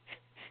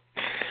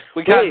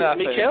 We got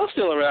nothing. Mikhail's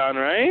still around,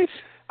 right?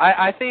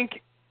 I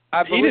think.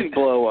 He didn't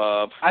blow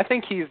up. I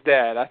think he's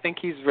dead. I think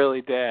he's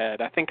really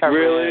dead. I think I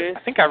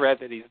read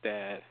that he's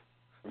dead.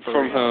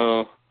 From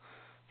who?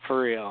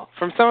 For real.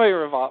 From somebody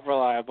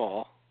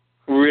reliable.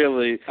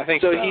 Really? I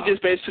think so. He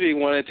just basically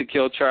wanted to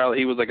kill Charlie.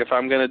 He was like, if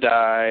I'm going to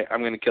die,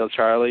 I'm going to kill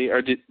Charlie.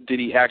 Or did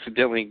he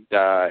accidentally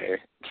die?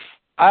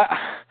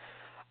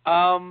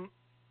 Because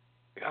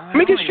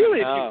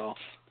surely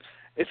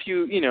if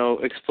you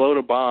explode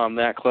a bomb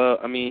that close,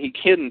 I mean, he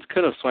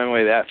could have swam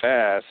away that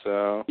fast,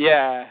 so.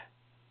 Yeah,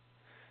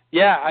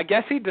 I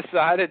guess he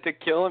decided to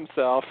kill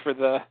himself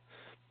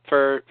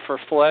for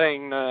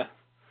flooding the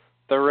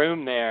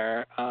room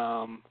there.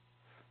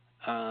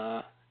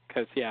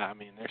 Because I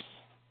mean,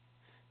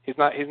 he's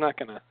not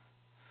gonna.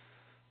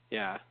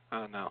 Yeah, I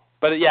don't know,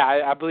 but yeah,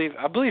 I believe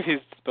he's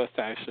supposed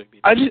to actually be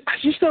dead. I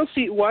just don't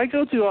see why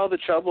go through all the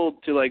trouble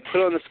to like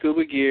put on the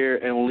scuba gear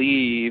and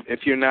leave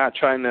if you're not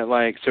trying to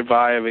like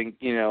survive and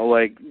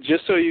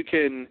just so you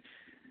can.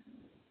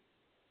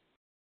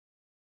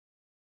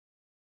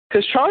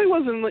 Because Charlie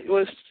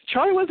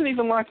wasn't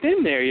even locked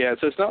in there yet,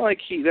 so it's not like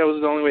that was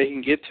the only way he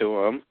can get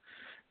to him.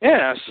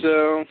 Yeah,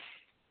 so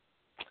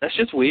that's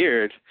just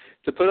weird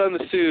to put on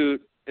the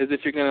suit as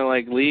if you're gonna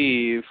like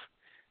leave,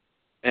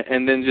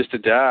 and then just to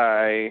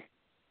die.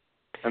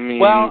 I mean,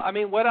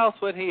 what else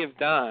would he have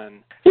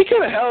done? He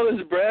could have held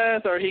his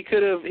breath, or he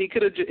could have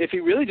if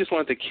he really just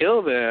wanted to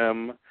kill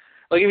them.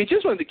 Like if he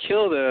just wanted to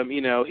kill them,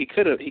 he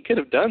could have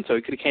done so.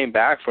 He could have came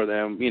back for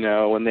them,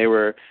 when they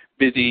were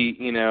busy,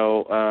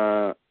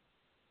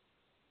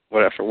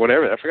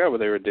 whatever. I forgot what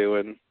they were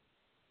doing.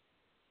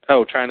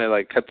 Oh, trying to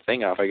like cut the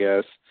thing off, I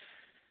guess.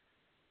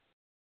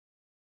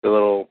 The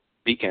little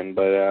beacon,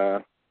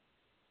 but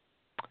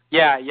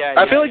Yeah.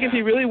 I feel like if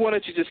he really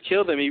wanted to just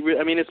kill them,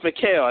 it's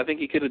Mikhail. I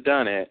think he could have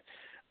done it.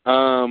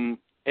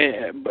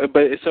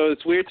 But so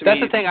it's weird to me.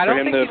 That's the thing. I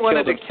don't think he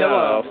wanted to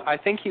kill him. I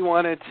think he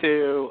wanted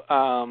to.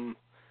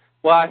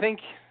 Well, I think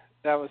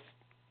that was.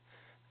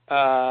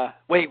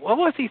 Wait, what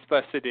was he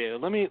supposed to do?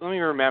 Let me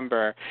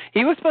remember.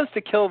 He was supposed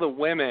to kill the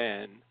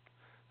women.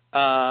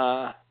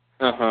 I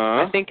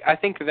think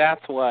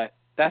that's what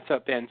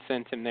Ben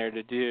sent him there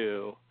to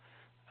do.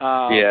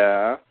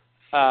 Yeah.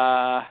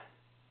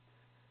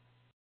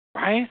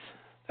 Right?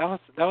 That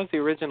was the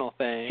original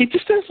thing. He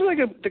just doesn't like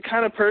the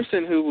kind of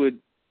person who would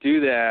do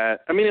that.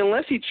 I mean,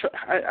 unless he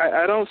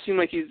I don't feel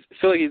like he's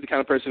the kind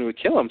of person who would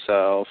kill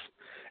himself.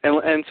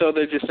 And so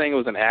they're just saying it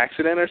was an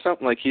accident or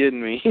something, like he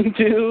didn't mean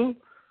to.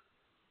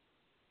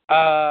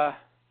 No,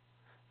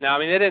 I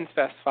mean they didn't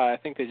specify. I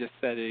think they just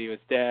said that he was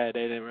dead.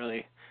 They didn't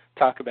really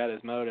talk about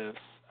his motives.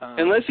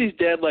 Unless he's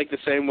dead like the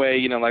same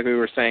way, like we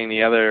were saying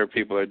the other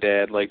people are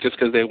dead, like just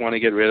because they want to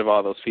get rid of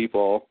all those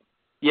people.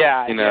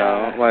 Yeah,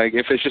 like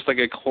if it's just like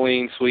a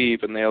clean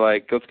sweep and they're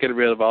like, let's get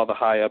rid of all the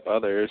high up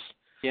others.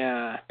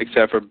 Yeah.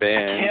 Except for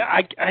Ben.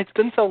 It's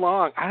been so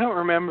long. I don't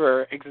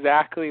remember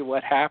exactly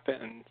what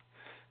happened.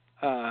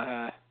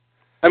 I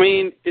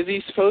mean, is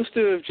he supposed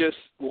to have just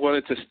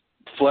wanted to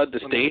flood the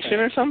station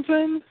or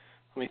something?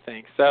 Let me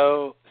think.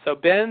 So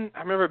Ben,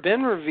 I remember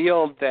Ben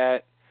revealed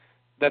that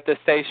the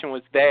station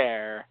was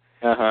there.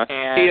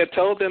 And he had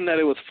told them that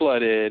it was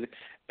flooded,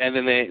 and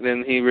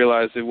then he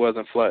realized it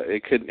wasn't flooded.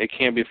 It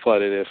can't be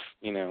flooded if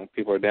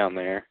people are down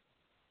there.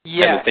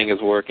 Yeah. And the thing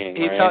is working.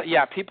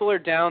 Right? People are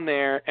down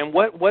there. And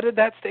what did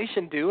that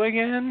station do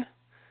again?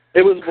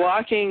 It was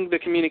blocking the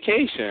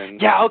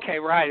communications. Yeah. Okay.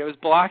 Right. It was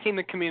blocking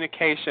the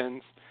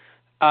communications.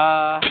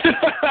 Yeah,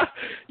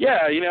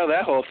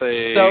 that whole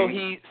thing.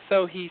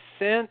 So he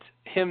sent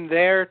him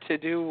there to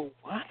do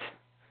what?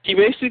 He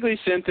basically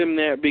sent him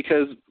there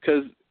because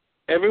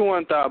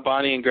everyone thought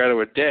Bonnie and Greta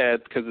were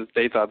dead because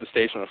they thought the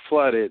station was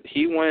flooded.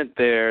 He went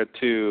there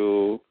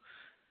to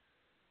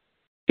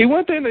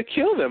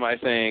kill them, I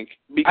think,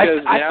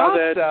 because I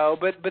thought so,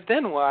 but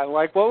then what?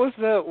 Like, what was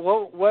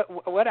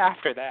what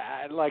after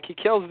that? Like, he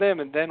kills them,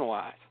 and then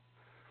what?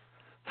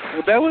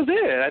 Well, that was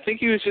it. I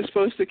think he was just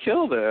supposed to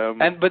kill them.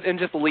 And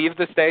just leave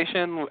the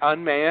station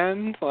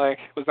unmanned? Like,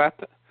 was that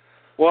the...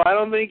 Well, I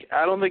don't think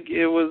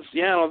it was.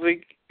 Yeah,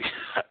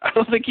 I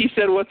don't think he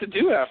said what to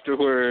do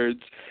afterwards.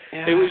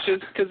 Yeah. It was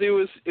just because it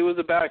was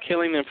about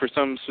killing them for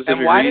some specific reason.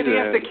 And why did he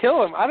have to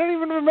kill him? I don't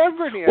even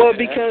remember any of Well, it.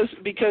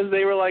 because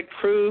they were like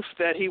proof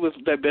that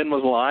that Ben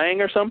was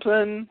lying or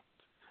something,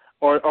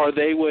 or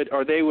they would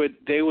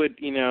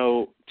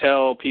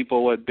tell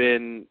people what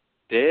Ben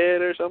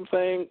did or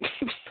something.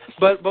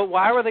 But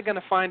why were they going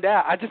to find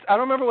out? I don't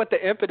remember what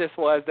the impetus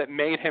was that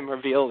made him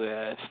reveal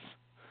this.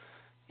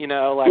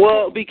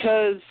 Well,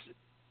 because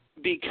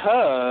I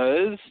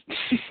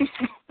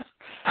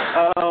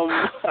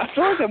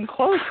feel like I'm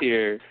close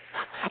here.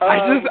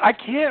 I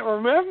can't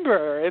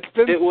remember. It's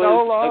been so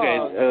long.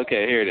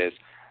 Okay, here it is.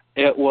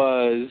 It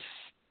was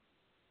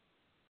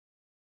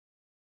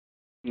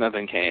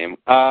nothing came.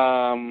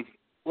 Hold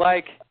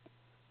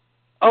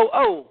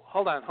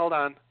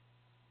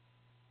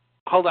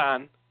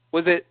on.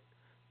 Was it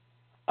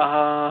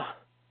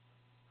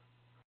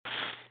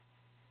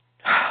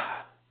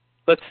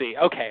let's see.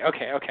 Okay.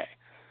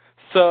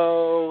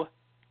 So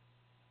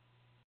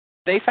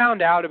they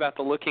found out about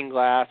the Looking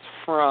Glass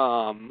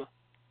from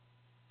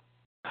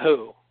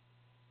who?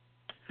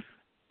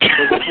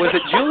 Was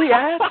it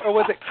Juliet or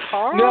was it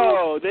Carl?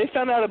 No, they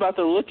found out about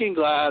the Looking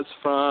Glass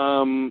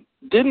from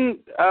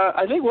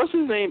I think what's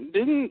his name?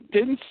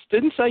 Didn't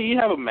Saeed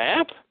have a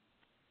map?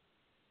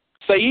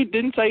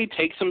 Didn't Saeed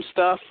take some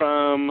stuff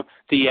from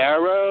the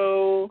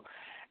Arrow?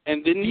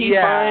 And didn't he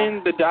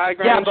find the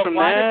diagrams from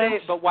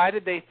that? But why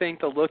did they think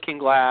the Looking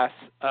Glass?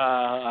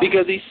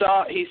 Because he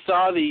saw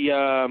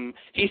the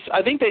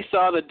I think they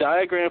saw the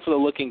diagram for the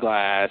Looking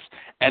Glass,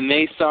 and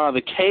they saw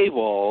the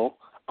cable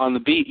on the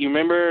beat. You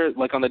remember,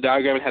 like on the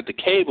diagram, it had the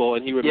cable,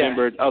 and he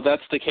remembered, oh,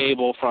 that's the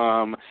cable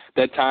from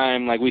that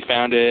time. Like I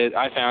found it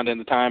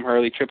the time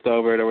Hurley tripped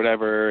over it or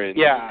whatever, and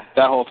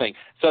that whole thing.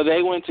 So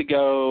they went to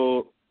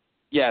go.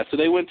 Yeah, so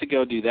they went to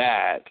go do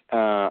that.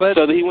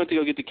 So he went to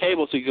go get the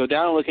cable so he could go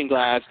down Looking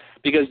Glass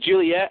because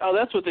Juliet,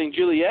 that's what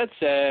Juliet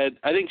said.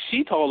 I think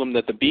she told him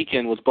that the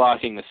beacon was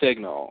blocking the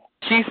signal.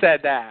 She said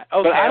that.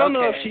 Okay, but I don't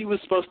know if she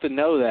was supposed to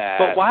know that.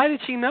 But why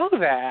did she know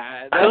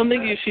that? I don't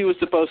think she was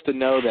supposed to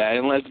know that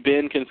unless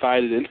Ben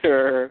confided in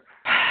her.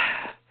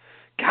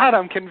 God,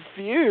 I'm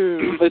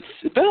confused.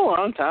 It's been a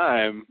long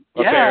time,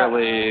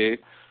 apparently.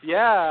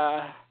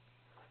 Yeah,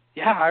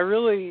 I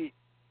really...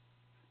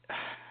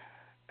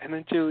 And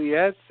then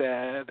Juliet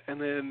said, and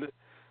then,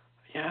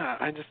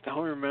 I just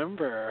don't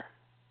remember.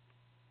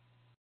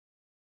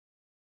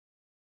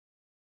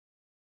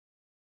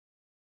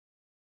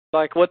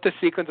 like what the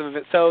sequence of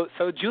events. So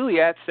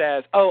Juliet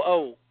says,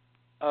 what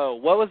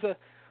was the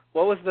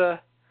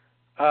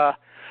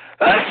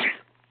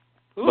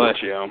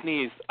bless you.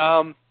 Sneeze.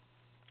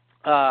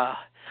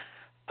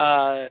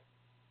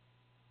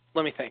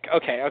 Let me think.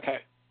 Okay.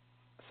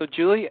 So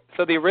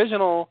the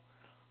original.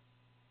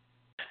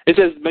 It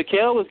says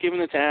Mikhail was given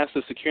the task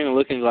of securing the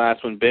looking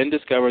glass when Ben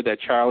discovered that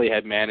Charlie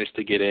had managed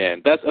to get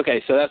in. That's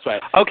okay. So that's right.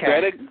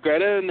 Okay.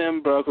 Greta and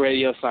them broke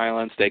radio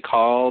silence. They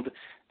called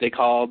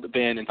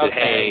Ben and said,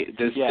 "Hey,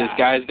 this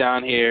guy's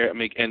down here." And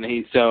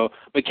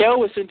Mikhail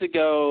was sent to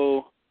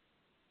go.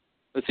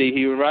 Let's see.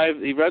 He arrived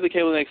the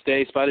cable the next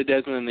day. Spotted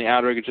Desmond in the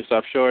outrigger just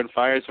offshore and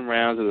fired some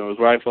rounds. And it was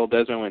rifled.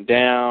 Desmond went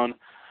down.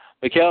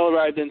 Mikhail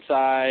arrived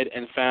inside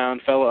and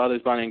found fellow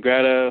others, Bonnie and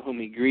Greta, whom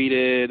he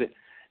greeted.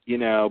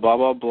 Blah,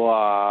 blah,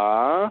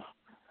 blah.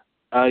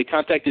 He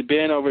contacted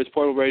Ben over his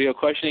portable radio,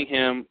 questioning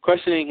him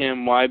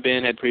why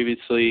Ben had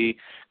previously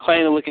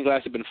claimed the looking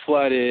glass had been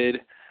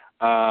flooded.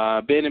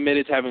 Ben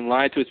admitted to having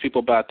lied to his people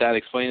about that,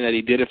 explaining that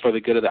he did it for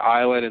the good of the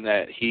island and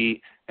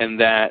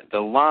that the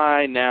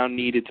lie now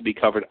needed to be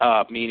covered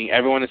up, meaning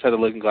everyone inside the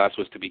looking glass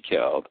was to be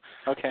killed.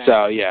 Okay.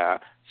 So, yeah.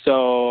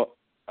 So,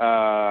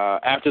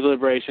 after the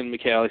liberation,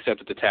 Mikhail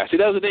accepted the task. See,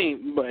 that was the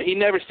thing, but he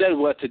never said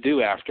what to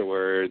do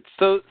afterwards.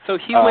 So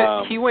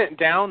he went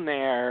down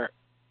there.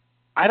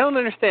 I don't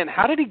understand.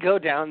 How did he go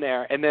down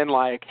there and then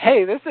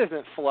hey, this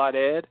isn't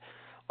flooded?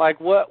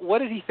 What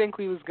did he think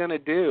he was going to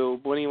do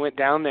when he went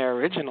down there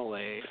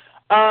originally?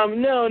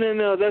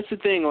 No. That's the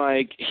thing.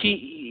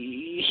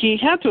 He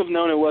had to have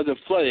known it wasn't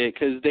flooded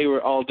because they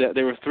were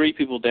there were three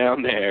people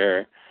down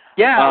there.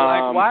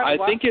 Yeah, why? I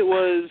think he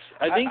just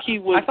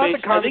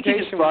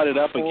brought it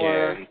up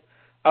again.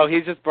 Oh,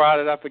 he just brought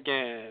it up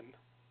again.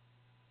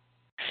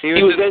 He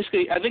was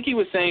basically. I think he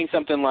was saying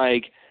something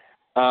like,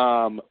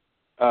 well,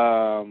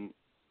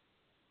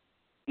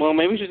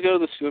 maybe we should go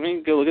look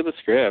at the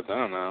script. I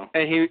don't know.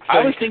 I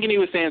was thinking he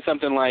was saying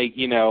something like,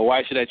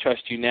 why should I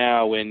trust you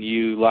now when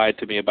you lied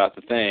to me about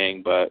the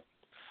thing? But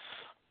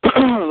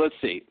let's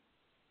see.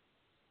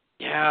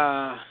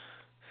 Yeah.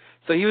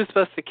 So he was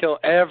supposed to kill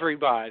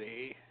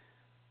everybody.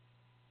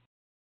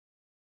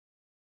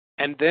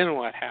 And then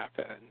what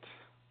happened?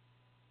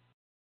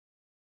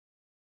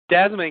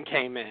 Desmond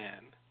came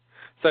in.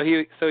 So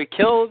he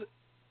killed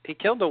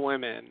the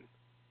women.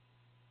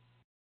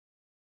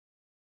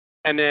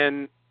 And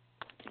then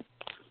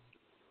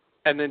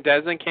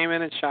Desmond came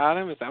in and shot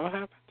him? Is that what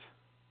happened?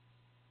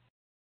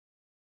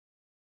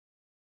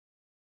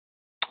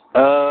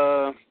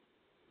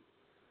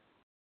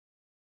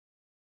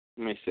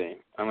 Let me see.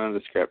 I'm on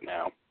the script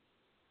now.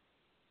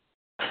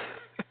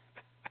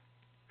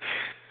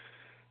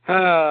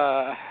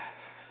 Gonna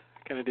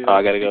do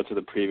I gotta go to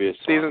the previous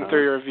season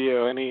 3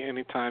 review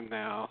any time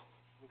now.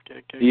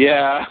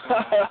 Yeah.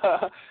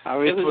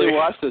 Obviously, we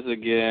watch this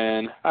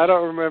again. I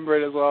don't remember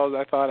it as well as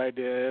I thought I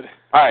did.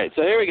 All right,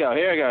 so here we go.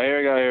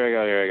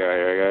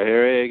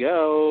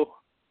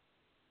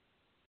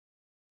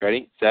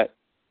 Ready, set,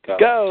 go.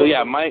 Go. So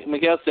yeah,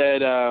 Miguel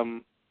said.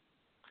 All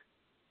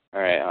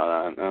right, hold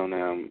on. Oh no,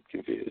 I'm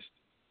confused.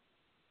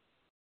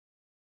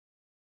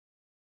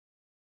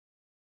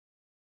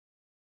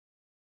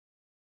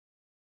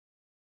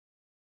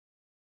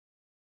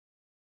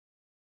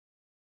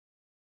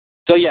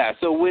 So yeah,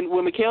 so when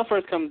Mikhail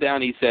first comes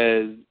down, he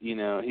says,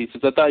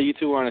 I thought you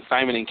two were on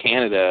assignment in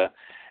Canada,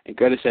 and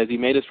Greta says he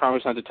made his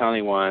promise not to tell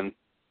anyone,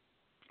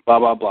 blah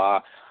blah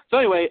blah. So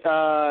anyway,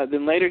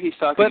 then later he's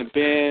talking to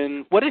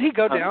Ben. What did he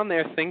go down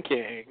there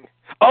thinking?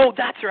 Oh,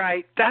 that's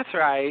right.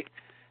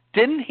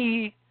 Didn't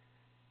he?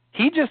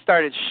 He just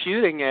started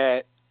shooting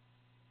it.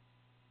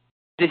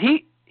 Did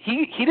he?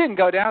 He didn't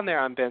go down there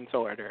on Ben's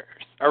orders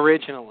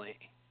originally.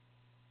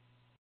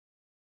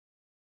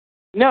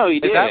 No, he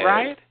did. Is that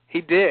right? He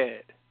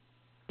did.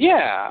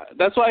 Yeah,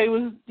 that's why he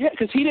was. Yeah,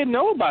 because he didn't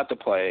know about the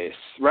place,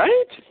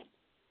 right?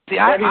 See,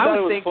 I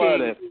was thinking.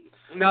 Flooded.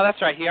 No,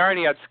 that's right. He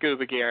already had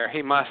scuba gear.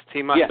 He must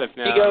have known.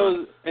 He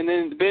goes, and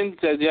then Ben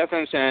says, "You have to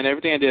understand,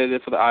 everything I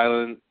did for the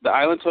island. The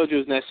island told you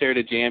it was necessary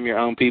to jam your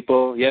own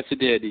people. Yes, it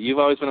did. You've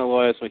always been a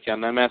loyalist,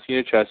 Mikhail. I'm asking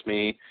you to trust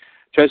me.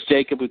 Trust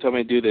Jacob, who told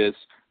me to do this.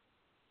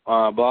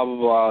 Blah blah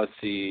blah. Let's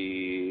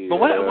see. But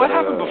what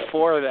happened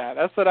before that?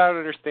 That's what I don't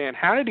understand.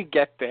 How did he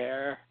get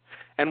there?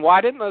 And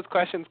why didn't those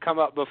questions come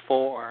up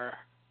before?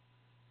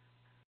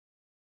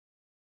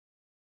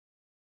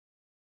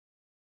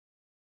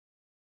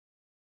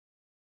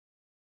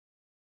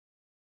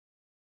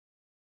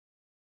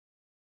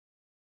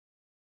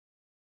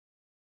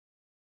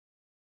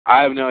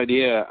 I have no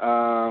idea.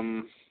 All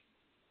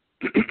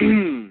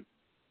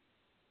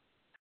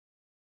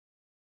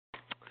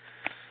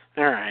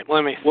right,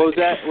 let me see. Was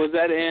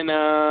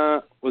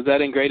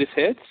that in Greatest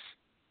Hits?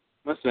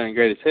 Must have been in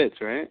Greatest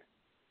Hits, right?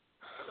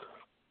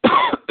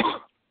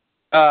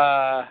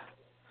 No.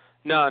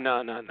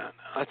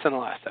 That's in the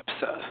last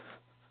episode.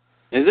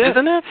 Is it?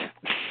 Isn't it?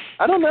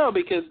 I don't know,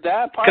 because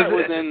that part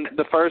was in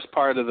the first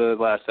part of the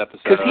last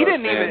episode. Because he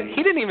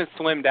didn't even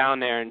swim down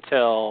there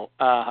until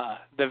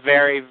the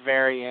very,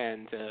 very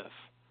end of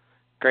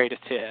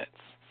Greatest Hits.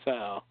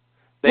 So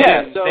They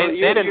so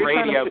didn't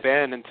radio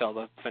Ben until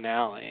the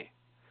finale.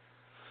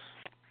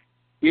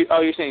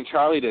 You're saying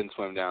Charlie didn't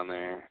swim down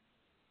there?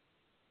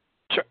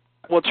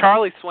 Well,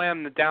 Charlie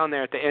swam down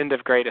there at the end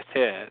of Greatest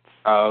Hits.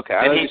 Oh, okay.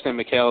 I thought you said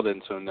Mikhail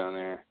didn't swim down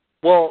there.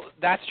 Well,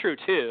 that's true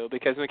too,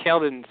 because Mikhail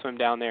didn't swim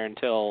down there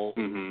until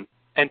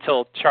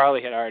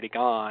Charlie had already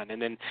gone,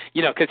 and then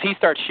because he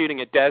starts shooting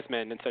at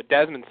Desmond, and so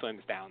Desmond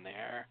swims down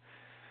there.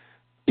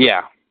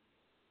 Yeah.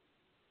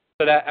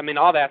 So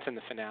all that's in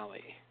the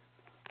finale.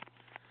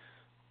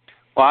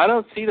 Well, I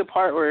don't see the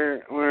part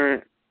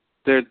where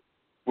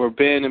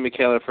Ben and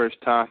Mikhail are first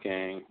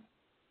talking.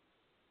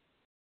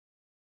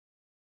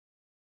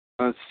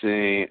 Let's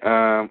see.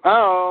 Okay.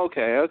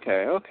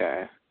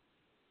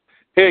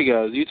 Here he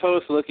goes. You told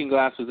us the Looking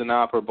Glass was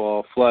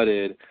inoperable,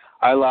 flooded.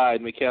 I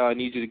lied. Mikhail, I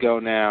need you to go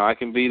now. I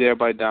can be there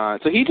by dawn.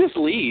 So he just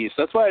leaves.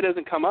 That's why it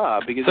doesn't come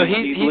up, because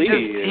he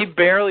leaves. He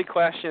barely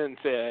questions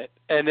it,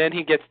 and then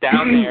he gets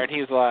down there, and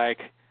he's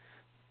like,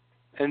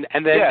 and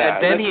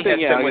then he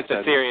hits him with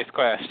the serious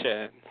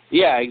question.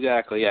 Yeah,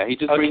 exactly. Yeah, he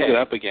just brings it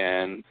up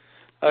again.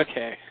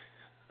 Okay.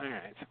 All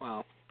right.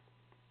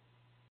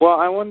 Well,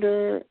 I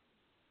wonder.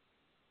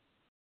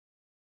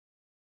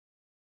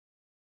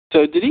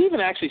 So did he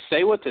even actually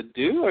say what to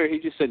do, or he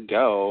just said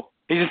go?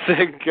 He just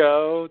said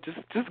go. Just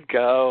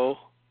go.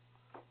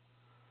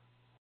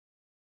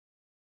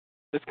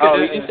 He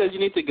just said you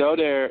need to go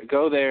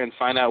there and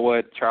find out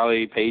what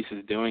Charlie Pace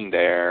is doing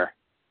there.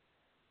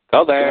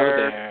 Go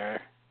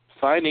there.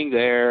 Finding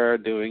there,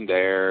 doing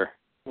there.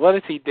 What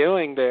is he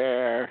doing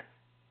there?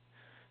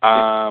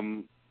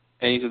 And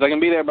he says, I can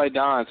be there by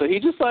dawn. So and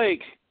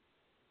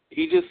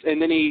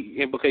then he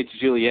implicates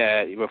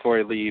Juliet before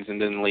he leaves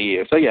and then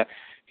leaves. So yeah,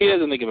 he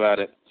doesn't think about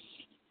it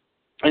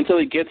until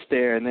he gets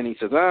there, and then he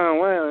says,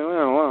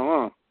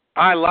 well.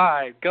 I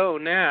lied. Go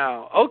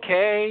now.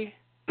 Okay.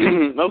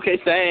 Okay,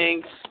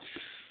 thanks.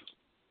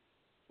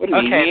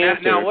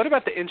 Now what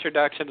about the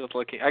introduction to the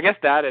Looking? I guess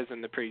that is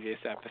in the previous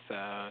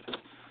episode.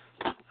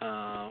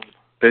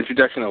 The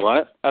introduction of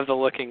what? Of the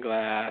Looking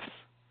Glass.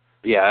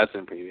 Yeah, that's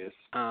in previous.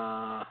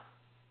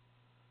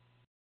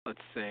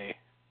 Let's see.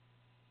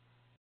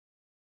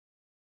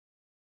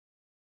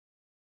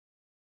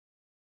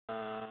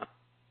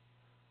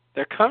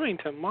 They're coming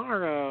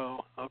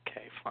tomorrow.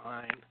 Okay,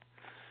 fine.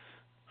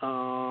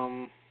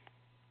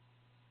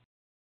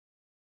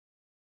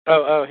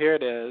 Here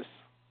it is.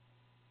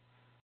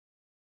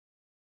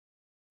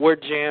 We're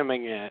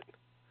jamming it.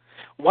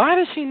 Why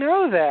does she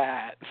know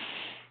that?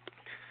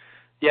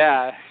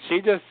 Yeah,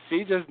 she just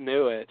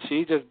knew it.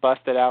 She just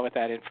busted out with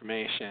that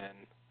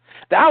information.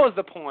 That was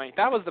the point.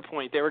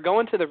 They were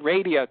going to the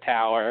radio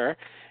tower,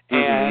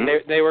 and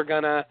they were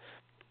gonna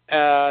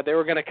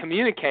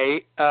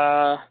communicate.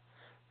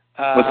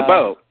 With the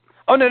boat.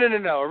 Oh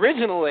no!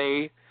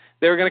 Originally,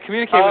 they were going to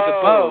communicate with the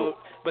boat,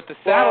 but the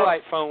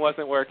satellite phone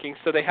wasn't working,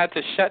 so they had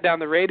to shut down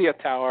the radio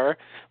tower.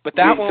 But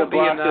that won't be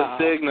enough. To block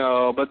the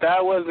signal, but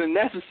that wasn't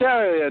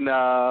necessarily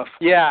enough.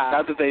 Yeah.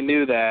 Not that they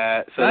knew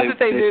that. So Not that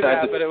they knew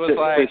that, but it was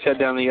like they shut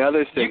down the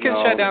other signal. You can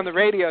shut down the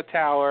radio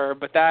tower,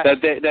 but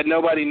that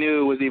nobody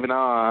knew was even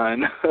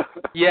on.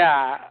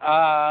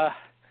 Yeah.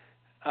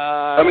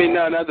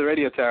 No, not the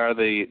radio tower.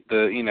 The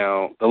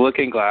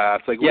Looking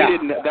Glass. We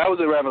didn't. That was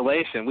a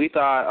revelation. We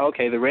thought,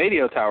 okay, the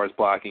radio tower's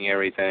blocking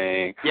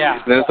everything.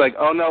 Yeah. Then it's like,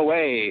 oh no,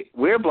 wait,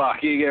 we're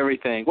blocking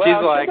everything. Well,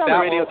 she's like, that the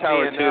radio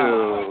tower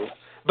too.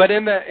 But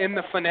in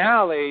the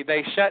finale,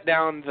 they shut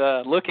down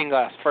the Looking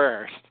Glass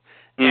first.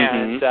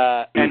 And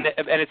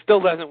it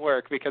still doesn't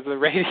work because of the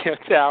radio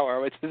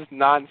tower, which is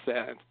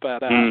nonsense. But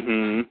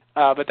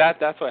but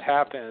that's what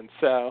happened.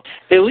 So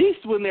at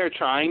least when they're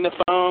trying the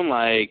phone,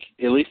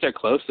 at least they're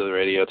close to the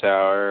radio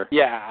tower.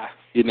 Yeah.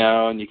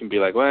 And you can be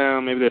like, well,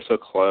 maybe they're so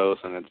close,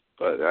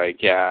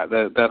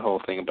 that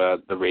whole thing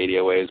about the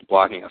radio waves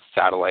blocking a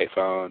satellite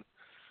phone.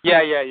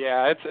 Yeah.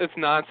 It's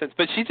nonsense.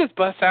 But she just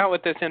busts out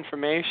with this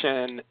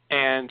information,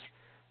 and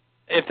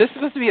if this is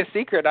supposed to be a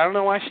secret, I don't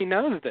know why she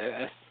knows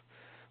this.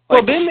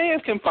 Well, Ben may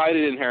have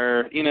confided in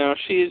her.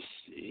 She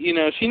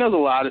knows a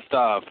lot of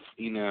stuff.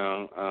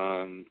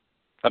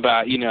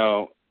 About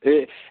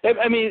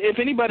if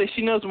anybody,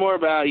 she knows more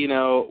about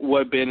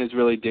what Ben is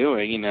really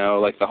doing.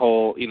 The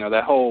whole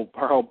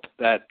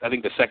I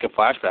think the second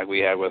flashback we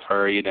had with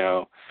her.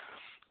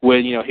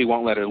 When he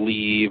won't let her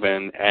leave,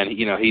 and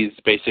he's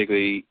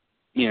basically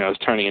is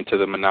turning into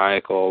the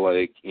maniacal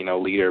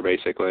leader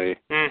basically.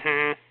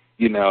 Mhm.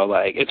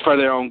 It's for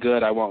their own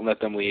good. I won't let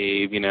them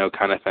leave.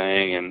 Kind of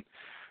thing. And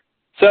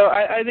so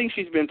I think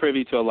she's been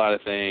privy to a lot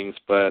of things,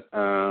 but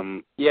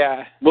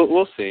yeah,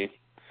 we'll see.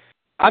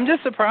 I'm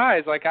just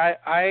surprised. I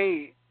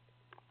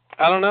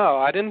don't know.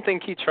 I didn't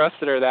think he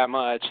trusted her that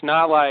much.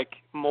 Not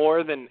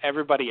more than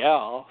everybody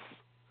else.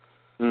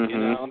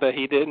 That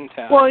he didn't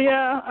have. Well,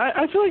 yeah,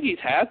 I feel like he's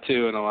had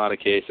to in a lot of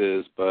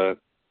cases, but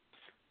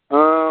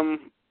I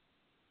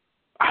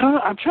don't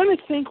know. I'm trying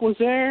to think. Was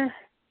there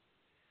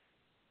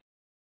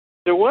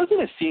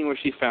wasn't a scene where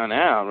she found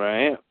out,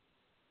 right?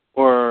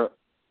 Or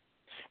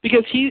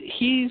because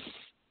he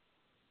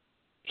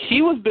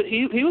he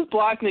was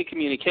blocking the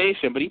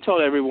communication, but he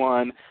told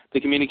everyone the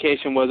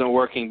communication wasn't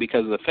working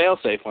because the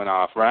failsafe went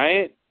off,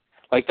 right?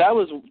 Like that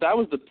was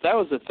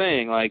the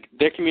thing. Like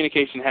their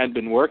communication had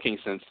been working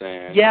since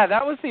then. Yeah,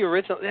 that was the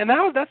original, and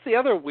that's the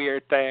other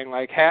weird thing.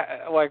 Like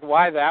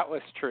why that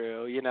was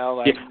true, you know?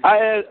 Like,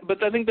 yeah,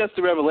 but I think that's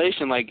the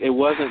revelation. Like it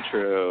wasn't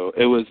true.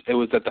 It was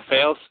that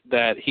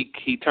that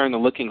he turned the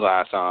looking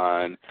glass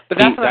on. But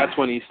that's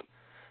when he's.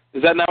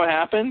 Is that not what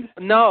happened?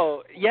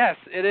 No. Yes,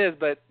 it is.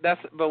 But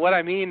what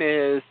I mean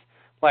is,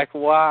 like,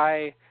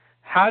 why?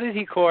 How did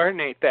he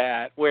coordinate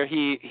that? Where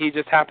he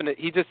just happened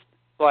to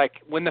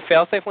like when the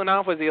failsafe went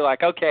off, was he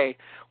like, okay,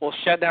 we'll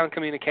shut down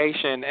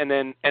communication, and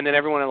then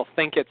everyone will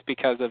think it's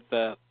because of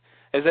the.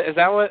 Is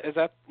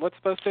that what's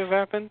supposed to have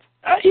happened?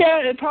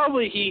 Yeah,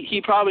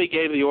 he probably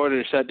gave the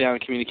order to shut down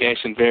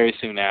communication very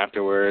soon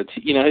afterwards.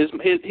 You know,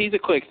 he's a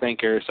quick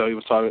thinker, so he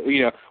was talking.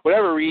 You know,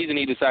 whatever reason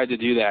he decided to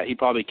do that, he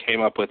probably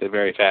came up with it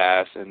very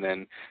fast, and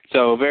then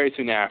so very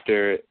soon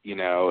after, you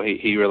know,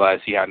 he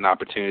realized he had an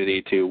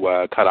opportunity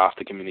to cut off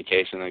the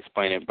communication and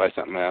explain it by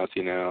something else.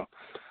 You know,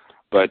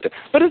 but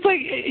it's like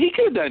he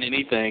could have done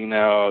anything,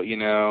 though. You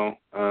know.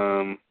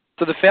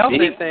 So the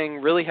failsafe thing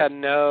really had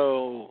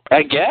no.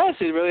 I guess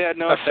it really had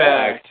no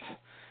effect.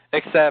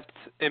 Except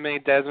it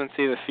made Desmond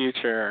see the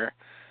future.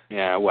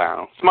 Yeah,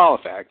 wow. Small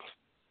effect.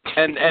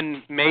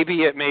 And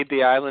maybe it made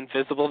the island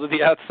visible to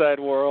the outside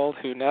world.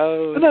 Who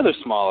knows? Another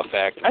small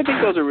effect. I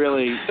think those are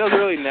really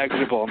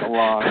negligible in the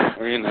long.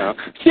 Or, you know,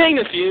 seeing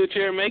the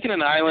future, making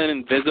an island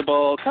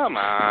invisible. Come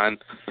on,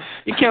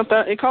 you call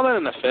that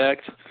an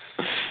effect?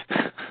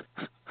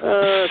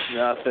 It's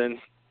nothing.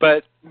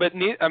 But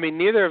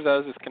neither of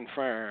those is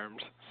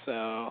confirmed.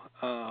 So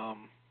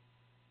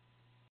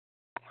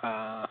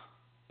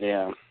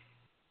yeah.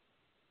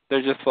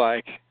 They're just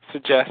like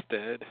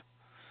suggested.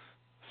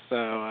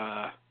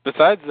 So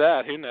besides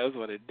that, who knows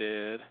what it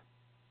did?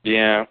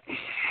 Yeah.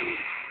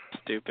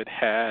 Stupid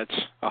Hatch.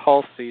 A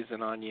whole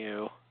season on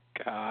you.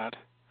 God.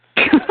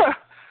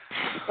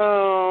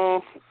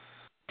 Oh.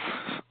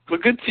 A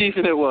good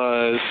season it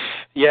was.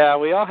 Yeah,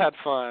 we all had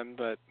fun,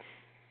 but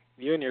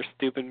you and your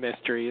stupid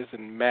mysteries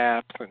and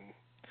maps and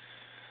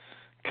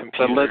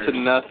computers. That led to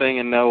nothing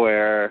and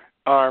nowhere.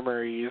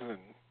 Armories and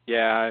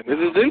yeah. Is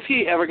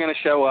Brzezinski ever going to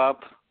show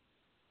up?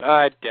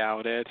 I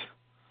doubt it.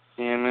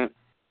 Damn it.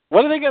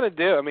 What are they going to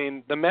do? I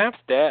mean, the map's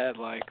dead.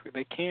 Like,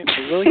 they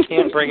really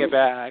can't bring it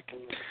back.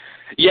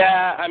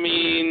 Yeah, I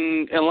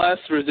mean, unless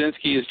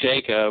Brzezinski is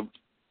Jacob.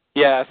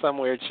 Yeah, some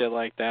weird shit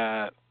like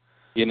that.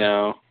 You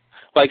know.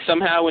 Like,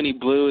 somehow when he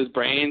blew his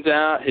brains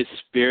out, his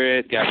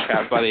spirit got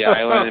trapped by the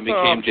island and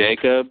became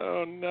Jacob.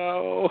 Oh,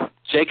 no.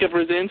 Jacob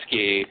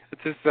Brzezinski. It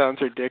just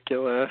sounds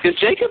ridiculous. Because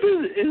Jacob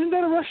isn't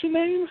that a Russian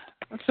name?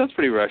 That sounds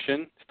pretty Russian.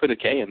 Let's put a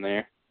K in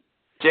there.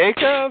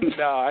 Jacob?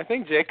 No, I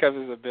think Jacob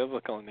is a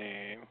biblical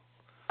name.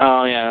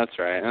 Oh, yeah, that's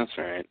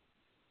right.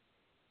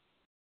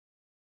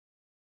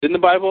 Didn't the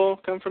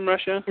Bible come from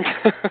Russia?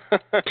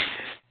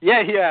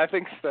 Yeah, I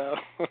think so.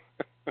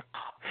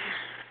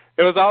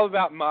 It was all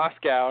about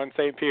Moscow and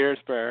St.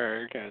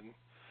 Petersburg and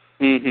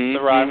the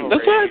rivalry.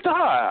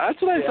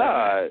 That's what I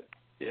thought.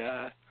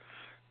 Yeah.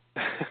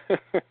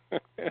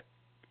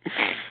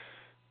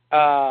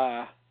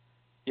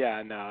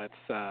 Yeah, no, it's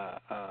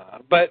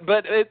but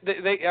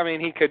I mean,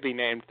 he could be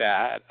named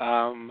that.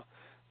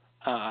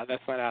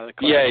 That's not out of the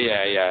question.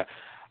 Yeah.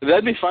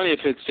 That'd be funny if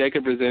it's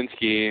Jacob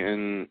Brzezinski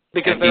and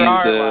because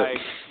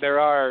there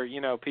are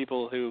you know,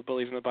 people who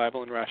believe in the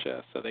Bible in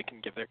Russia, so they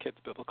can give their kids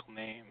biblical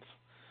names.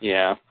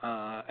 Yeah.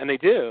 And they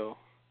do.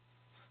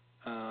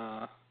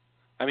 I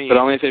mean, but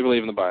only if they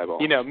believe in the Bible.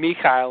 You know,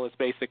 Mikhail is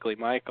basically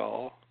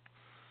Michael.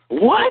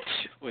 What?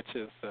 Which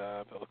is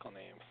a biblical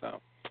name. So.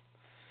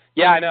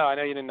 Yeah, I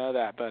know you didn't know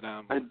that, but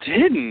I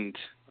didn't.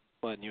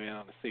 Letting you in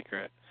on a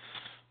secret.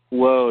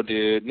 Whoa,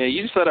 dude! Now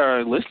you just let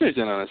our listeners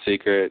in on a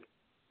secret.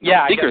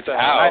 Yeah, secret's I guess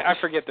so. out. I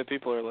forget that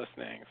people are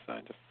listening, so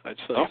I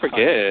just don't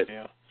forget.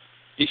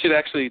 You should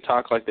actually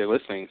talk like they're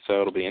listening,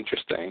 so it'll be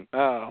interesting.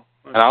 Oh.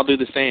 And I'll do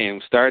the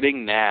same,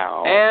 starting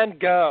now. And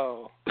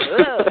go.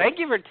 Thank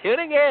you for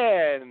tuning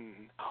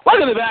in.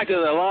 Welcome back to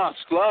the Lost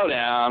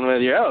Slowdown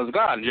with your host,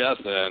 Glenn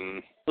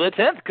Justin. The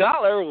 10th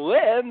caller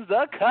wins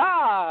a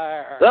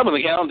car. Up on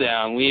the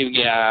countdown, we've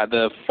got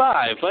the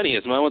 5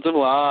 funniest moments of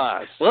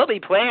Lost. We'll be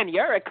playing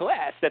your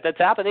request at the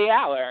top of the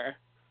hour.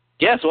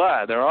 Guess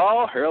what? They're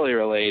all Hurley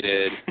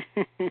related.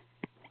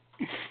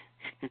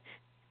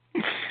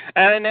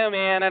 I don't know,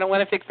 man. I don't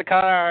want to fix the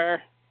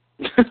car.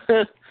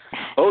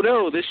 Oh,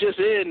 no, this just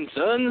in.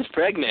 Son's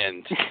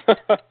pregnant.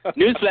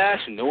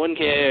 Newsflash, no one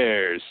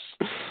cares.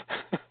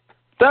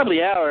 Top of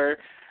the hour.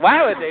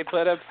 Why would they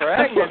put a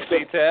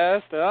pregnancy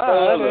test?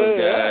 Oh, those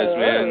guys,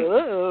 man.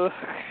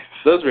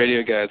 Those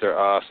radio guys are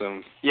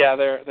awesome. Yeah,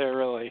 they're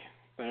really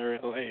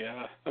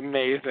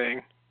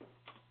amazing.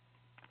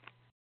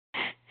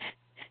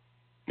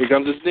 Here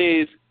comes the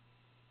sneeze.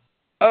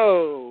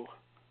 Oh.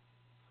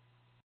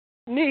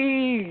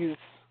 Sneeze.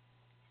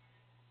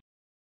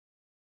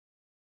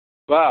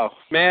 Wow.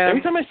 Man.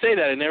 Every time I say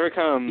that, it never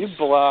comes. You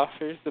bluff.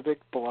 You're just a big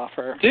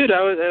bluffer. Dude,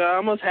 I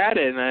almost had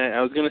it, and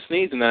I was going to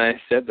sneeze, and then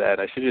I said that.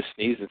 I should have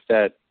sneezed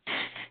instead.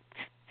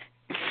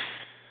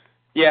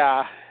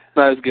 Yeah.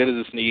 Not as good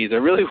as a sneeze. I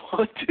really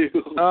want to.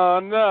 Oh,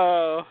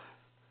 no.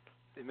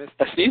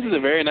 A sneeze is a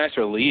very nice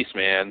release,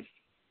 man.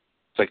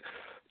 It's like,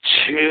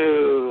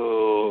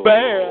 chew.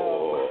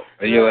 Bam.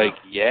 And you're like,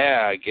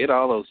 yeah, get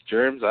all those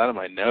germs out of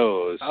my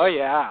nose. Oh,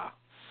 yeah.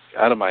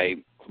 Out of my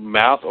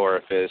mouth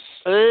orifice.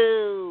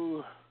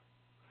 Ooh.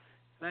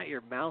 Not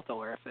your mouth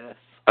orifice.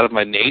 Out of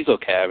my nasal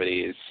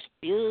cavities.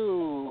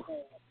 Ew.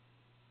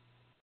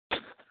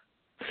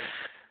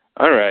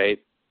 All right.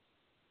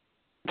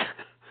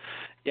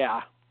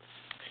 Yeah.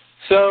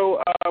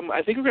 So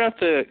I think we're going to have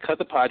to cut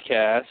the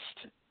podcast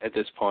at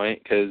this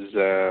point because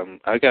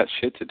I've got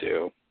shit to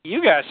do.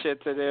 You got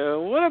shit to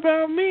do. What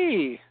about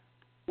me?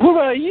 What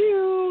about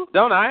you?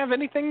 Don't I have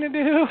anything to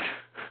do?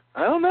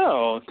 I don't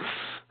know.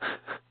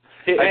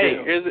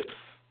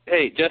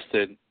 Hey,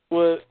 Justin.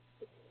 What?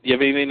 You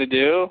have anything to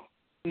do?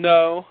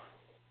 No.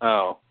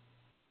 Oh.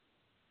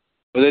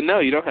 Well, then no,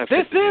 you don't have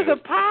This to do. is a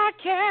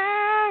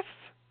podcast!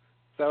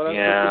 Is that what I'm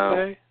supposed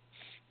to say?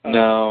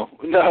 No,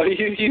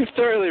 you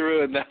thoroughly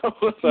ruined that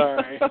one.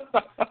 Sorry.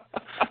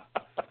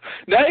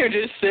 Now you're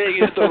just saying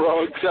it at the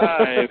wrong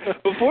time.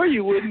 Before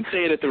you wouldn't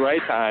say it at the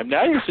right time.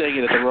 Now you're saying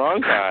it at the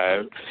wrong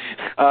time.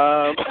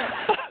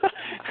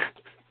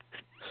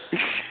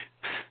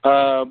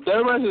 That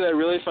reminds me of that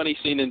really funny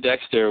scene in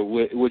Dexter,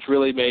 which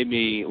really made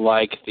me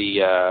like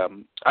the.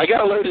 I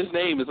gotta learn his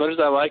name. As much as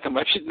I like him,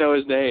 I should know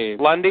his name.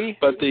 Lundy?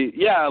 But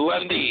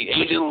Lundy,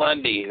 Agent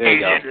Lundy. There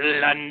you go.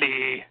 Agent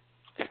Lundy.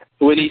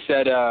 When he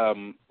said,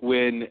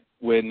 when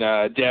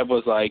Deb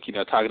was like,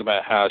 talking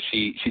about how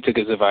she took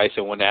his advice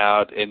and went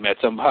out and met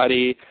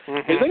somebody,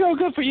 he's like, oh,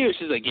 good for you.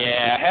 She's like,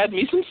 yeah, I had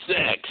me some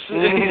sex,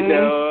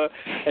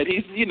 And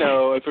he's,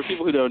 for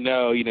people who don't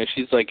know,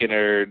 she's like in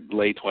her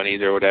late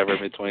 20s or whatever,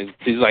 mid 20s.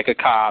 He's like a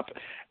cop,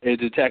 a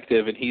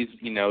detective, and he's,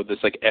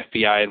 this like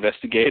FBI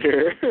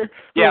investigator.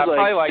 Yeah, like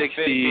probably like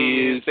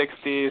 60s,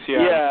 50s,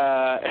 yeah.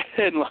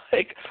 Yeah, and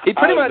like he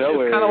pretty much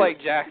is kind of like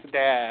Jack's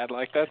dad.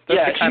 Like that's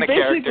the kind of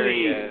character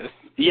he is.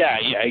 Yeah,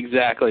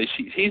 exactly.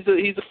 He's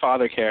the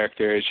father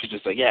character, and she's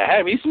just like, yeah,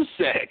 have me some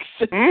sex.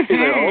 He's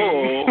like,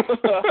 oh.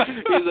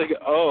 He's like,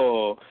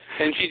 oh.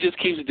 And she just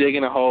keeps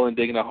digging a hole and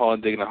digging a hole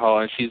and digging a hole,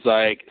 and she's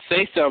like,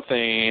 say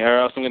something, or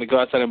else I'm going to go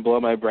outside and blow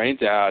my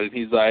brains out. And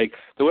he's like,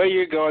 the way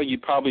you're going,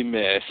 you'd probably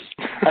miss.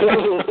 I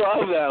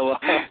love that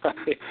line.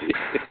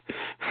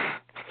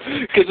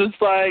 Because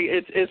it's like,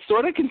 it's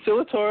sort of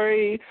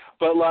conciliatory,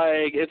 but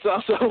like, it's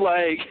also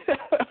like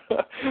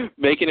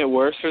making it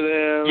worse for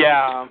them.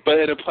 Yeah. But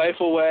in a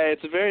playful way.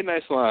 It's a very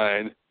nice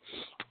line.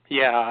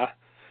 Yeah.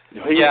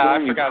 Yeah,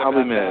 I forgot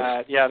about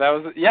that. Yeah, that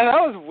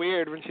was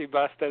weird when she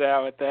busted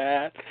out with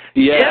that.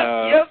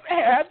 Yeah. Yep,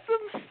 had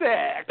some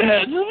sex.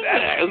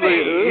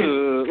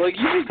 Like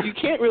you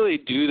can't really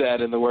do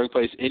that in the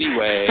workplace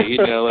anyway.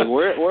 Like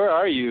where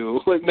are you?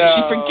 Like no. Did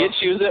she forget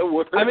she was at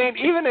work? I mean,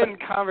 even in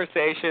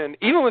conversation,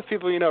 even with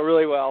people you know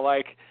really well,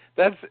 like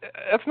that's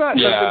not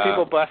something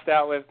people bust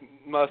out with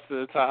most of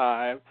the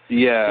time.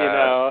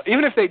 Yeah.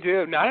 Even if they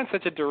do, not in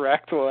such a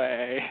direct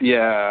way.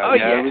 Yeah. Oh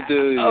yeah.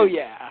 Oh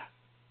yeah.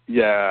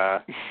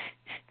 Yeah.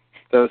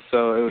 It was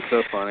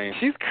so funny.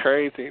 She's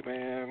crazy,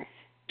 man.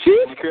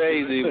 She's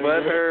crazy,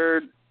 but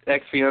her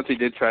ex-fiancé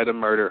did try to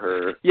murder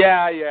her.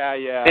 Yeah.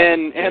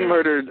 And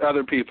murdered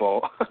other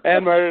people.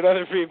 And murdered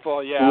other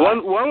people, yeah.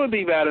 One would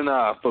be bad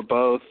enough, but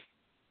both.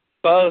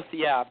 Both,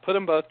 yeah. Put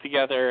them both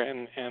together,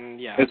 and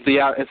yeah. It's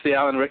the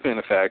Alan Rickman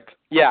effect.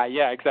 Yeah,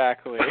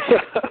 exactly.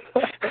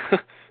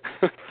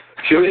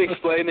 Should we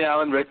explain the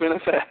Alan Rickman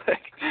effect?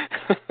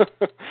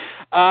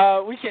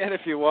 We can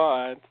if you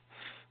want.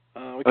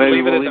 We can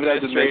leave it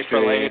as a mystery for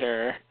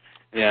later.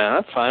 Yeah,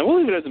 that's fine. We'll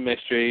leave it as a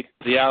mystery.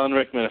 The Alan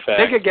Rickman effect.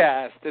 Take a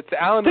guess. It's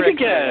Alan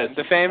Rickman,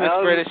 the famous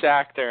British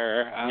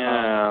actor.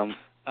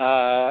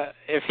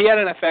 If he had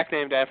an effect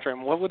named after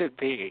him, what would it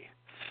be?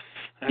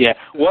 Yeah.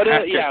 What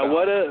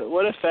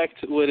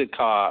effect would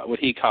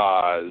he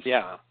cause?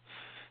 Yeah.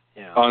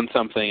 On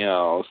something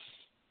else.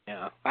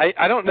 Yeah.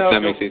 I don't know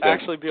if you'll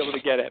actually be able to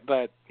get it,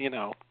 but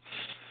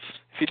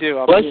if you do,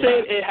 let's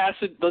say it has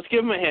to. Let's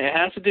give him a hint. It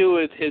has to do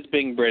with his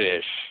being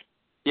British.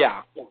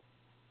 Yeah.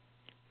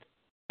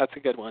 That's a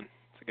good one.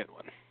 They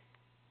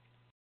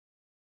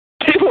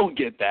won't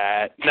get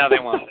that. No, they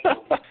won't.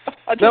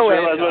 I just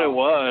realized what it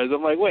was.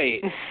 I'm like,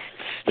 wait.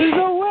 There's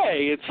no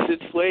way.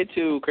 It's way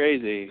too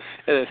crazy.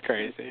 It is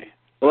crazy.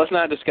 Well, let's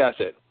not discuss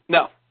it.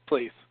 No,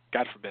 please.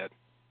 God forbid.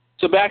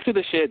 So back to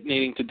the shit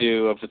needing to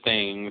do of the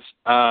things.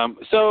 I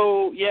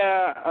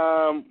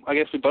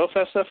guess we both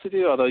have stuff to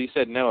do, although you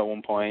said no at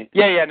one point.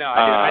 Yeah, no,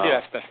 I do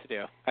have stuff to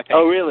do, I think.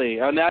 Oh, really?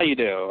 Oh, now you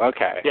do.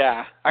 Okay.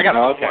 Yeah, I got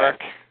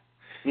homework.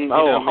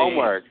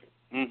 Homework.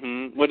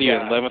 Mm-hmm. What are you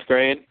in, 11th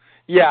grade?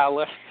 Yeah,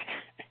 11th grade.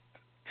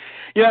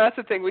 That's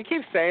the thing. We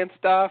keep saying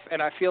stuff,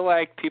 and I feel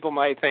like people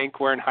might think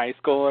we're in high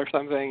school or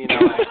something,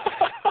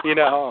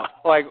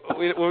 like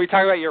when we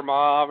talk about your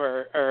mom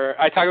or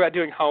I talk about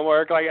doing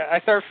homework, like I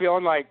start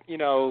feeling like,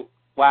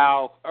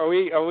 Wow. Are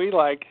we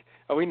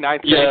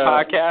ninth grade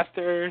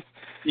podcasters?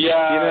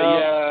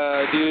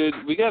 Yeah,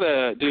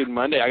 dude.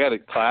 Monday I got a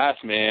class,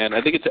 man.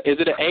 I think is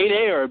it an A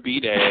day or a B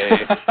day?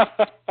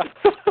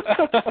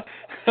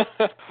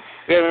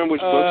 I can't remember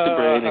which books to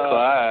bring to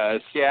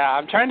class. Yeah,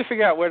 I'm trying to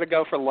figure out where to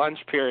go for lunch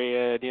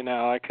period.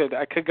 I could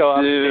go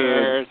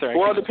upstairs.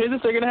 It depends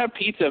if they're gonna have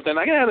pizza. If they're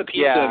not gonna have a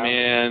pizza,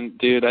 man,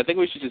 dude, I think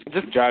we should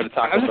just drive to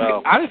Taco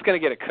Bell. I'm just gonna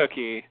get a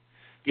cookie.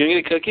 You're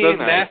gonna get a cookie? Those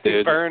nice, nasty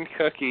dude. burned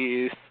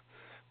cookies.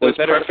 Those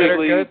that are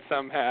good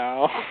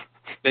somehow.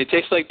 They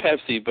taste like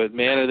Pepsi, but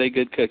man, are they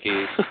good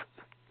cookies.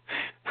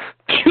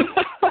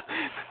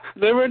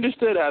 Never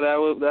understood how that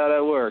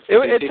works.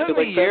 It took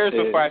me years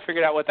before I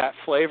figured out what that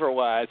flavor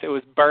was. It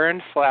was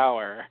burned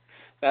flour.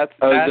 That's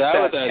what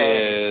that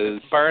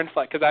is? Burned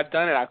flour. Because I've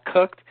done it. I've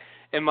cooked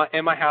in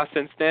my house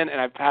since then, and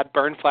I've had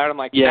burned flour. I'm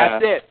like,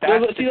 that's it.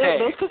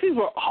 Those cookies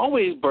were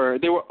always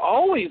burned. They were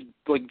always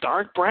like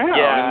dark brown.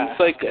 Yeah. It's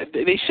like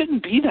they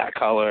shouldn't be that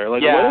color.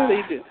 Like, what do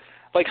they do?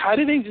 Like, how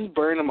do they just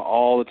burn them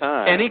all the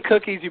time? Any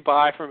cookies you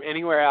buy from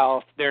anywhere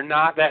else, they're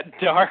not that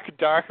dark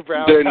brown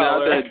color. Not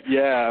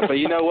that, but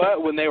you know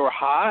what? When they were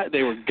hot,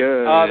 they were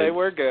good. Oh, they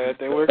were good.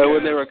 But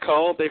when they were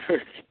cold, they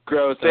were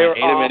gross. I ate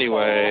them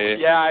anyway.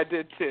 Yeah, I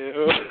did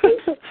too.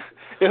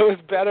 It was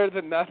better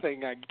than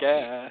nothing, I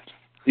guess.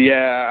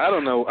 Yeah, I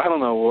don't know.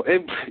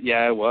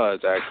 It was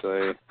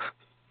actually.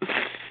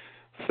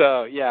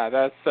 So, yeah,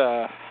 that's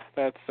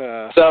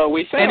So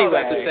we say anyway, all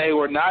that to say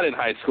we're not in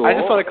high school. I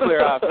just want to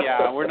clear up,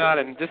 we're not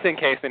in, just in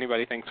case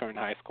anybody thinks we're in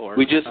high school.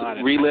 We just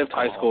relived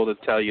high school to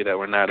tell you that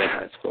we're not in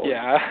high school.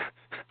 Yeah.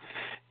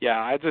 Yeah,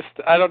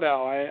 I don't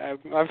know.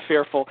 I'm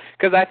fearful.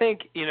 Because I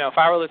think, if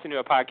I were listening to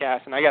a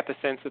podcast and I got the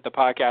sense that the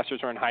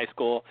podcasters were in high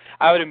school,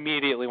 I would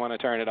immediately want to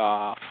turn it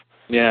off.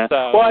 Yeah.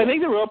 So, well, I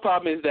think the real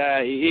problem is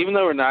that even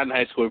though we're not in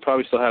high school, we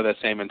probably still have that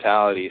same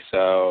mentality.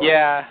 So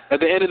yeah. At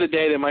the end of the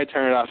day, they might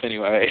turn it off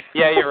anyway.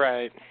 Yeah, you're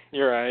right.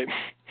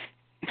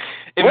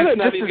 Whether or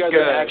not these guys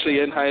are actually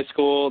in high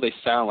school, they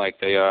sound like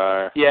they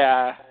are.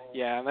 Yeah,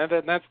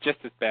 that's just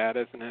as bad,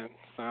 isn't it?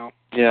 So.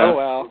 Yeah. Oh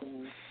well.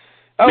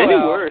 Maybe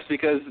worse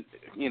because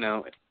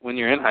when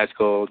you're in high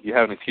school, you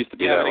have an excuse to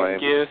be that way.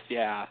 Excuse,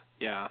 yeah.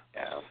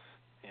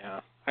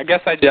 I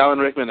guess the Alan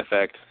Rickman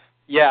effect.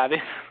 Yeah,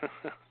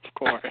 of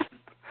course.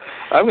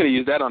 I'm going to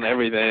use that on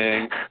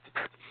everything.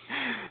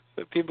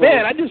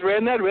 Man, I just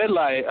ran that red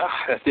light.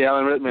 That's the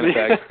Alan Rickman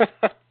effect.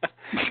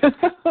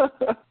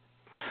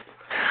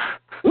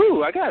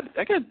 Ooh, I got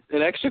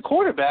an extra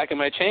quarter back in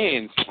my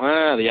chains.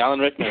 The Alan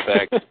Rickman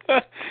effect.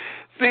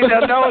 See,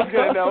 now no one's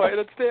going to know what it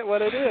is.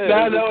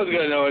 No one's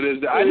going to know what it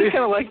is. I just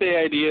kind of like the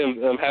idea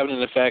of having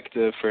an effect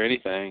for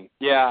anything.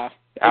 Yeah.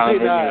 Alan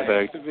Rickman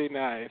effect. It'd be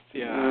nice,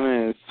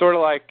 yeah. It's sort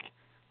of like,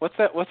 what's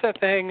that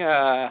thing,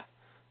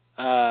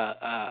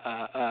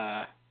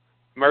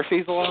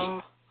 Murphy's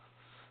Law?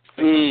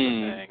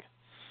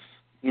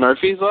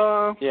 Murphy's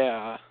Law?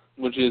 Yeah.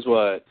 Which is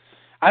what?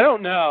 I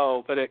don't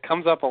know, but it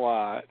comes up a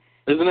lot.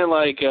 Isn't it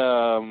like,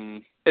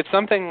 It's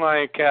something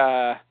like,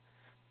 I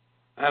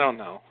don't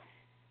know.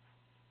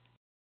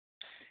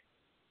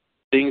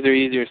 Things are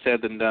easier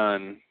said than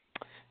done.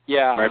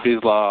 Yeah.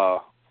 Murphy's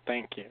Law.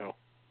 Thank you.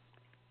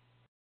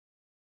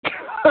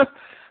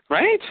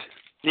 Right?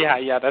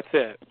 Yeah, that's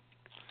it.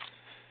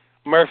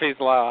 Murphy's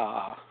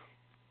Law.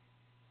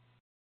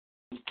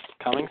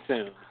 Coming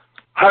soon.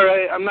 All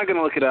right, I'm not going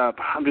to look it up.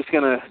 I'm just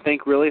going to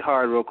think really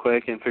hard real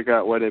quick and figure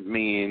out what it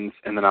means,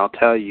 and then I'll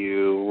tell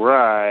you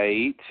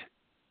right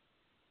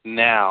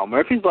now.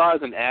 Murphy's Law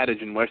is an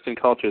adage in Western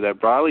culture that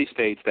broadly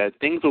states that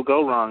things will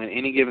go wrong in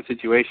any given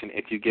situation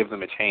if you give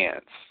them a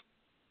chance.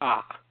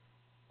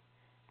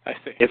 I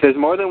see. If there's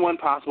more than one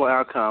possible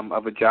outcome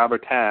of a job or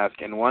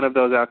task, and one of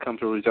those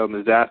outcomes will result in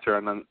disaster or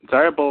an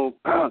undesirable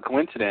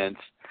coincidence,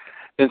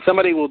 then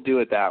somebody will do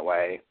it that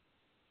way.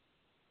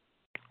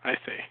 I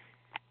see.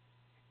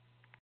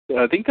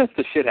 I think that's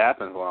the shit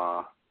happens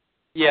law.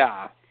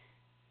 Yeah.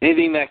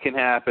 Anything that can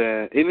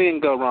happen,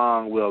 anything go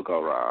wrong will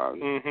go wrong.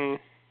 Mhm.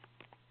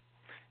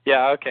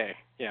 Yeah, okay.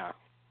 Yeah.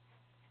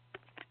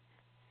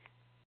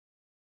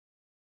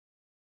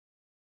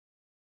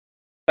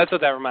 That's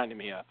what that reminded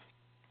me of.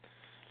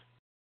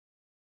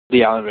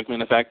 The Alan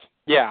Rickman effect?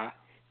 Yeah.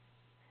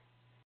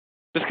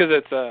 Just because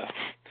it's a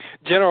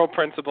general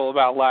principle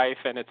about life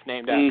and it's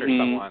named after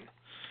someone.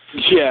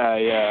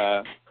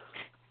 Yeah.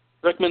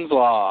 Rickman's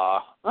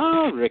Law.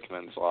 Oh,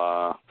 Rickman's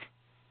Law.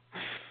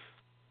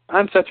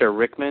 I'm such a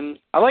Rickman.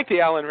 I like the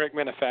Alan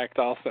Rickman effect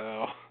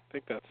also. I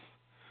think that's...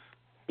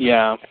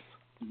 Yeah.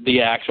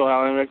 The actual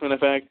Alan Rickman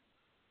effect?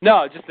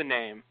 No, just the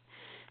name.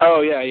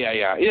 Oh, yeah.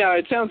 Yeah,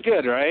 it sounds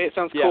good, right? It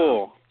sounds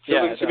cool.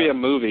 Yeah, it should be a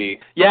movie.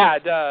 Yeah,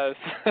 it does.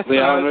 The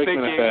Alan Rickman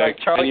thinking, effect.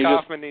 Like Charlie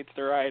Kaufman needs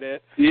to write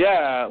it.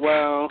 Yeah,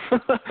 well,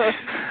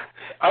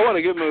 I want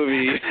a good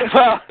movie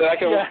that I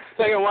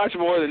can watch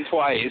more than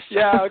twice.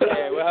 Yeah,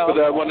 okay, well.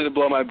 But I wanted to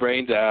blow my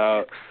brains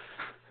out.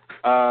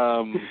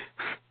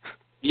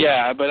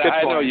 Yeah, but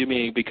I know what you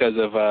mean because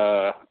of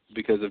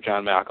because of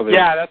John Malkovich.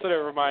 Yeah, that's what it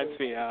reminds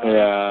me of.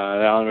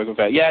 Yeah, Alan Rickman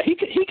Fest. Yeah, he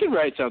could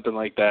write something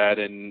like that,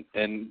 and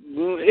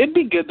it'd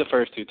be good the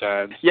first 2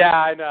 times. Yeah,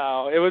 I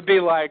know. It would be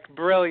like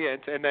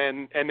brilliant, and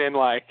then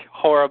like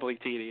horribly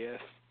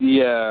tedious.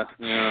 Yeah.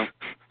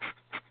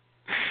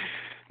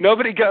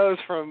 Nobody goes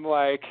from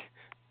like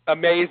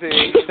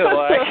amazing to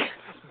like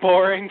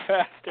boring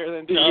faster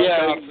than John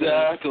Malkovich.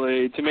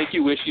 Exactly. To make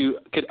you wish you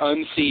could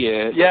unsee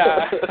it.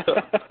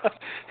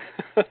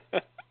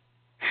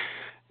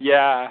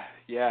 Yeah.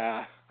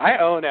 Yeah. I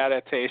own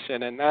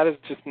Adaptation, and that is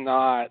just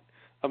not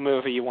a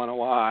movie you want to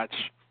watch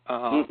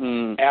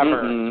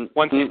ever.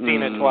 Once you've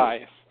seen it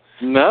twice.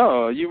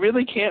 No, you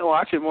really can't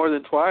watch it more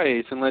than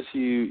twice unless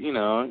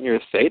you're a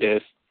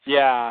sadist.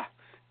 Yeah.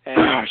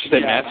 And, I should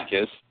say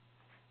masochist.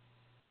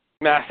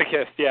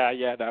 Masochist,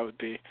 yeah, that would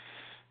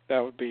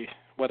be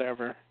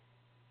whatever.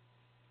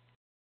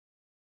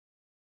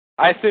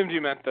 I assumed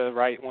you meant the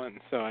right one,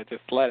 so I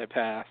just let it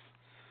pass.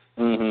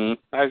 I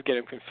was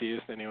getting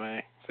confused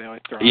anyway. So I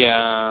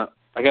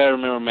gotta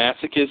remember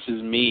masochist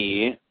is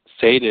me,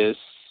 sadist.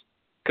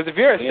 Because if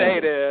you're a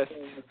sadist,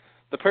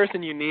 the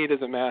person you need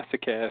is a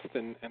masochist,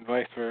 and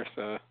vice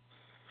versa.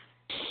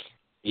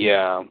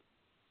 Yeah.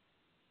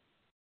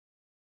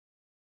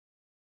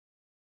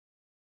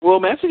 Well,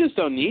 masochists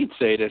don't need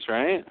sadists,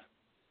 right?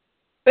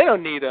 They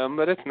don't need them,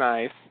 but it's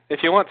nice.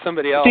 If you want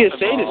somebody else See, a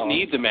sadist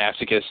needs a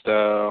masochist,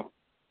 though.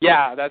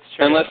 Yeah, that's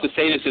true. Unless the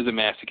sadist is a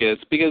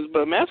masochist.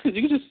 But masochist,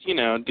 you can just,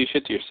 do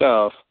shit to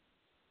yourself.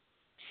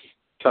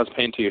 Cause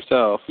pain to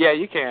yourself. Yeah,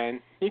 you can.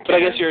 But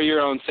I guess you're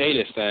your own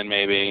sadist then,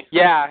 maybe.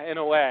 Yeah, in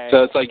a way.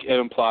 So it's like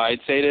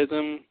implied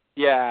sadism?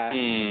 Yeah.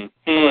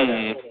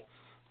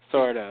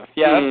 Sort of.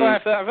 Yeah, that's why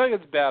I feel like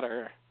it's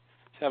better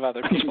to have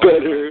other people. It's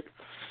better.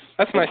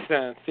 That's my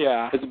sense,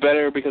 yeah. It's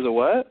better because of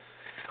what?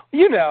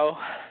 You know.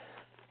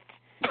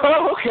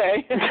 Oh,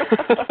 okay.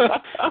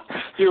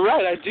 You're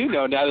right, I do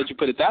know now that you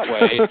put it that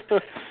way.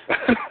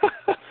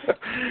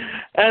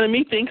 And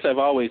me thinks I've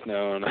always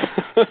known.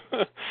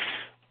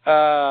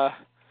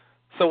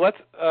 So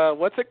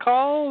what's it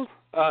called?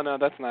 Oh no,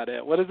 that's not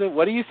it. What is it?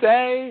 What do you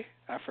say?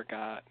 I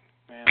forgot.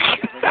 Man.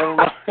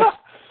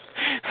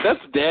 That's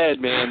dead,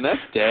 man.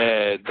 That's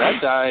dead. That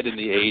died in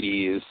the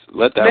 80s.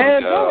 Let that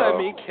man, go. Don't let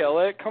me kill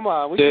it. Come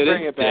on, we can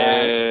bring it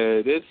back.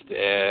 It's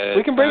dead.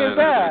 We can bring it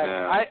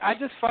back. I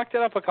just fucked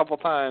it up a couple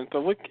times,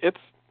 but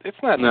it's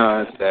not.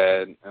 No, it's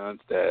dead. No,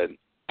 it's dead.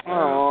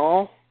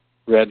 Oh.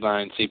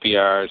 Redline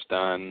CPR is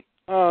done.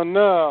 Oh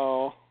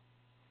no.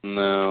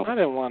 No. I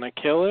didn't want to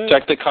kill it.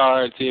 Check the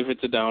card, see if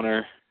it's a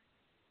donor.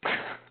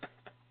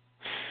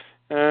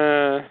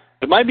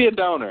 It might be a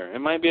donor.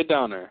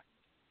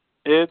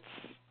 It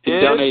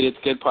donated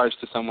its good parts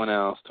to someone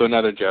else, to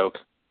another joke.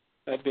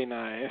 That'd be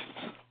nice.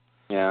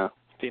 Yeah.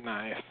 Be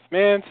nice.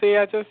 Man, see,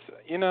 I just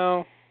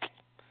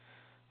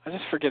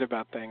forget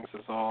about things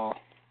is all.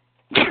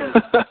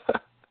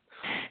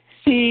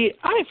 See,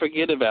 I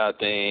forget about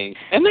things,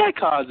 and that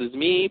causes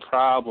me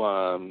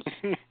problems.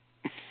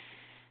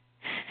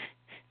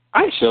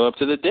 I show up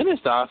to the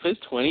dentist office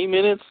 20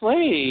 minutes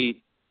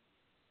late.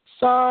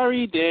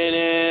 Sorry,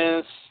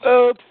 Dennis.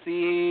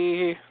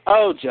 Oopsie.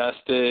 Oh,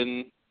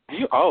 Justin,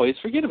 you always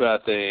forget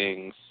about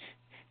things.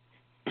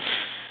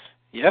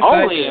 Yes,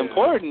 only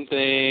important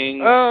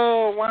things.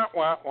 Oh, wah,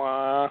 wah,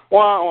 wah.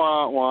 Wah,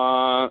 wah,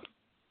 wah.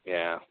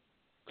 Yeah,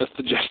 that's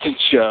the Justin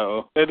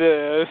Show. It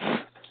is.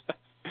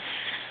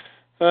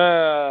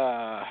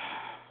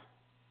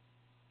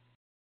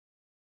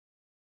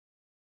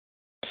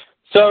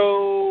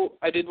 So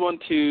I did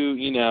want to,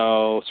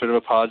 sort of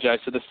apologize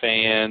to the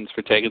fans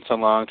for taking so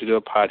long to do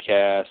a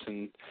podcast,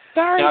 and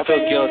sorry, I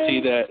feel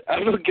guilty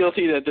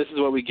that this is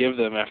what we give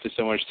them after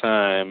so much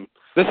time.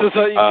 This is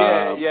what you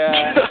get,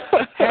 yeah.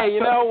 Hey,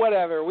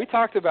 whatever. We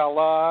talked about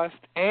Lost,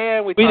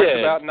 and we talked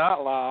about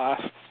not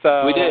Lost.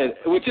 So we did,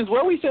 which is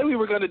what we said we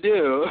were going to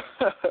do.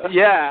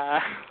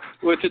 Yeah.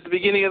 Which at the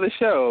beginning of the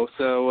show.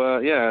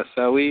 So,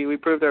 so we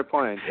proved our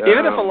point.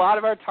 Even if a lot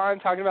of our time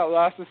talking about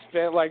Lost is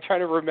spent, trying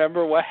to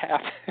remember what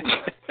happened.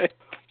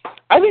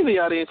 I think the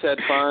audience had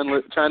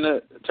fun trying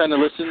to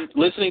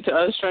listening to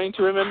us trying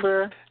to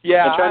remember.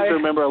 Yeah, and trying to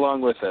remember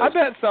along with us. I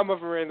bet some of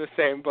them are in the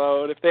same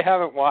boat if they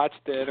haven't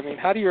watched it. I mean,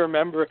 how do you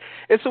remember?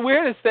 It's the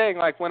weirdest thing.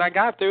 When I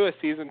got through a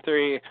season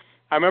 3,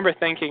 I remember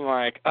thinking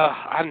I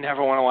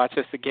never want to watch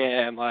this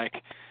again.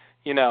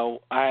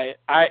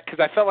 Because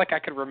I felt like I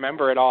could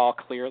remember it all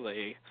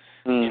clearly.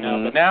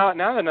 Mm-hmm. But now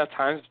that enough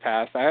time has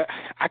passed, I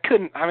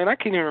couldn't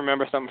even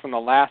remember something from the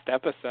last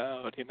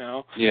episode.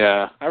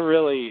 Yeah. I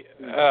really.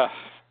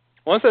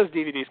 Once those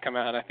DVDs come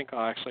out, I think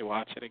I'll actually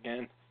watch it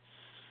again.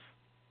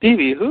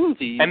 DVD?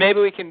 And maybe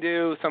we can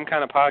do some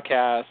kind of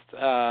podcast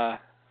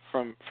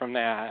from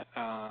that.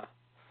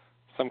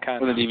 Some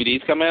kind when the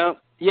DVDs come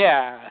out?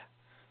 Yeah.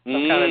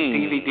 Some kind of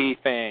DVD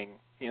thing,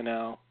 A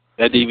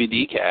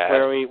DVD cast.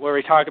 Where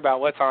we talk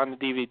about what's on the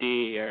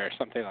DVD or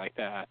something like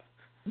that.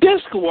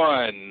 Disc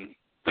 1.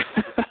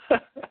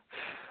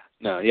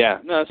 No. Yeah.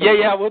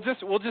 We'll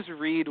just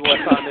read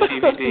what's on the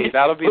DVD.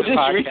 That'll be the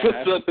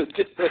podcast.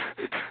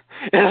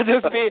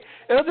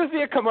 It'll just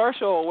be a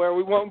commercial where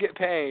we won't get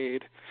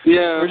paid.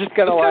 Yeah. We're just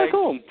gonna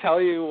cool.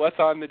 tell you what's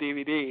on the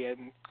DVD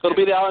and it'll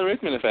be the Alan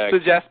Rickman effect.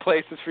 Suggest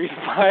places for you to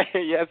buy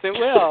it. Yes, it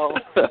will.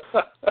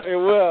 It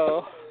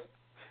will.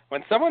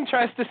 When someone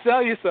tries to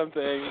sell you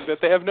something that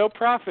they have no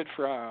profit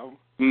from.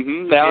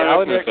 Mm-hmm. The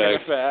Alan Rickman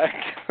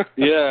effect.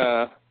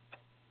 Yeah.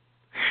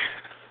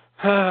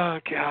 Oh,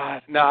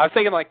 God. No, I was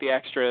thinking like the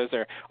extras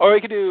or we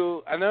could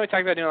do, I know we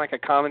talked about doing like a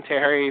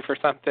commentary for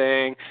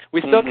something. We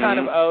still kind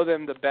of owe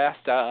them the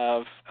best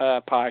of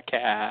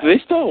podcast. Do they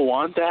still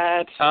want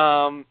that?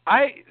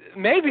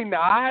 Maybe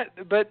not,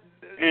 but.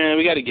 Yeah,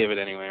 we got to give it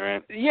anyway,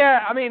 right?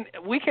 Yeah, I mean,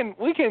 we can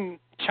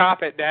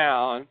chop it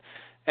down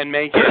and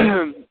make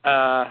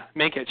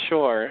it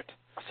short.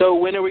 So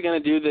when are we going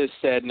to do this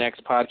said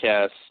next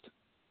podcast?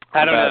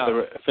 I don't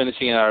know.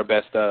 Finishing our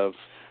best of.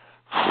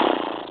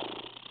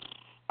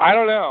 I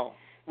don't know.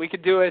 We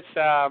could do it.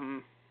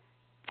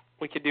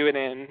 We could do it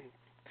in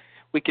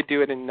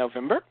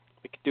November.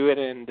 We could do it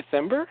in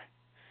December.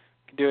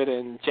 We could do it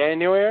in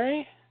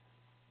January.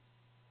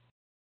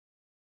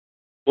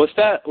 What's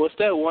that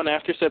one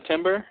after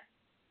September?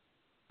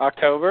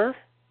 October.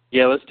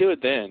 Yeah, let's do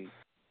it then.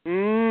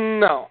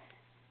 No.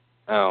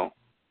 Oh.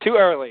 Too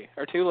early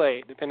or too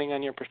late, depending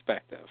on your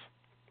perspective.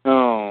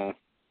 Oh.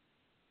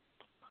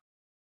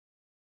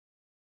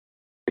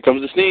 Here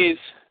comes the sneeze.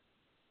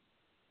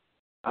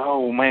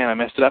 Oh, man, I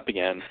messed it up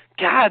again.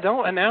 God,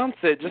 don't announce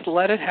it. Just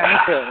let it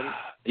happen.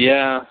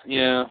 Yeah.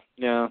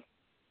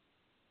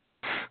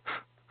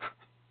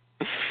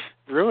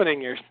 Ruining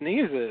your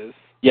sneezes.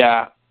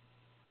 Yeah.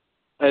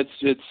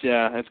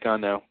 It's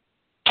gone now.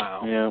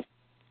 Wow. Yeah.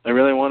 I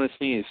really want to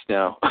sneeze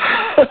now.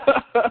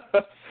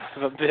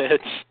 Son of a bitch.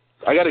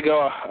 I gotta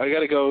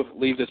go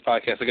leave this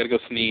podcast. I gotta go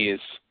sneeze.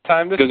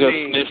 Time to sneeze. Go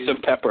sneeze. sniff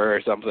some pepper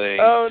or something.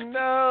 Oh,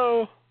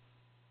 no.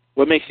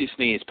 What makes you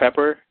sneeze?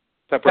 Pepper?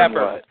 Pepper. And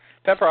what?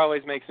 Pepper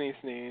always makes me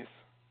sneeze.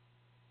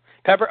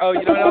 Pepper. Oh,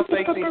 you know what else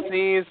makes me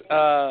sneeze?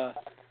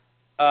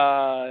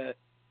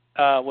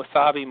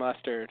 Wasabi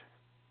mustard.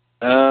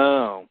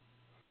 Oh.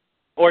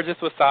 Or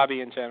just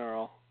wasabi in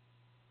general.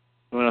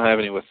 We don't have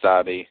any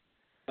wasabi.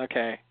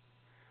 Okay.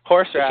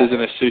 Horseradish. This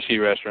isn't a sushi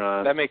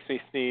restaurant. That makes me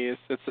sneeze.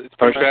 It's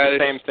pretty much the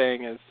same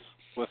thing as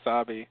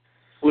wasabi.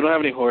 We don't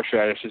have any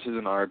horseradish. This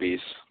isn't Arby's.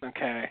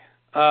 Okay.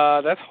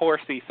 That's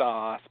horsey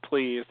sauce,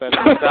 please. That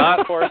is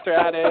not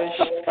horseradish.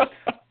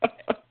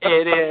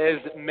 It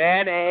is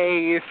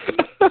mayonnaise.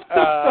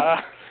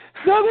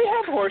 No, they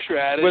have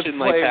horseradish in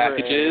like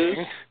packages.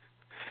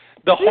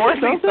 The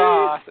horsey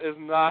sauce is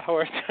not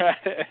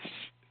horseradish.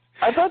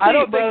 I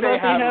don't think they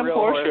have real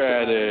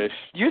horseradish.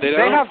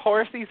 They have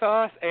horsey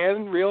sauce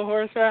and real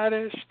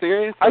horseradish?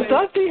 Seriously? I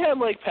thought they had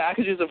like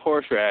packages of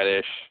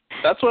horseradish.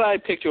 That's what I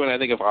picture when I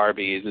think of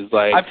Arby's. Is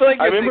like I feel like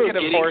you're remember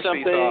thinking of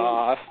horsey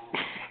sauce.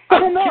 I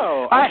don't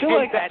know. I feel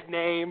like that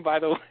name, by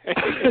the way. I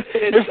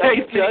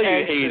can tell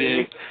you hate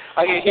it.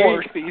 I can hear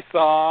horsey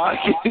sauce.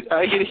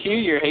 I can hear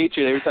your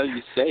hatred every time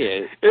you say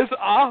it. It's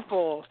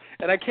awful,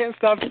 and I can't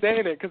stop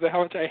saying it because of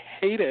how much I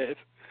hate it.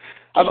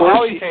 I've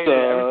always hated it.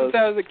 Ever since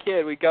I was a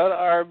kid, we go to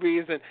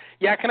Arby's and,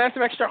 yeah, can I have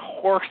some extra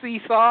horsey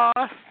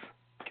sauce?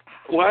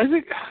 Why is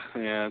it?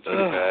 Yeah, it's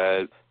pretty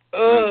bad.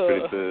 It's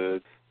pretty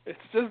bad. It's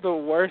just the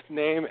worst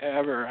name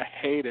ever. I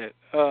hate it.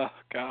 Oh,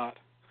 God.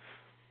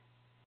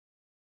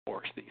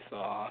 Horsey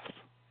sauce.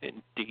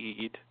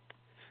 Indeed.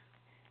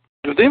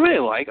 Does anybody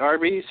like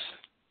Arby's?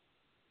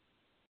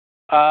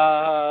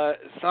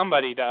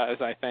 Somebody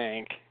does, I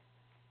think.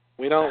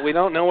 We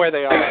don't know where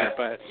they are,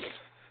 but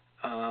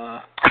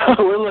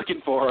we're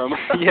looking for them.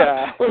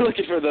 Yeah. We're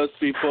looking for those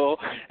people,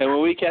 and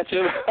when we catch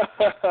them,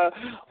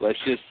 let's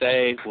just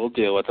say we'll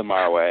deal with them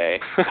our way.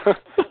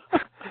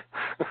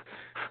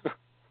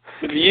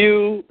 If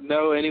you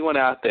know anyone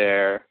out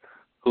there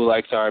who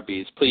likes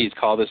Arby's, please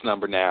call this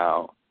number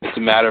now. It's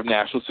a matter of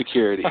national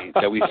security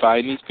that we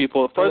find these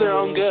people for their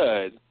own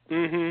good.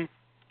 Mhm.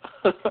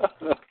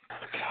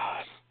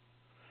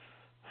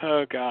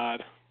 Oh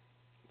God.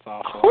 It's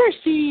awful.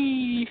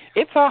 Horsey.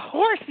 It's a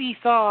horsey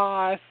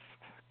sauce.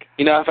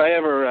 You know, if I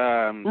ever,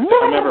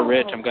 if I'm ever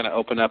rich, I'm going to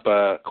open up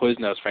a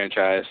Quiznos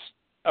franchise.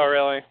 Oh,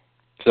 really?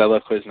 Because I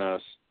love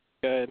Quiznos.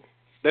 Good.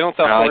 They don't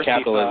sell horsey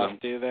sauce,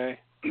 do they?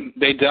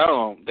 They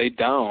don't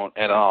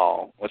at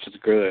all, which is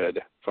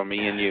good for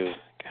me and you.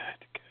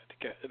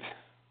 Good.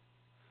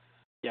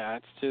 Yeah,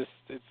 it's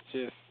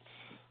just.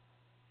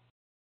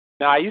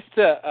 No, I used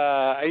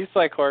to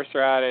like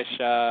horseradish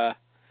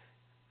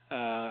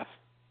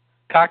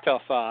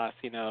cocktail sauce.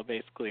 You know,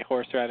 basically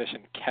horseradish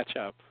and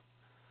ketchup.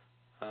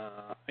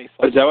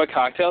 Is that what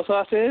cocktail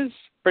sauce is?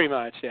 Pretty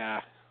much,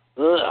 yeah.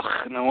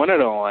 Ugh, no wonder I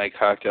don't like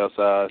cocktail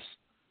sauce.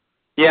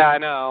 Yeah, I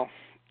know.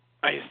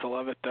 I used to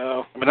love it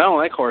though. But I don't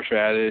like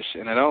horseradish,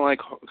 and I don't like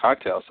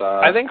cocktail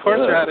sauce. I think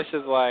horseradish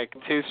is like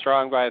too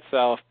strong by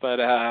itself, but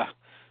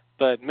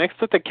mixed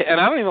with and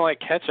I don't even like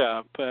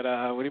ketchup, but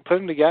when you put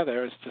them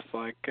together, it's just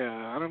like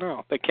I don't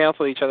know. They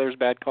cancel each other's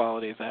bad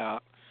qualities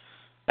out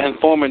and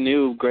form a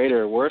new,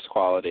 greater, worse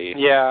quality.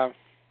 Yeah.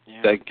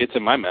 That gets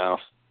in my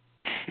mouth.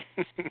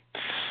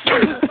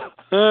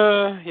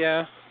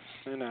 Yeah.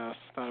 Who knows?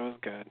 Thought it was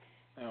good.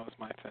 That was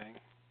my thing.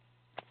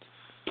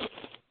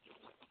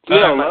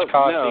 No, much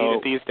cost to eat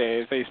it these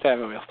days. I used to have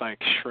it with like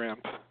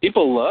shrimp.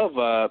 People love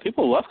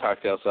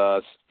cocktail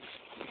sauce.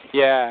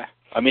 Yeah.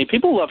 I mean,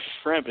 people love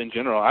shrimp in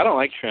general. I don't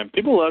like shrimp.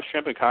 People love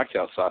shrimp and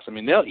cocktail sauce. I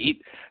mean, they'll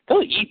eat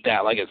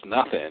that like it's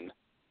nothing.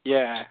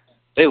 Yeah.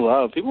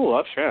 People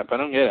love shrimp. I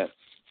don't get it.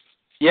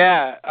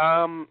 Yeah.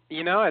 I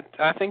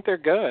think they're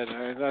good.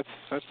 That's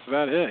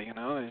about it.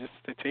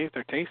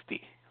 They're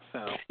tasty. So.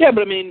 Yeah,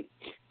 but I mean,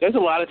 there's a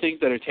lot of things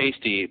that are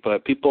tasty,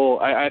 but people,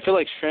 I feel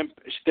like shrimp,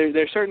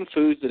 there's certain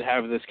foods that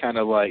have this kind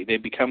of like, they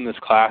become this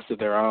class of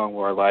their own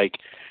where like,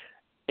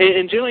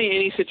 in generally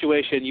any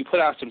situation, you put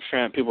out some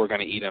shrimp, people are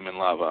going to eat them and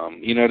love them.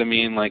 You know what I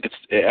mean? Like,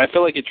 I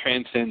feel like it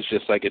transcends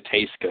just like it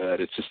tastes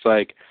good. It's just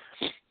like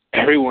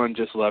everyone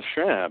just loves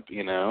shrimp,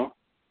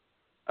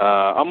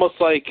 almost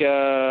like, you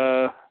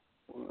know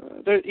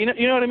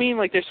what I mean?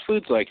 Like there's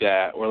foods like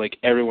that where like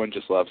everyone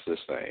just loves this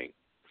thing,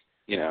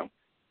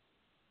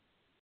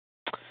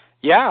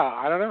 Yeah,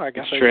 I don't know. I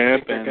guess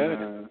shrimp they're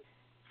good.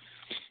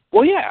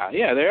 Well, yeah,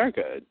 they are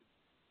good.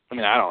 I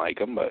mean, I don't like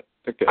them, but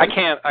they're good. I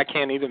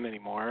can't eat them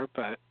anymore,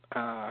 but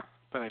I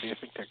do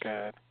think they're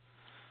good.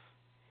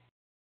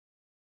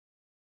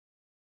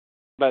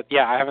 But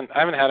yeah, I haven't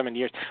had them in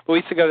years. But we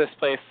used to go to this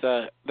place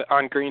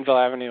on Greenville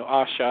Avenue,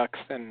 Aw Shucks,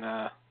 and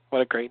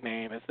what a great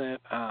name, isn't it?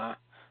 Aw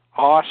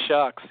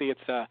Shucks. See,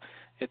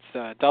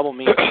 it's double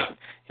meaning.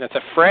 It's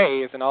a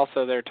phrase, and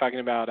also they're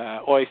talking about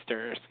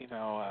oysters.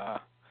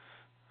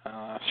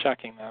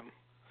 Shucking them.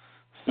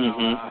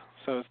 So,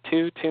 so it's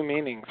two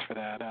meanings for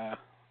that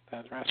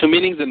restaurant. 2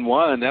 meanings in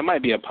one. That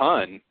might be a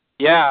pun.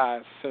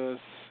 Yeah, so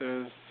it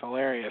was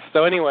hilarious.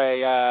 So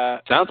anyway,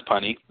 sounds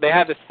punny. They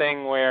had this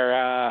thing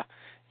where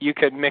you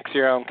could mix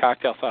your own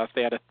cocktail sauce.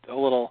 They had a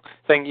little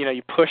thing.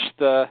 You push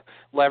the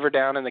lever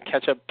down, and the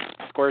ketchup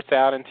squirts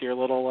out into your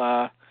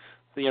little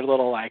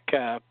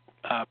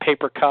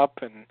paper cup,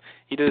 and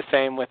you do the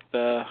same with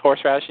the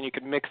horseradish, and you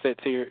could mix it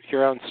to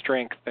your own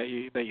strength that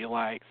you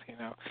like.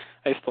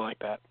 I used to like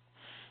that.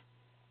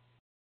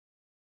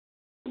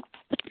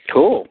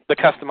 Cool. The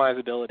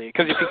customizability,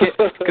 because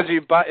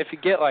if you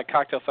get like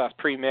cocktail sauce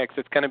pre-mixed,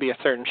 it's going to be a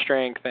certain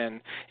strength, and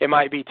it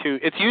might be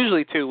it's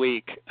usually too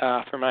weak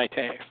for my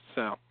taste.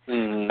 So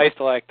I used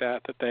to like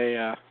that they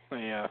yeah,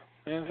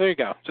 there you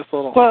go, just a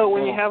little. Well,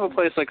 when you have a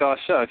place like Aw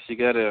Shucks, you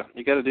gotta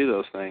do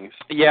those things.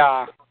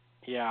 Yeah.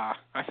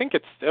 I think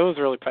it was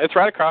really. It's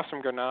right across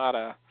from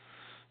Granada.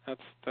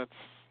 That's if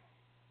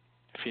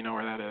you know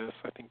where that is.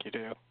 I think you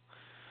do.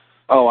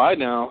 Oh, I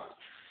know.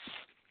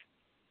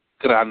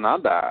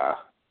 Granada.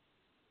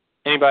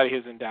 Anybody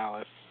who's in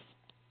Dallas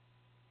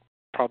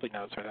probably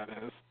knows where that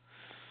is.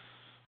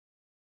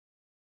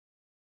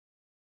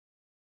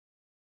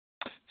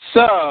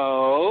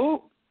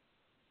 So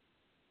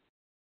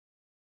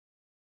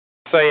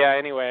yeah,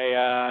 anyway,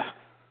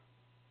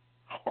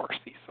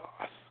 horsey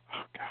sauce.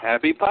 Oh, God.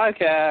 Happy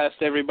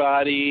podcast,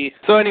 everybody.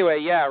 So anyway,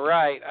 yeah,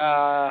 right.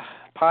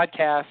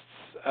 Podcasts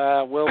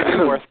will be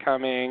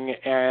forthcoming,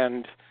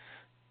 and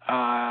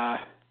the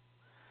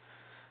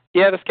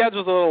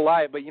schedule's a little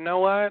light, but you know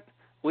what?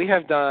 We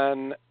have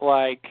done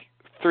like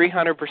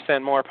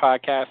 300% more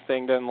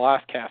podcasting than the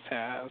last cast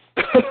has.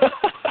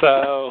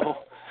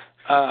 So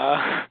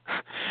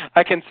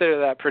I consider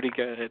that pretty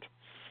good.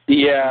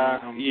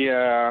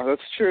 Yeah,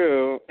 that's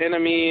true. And I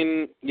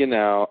mean,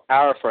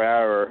 hour for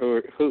hour,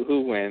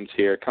 who wins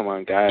here? Come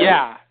on, guys.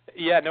 Yeah.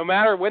 No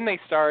matter when they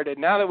started,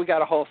 now that we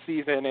got a whole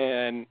season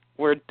in,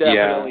 we're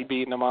definitely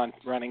beating them on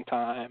running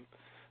time.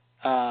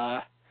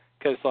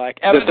 Because like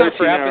episode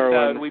for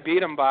episode, we beat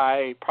them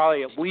by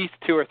probably at least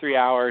 2 or 3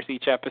 hours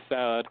each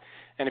episode.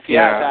 And if you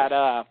add that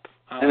up,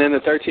 and then the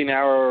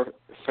 13-hour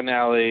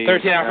finale.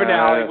 13-hour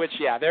finale, which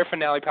their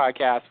finale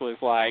podcast was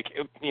like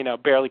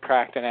barely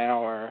cracked an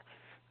hour.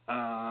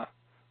 I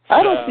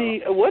don't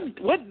see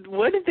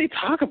what did they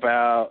talk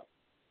about?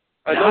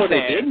 I know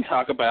they didn't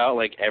talk about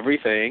like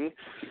everything.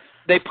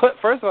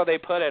 First of all, they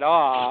put it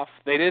off.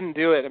 They didn't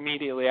do it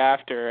immediately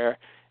after.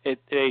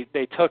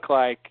 They took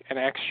like an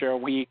extra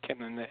week,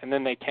 and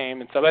then they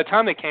came, and so by the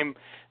time they came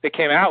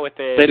out with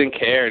it, they didn't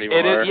care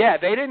anymore.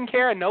 They didn't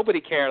care, and nobody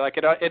cared. Like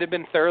it had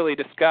been thoroughly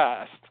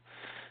discussed.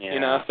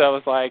 Yeah. So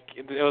it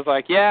was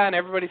like and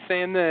everybody's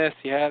saying this.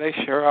 Yeah, they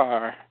sure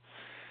are.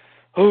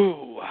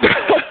 Ooh.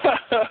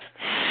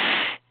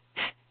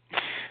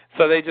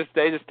 So they just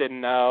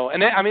didn't know,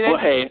 and they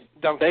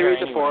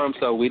read the forum,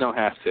 so we don't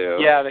have to.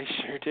 Yeah, they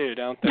sure do,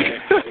 don't they?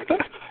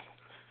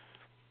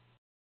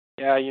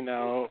 Yeah,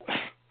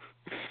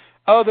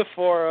 Oh, the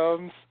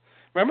forums.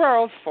 Remember our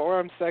old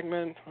forum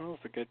segment? That was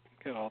the good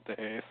old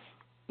days.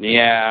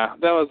 Yeah,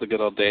 that was the good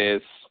old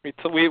days.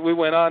 We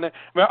went on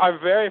our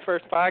very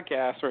first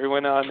podcast where we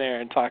went on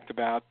there and talked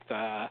about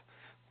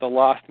the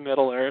Lost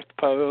Middle Earth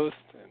post.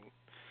 And,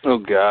 oh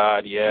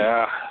God,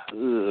 yeah.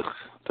 Ugh,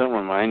 don't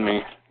remind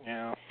me.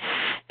 Yeah.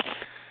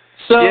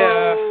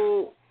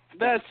 So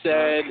that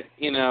said,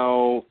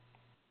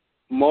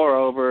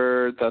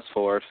 moreover, thus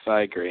forth,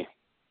 I agree.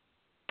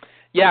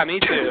 Yeah, me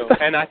too.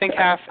 And I think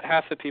half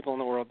the people in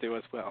the world do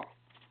as well.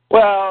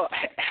 Well,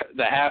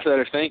 the half that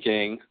are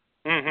thinking.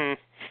 Mhm.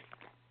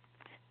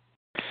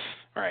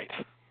 Right.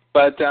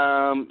 But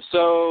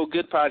so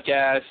good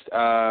podcast.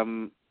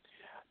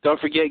 Don't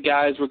forget,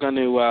 guys. We're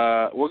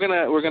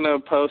gonna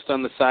post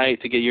on the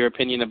site to get your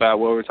opinion about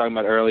what we were talking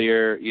about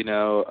earlier.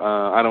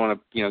 I don't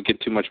want to get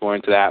too much more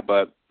into that,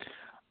 but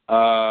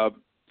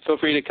feel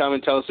free to come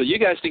and tell us what you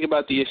guys think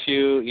about the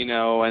issue.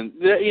 And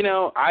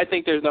I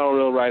think there's no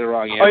real right or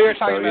wrong answer. Oh, you're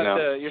talking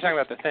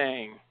about the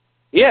thing.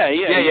 Yeah.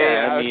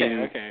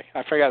 Okay.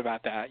 I forgot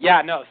about that.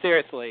 Yeah, no,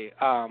 seriously.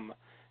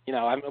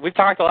 We've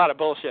talked a lot of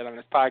bullshit on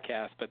this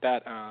podcast, but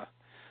that,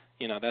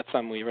 that's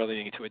something we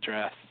really need to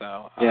address.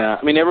 So. Yeah,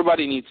 I mean,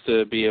 everybody needs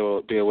to be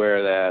aware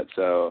of that.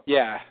 So.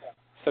 Yeah.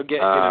 So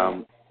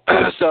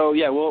So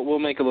yeah, we'll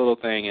make a little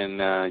thing,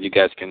 and you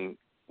guys can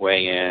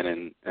weigh in,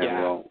 and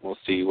we'll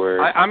see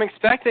where. I'm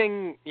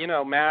expecting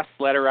mass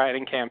letter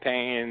writing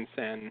campaigns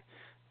and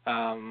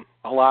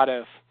a lot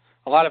of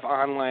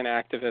online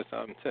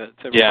activism to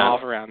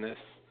revolve around this.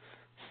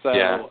 So,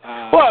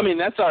 well, I mean,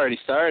 that's already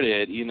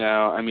started.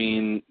 I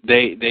mean,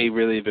 they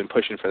really have been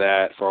pushing for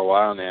that for a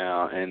while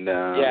now, and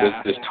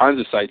there's tons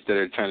of sites that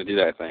are trying to do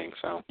that thing.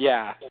 So.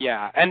 Yeah.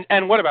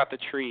 And what about the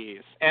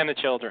trees and the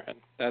children?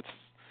 That's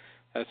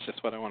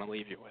just what I want to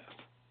leave you with.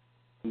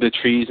 The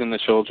trees and the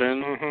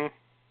children. Mhm.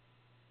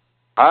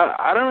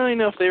 I don't really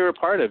know if they were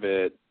part of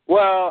it.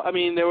 Well, I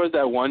mean, there was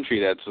that one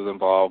tree that was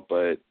involved,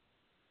 but.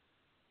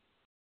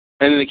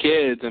 And the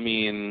kids, I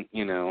mean,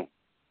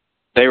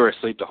 they were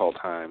asleep the whole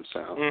time, so.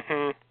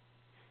 Mhm.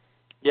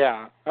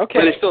 Yeah. Okay.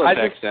 But it still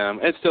affects them.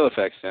 It still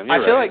affects them.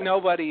 You're I feel right. like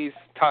nobody's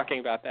talking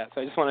about that,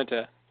 so I just wanted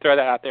to throw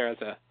that out there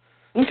as a.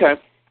 Okay.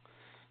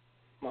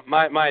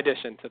 My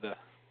addition to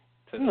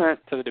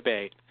the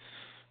debate.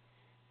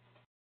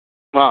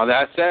 Well,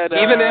 that said,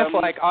 even if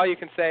all you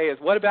can say is,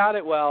 "What about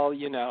it?" Well,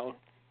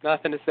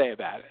 nothing to say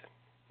about it.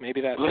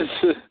 Maybe that's.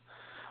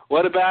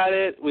 What about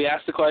it? We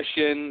asked the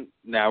question.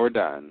 Now we're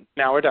done.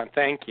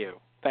 Thank you.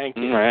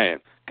 All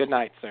right. Good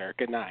night, sir.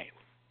 Good night.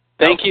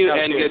 Thank you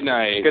and good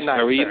night. Good night.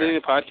 Are we sir. ending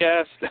the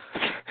podcast?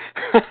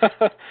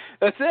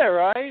 That's it,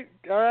 right?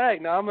 All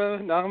right. Now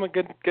I'm a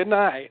good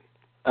night.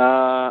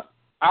 I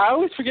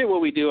always forget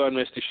what we do on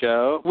Mr.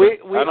 Show. We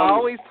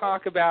always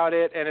talk about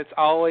it, and it's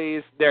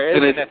always there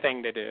isn't a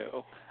thing to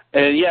do.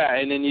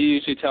 And then you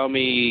usually tell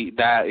me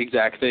that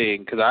exact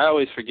thing, because I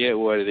always forget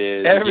what it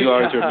is. Every you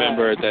always time.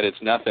 remember that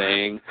it's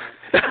nothing.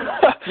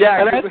 Yeah,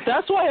 and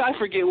that's why I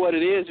forget what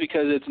it is,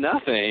 because it's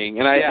nothing.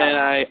 And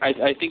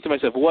I think to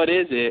myself, what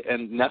is it?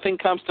 And nothing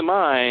comes to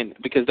mind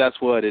because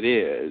that's what it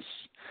is.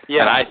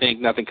 Yeah. And I think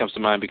nothing comes to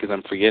mind because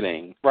I'm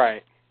forgetting.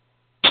 Right.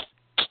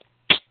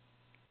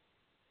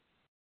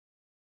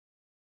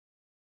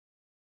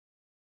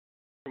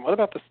 What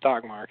about the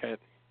stock market?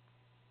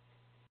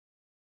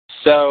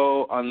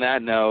 So, on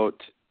that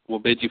note, we'll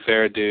bid you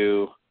fair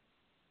adieu.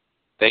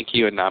 Thank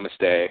you and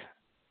namaste.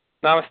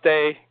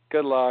 Namaste.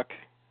 Good luck.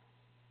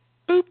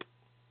 Boop.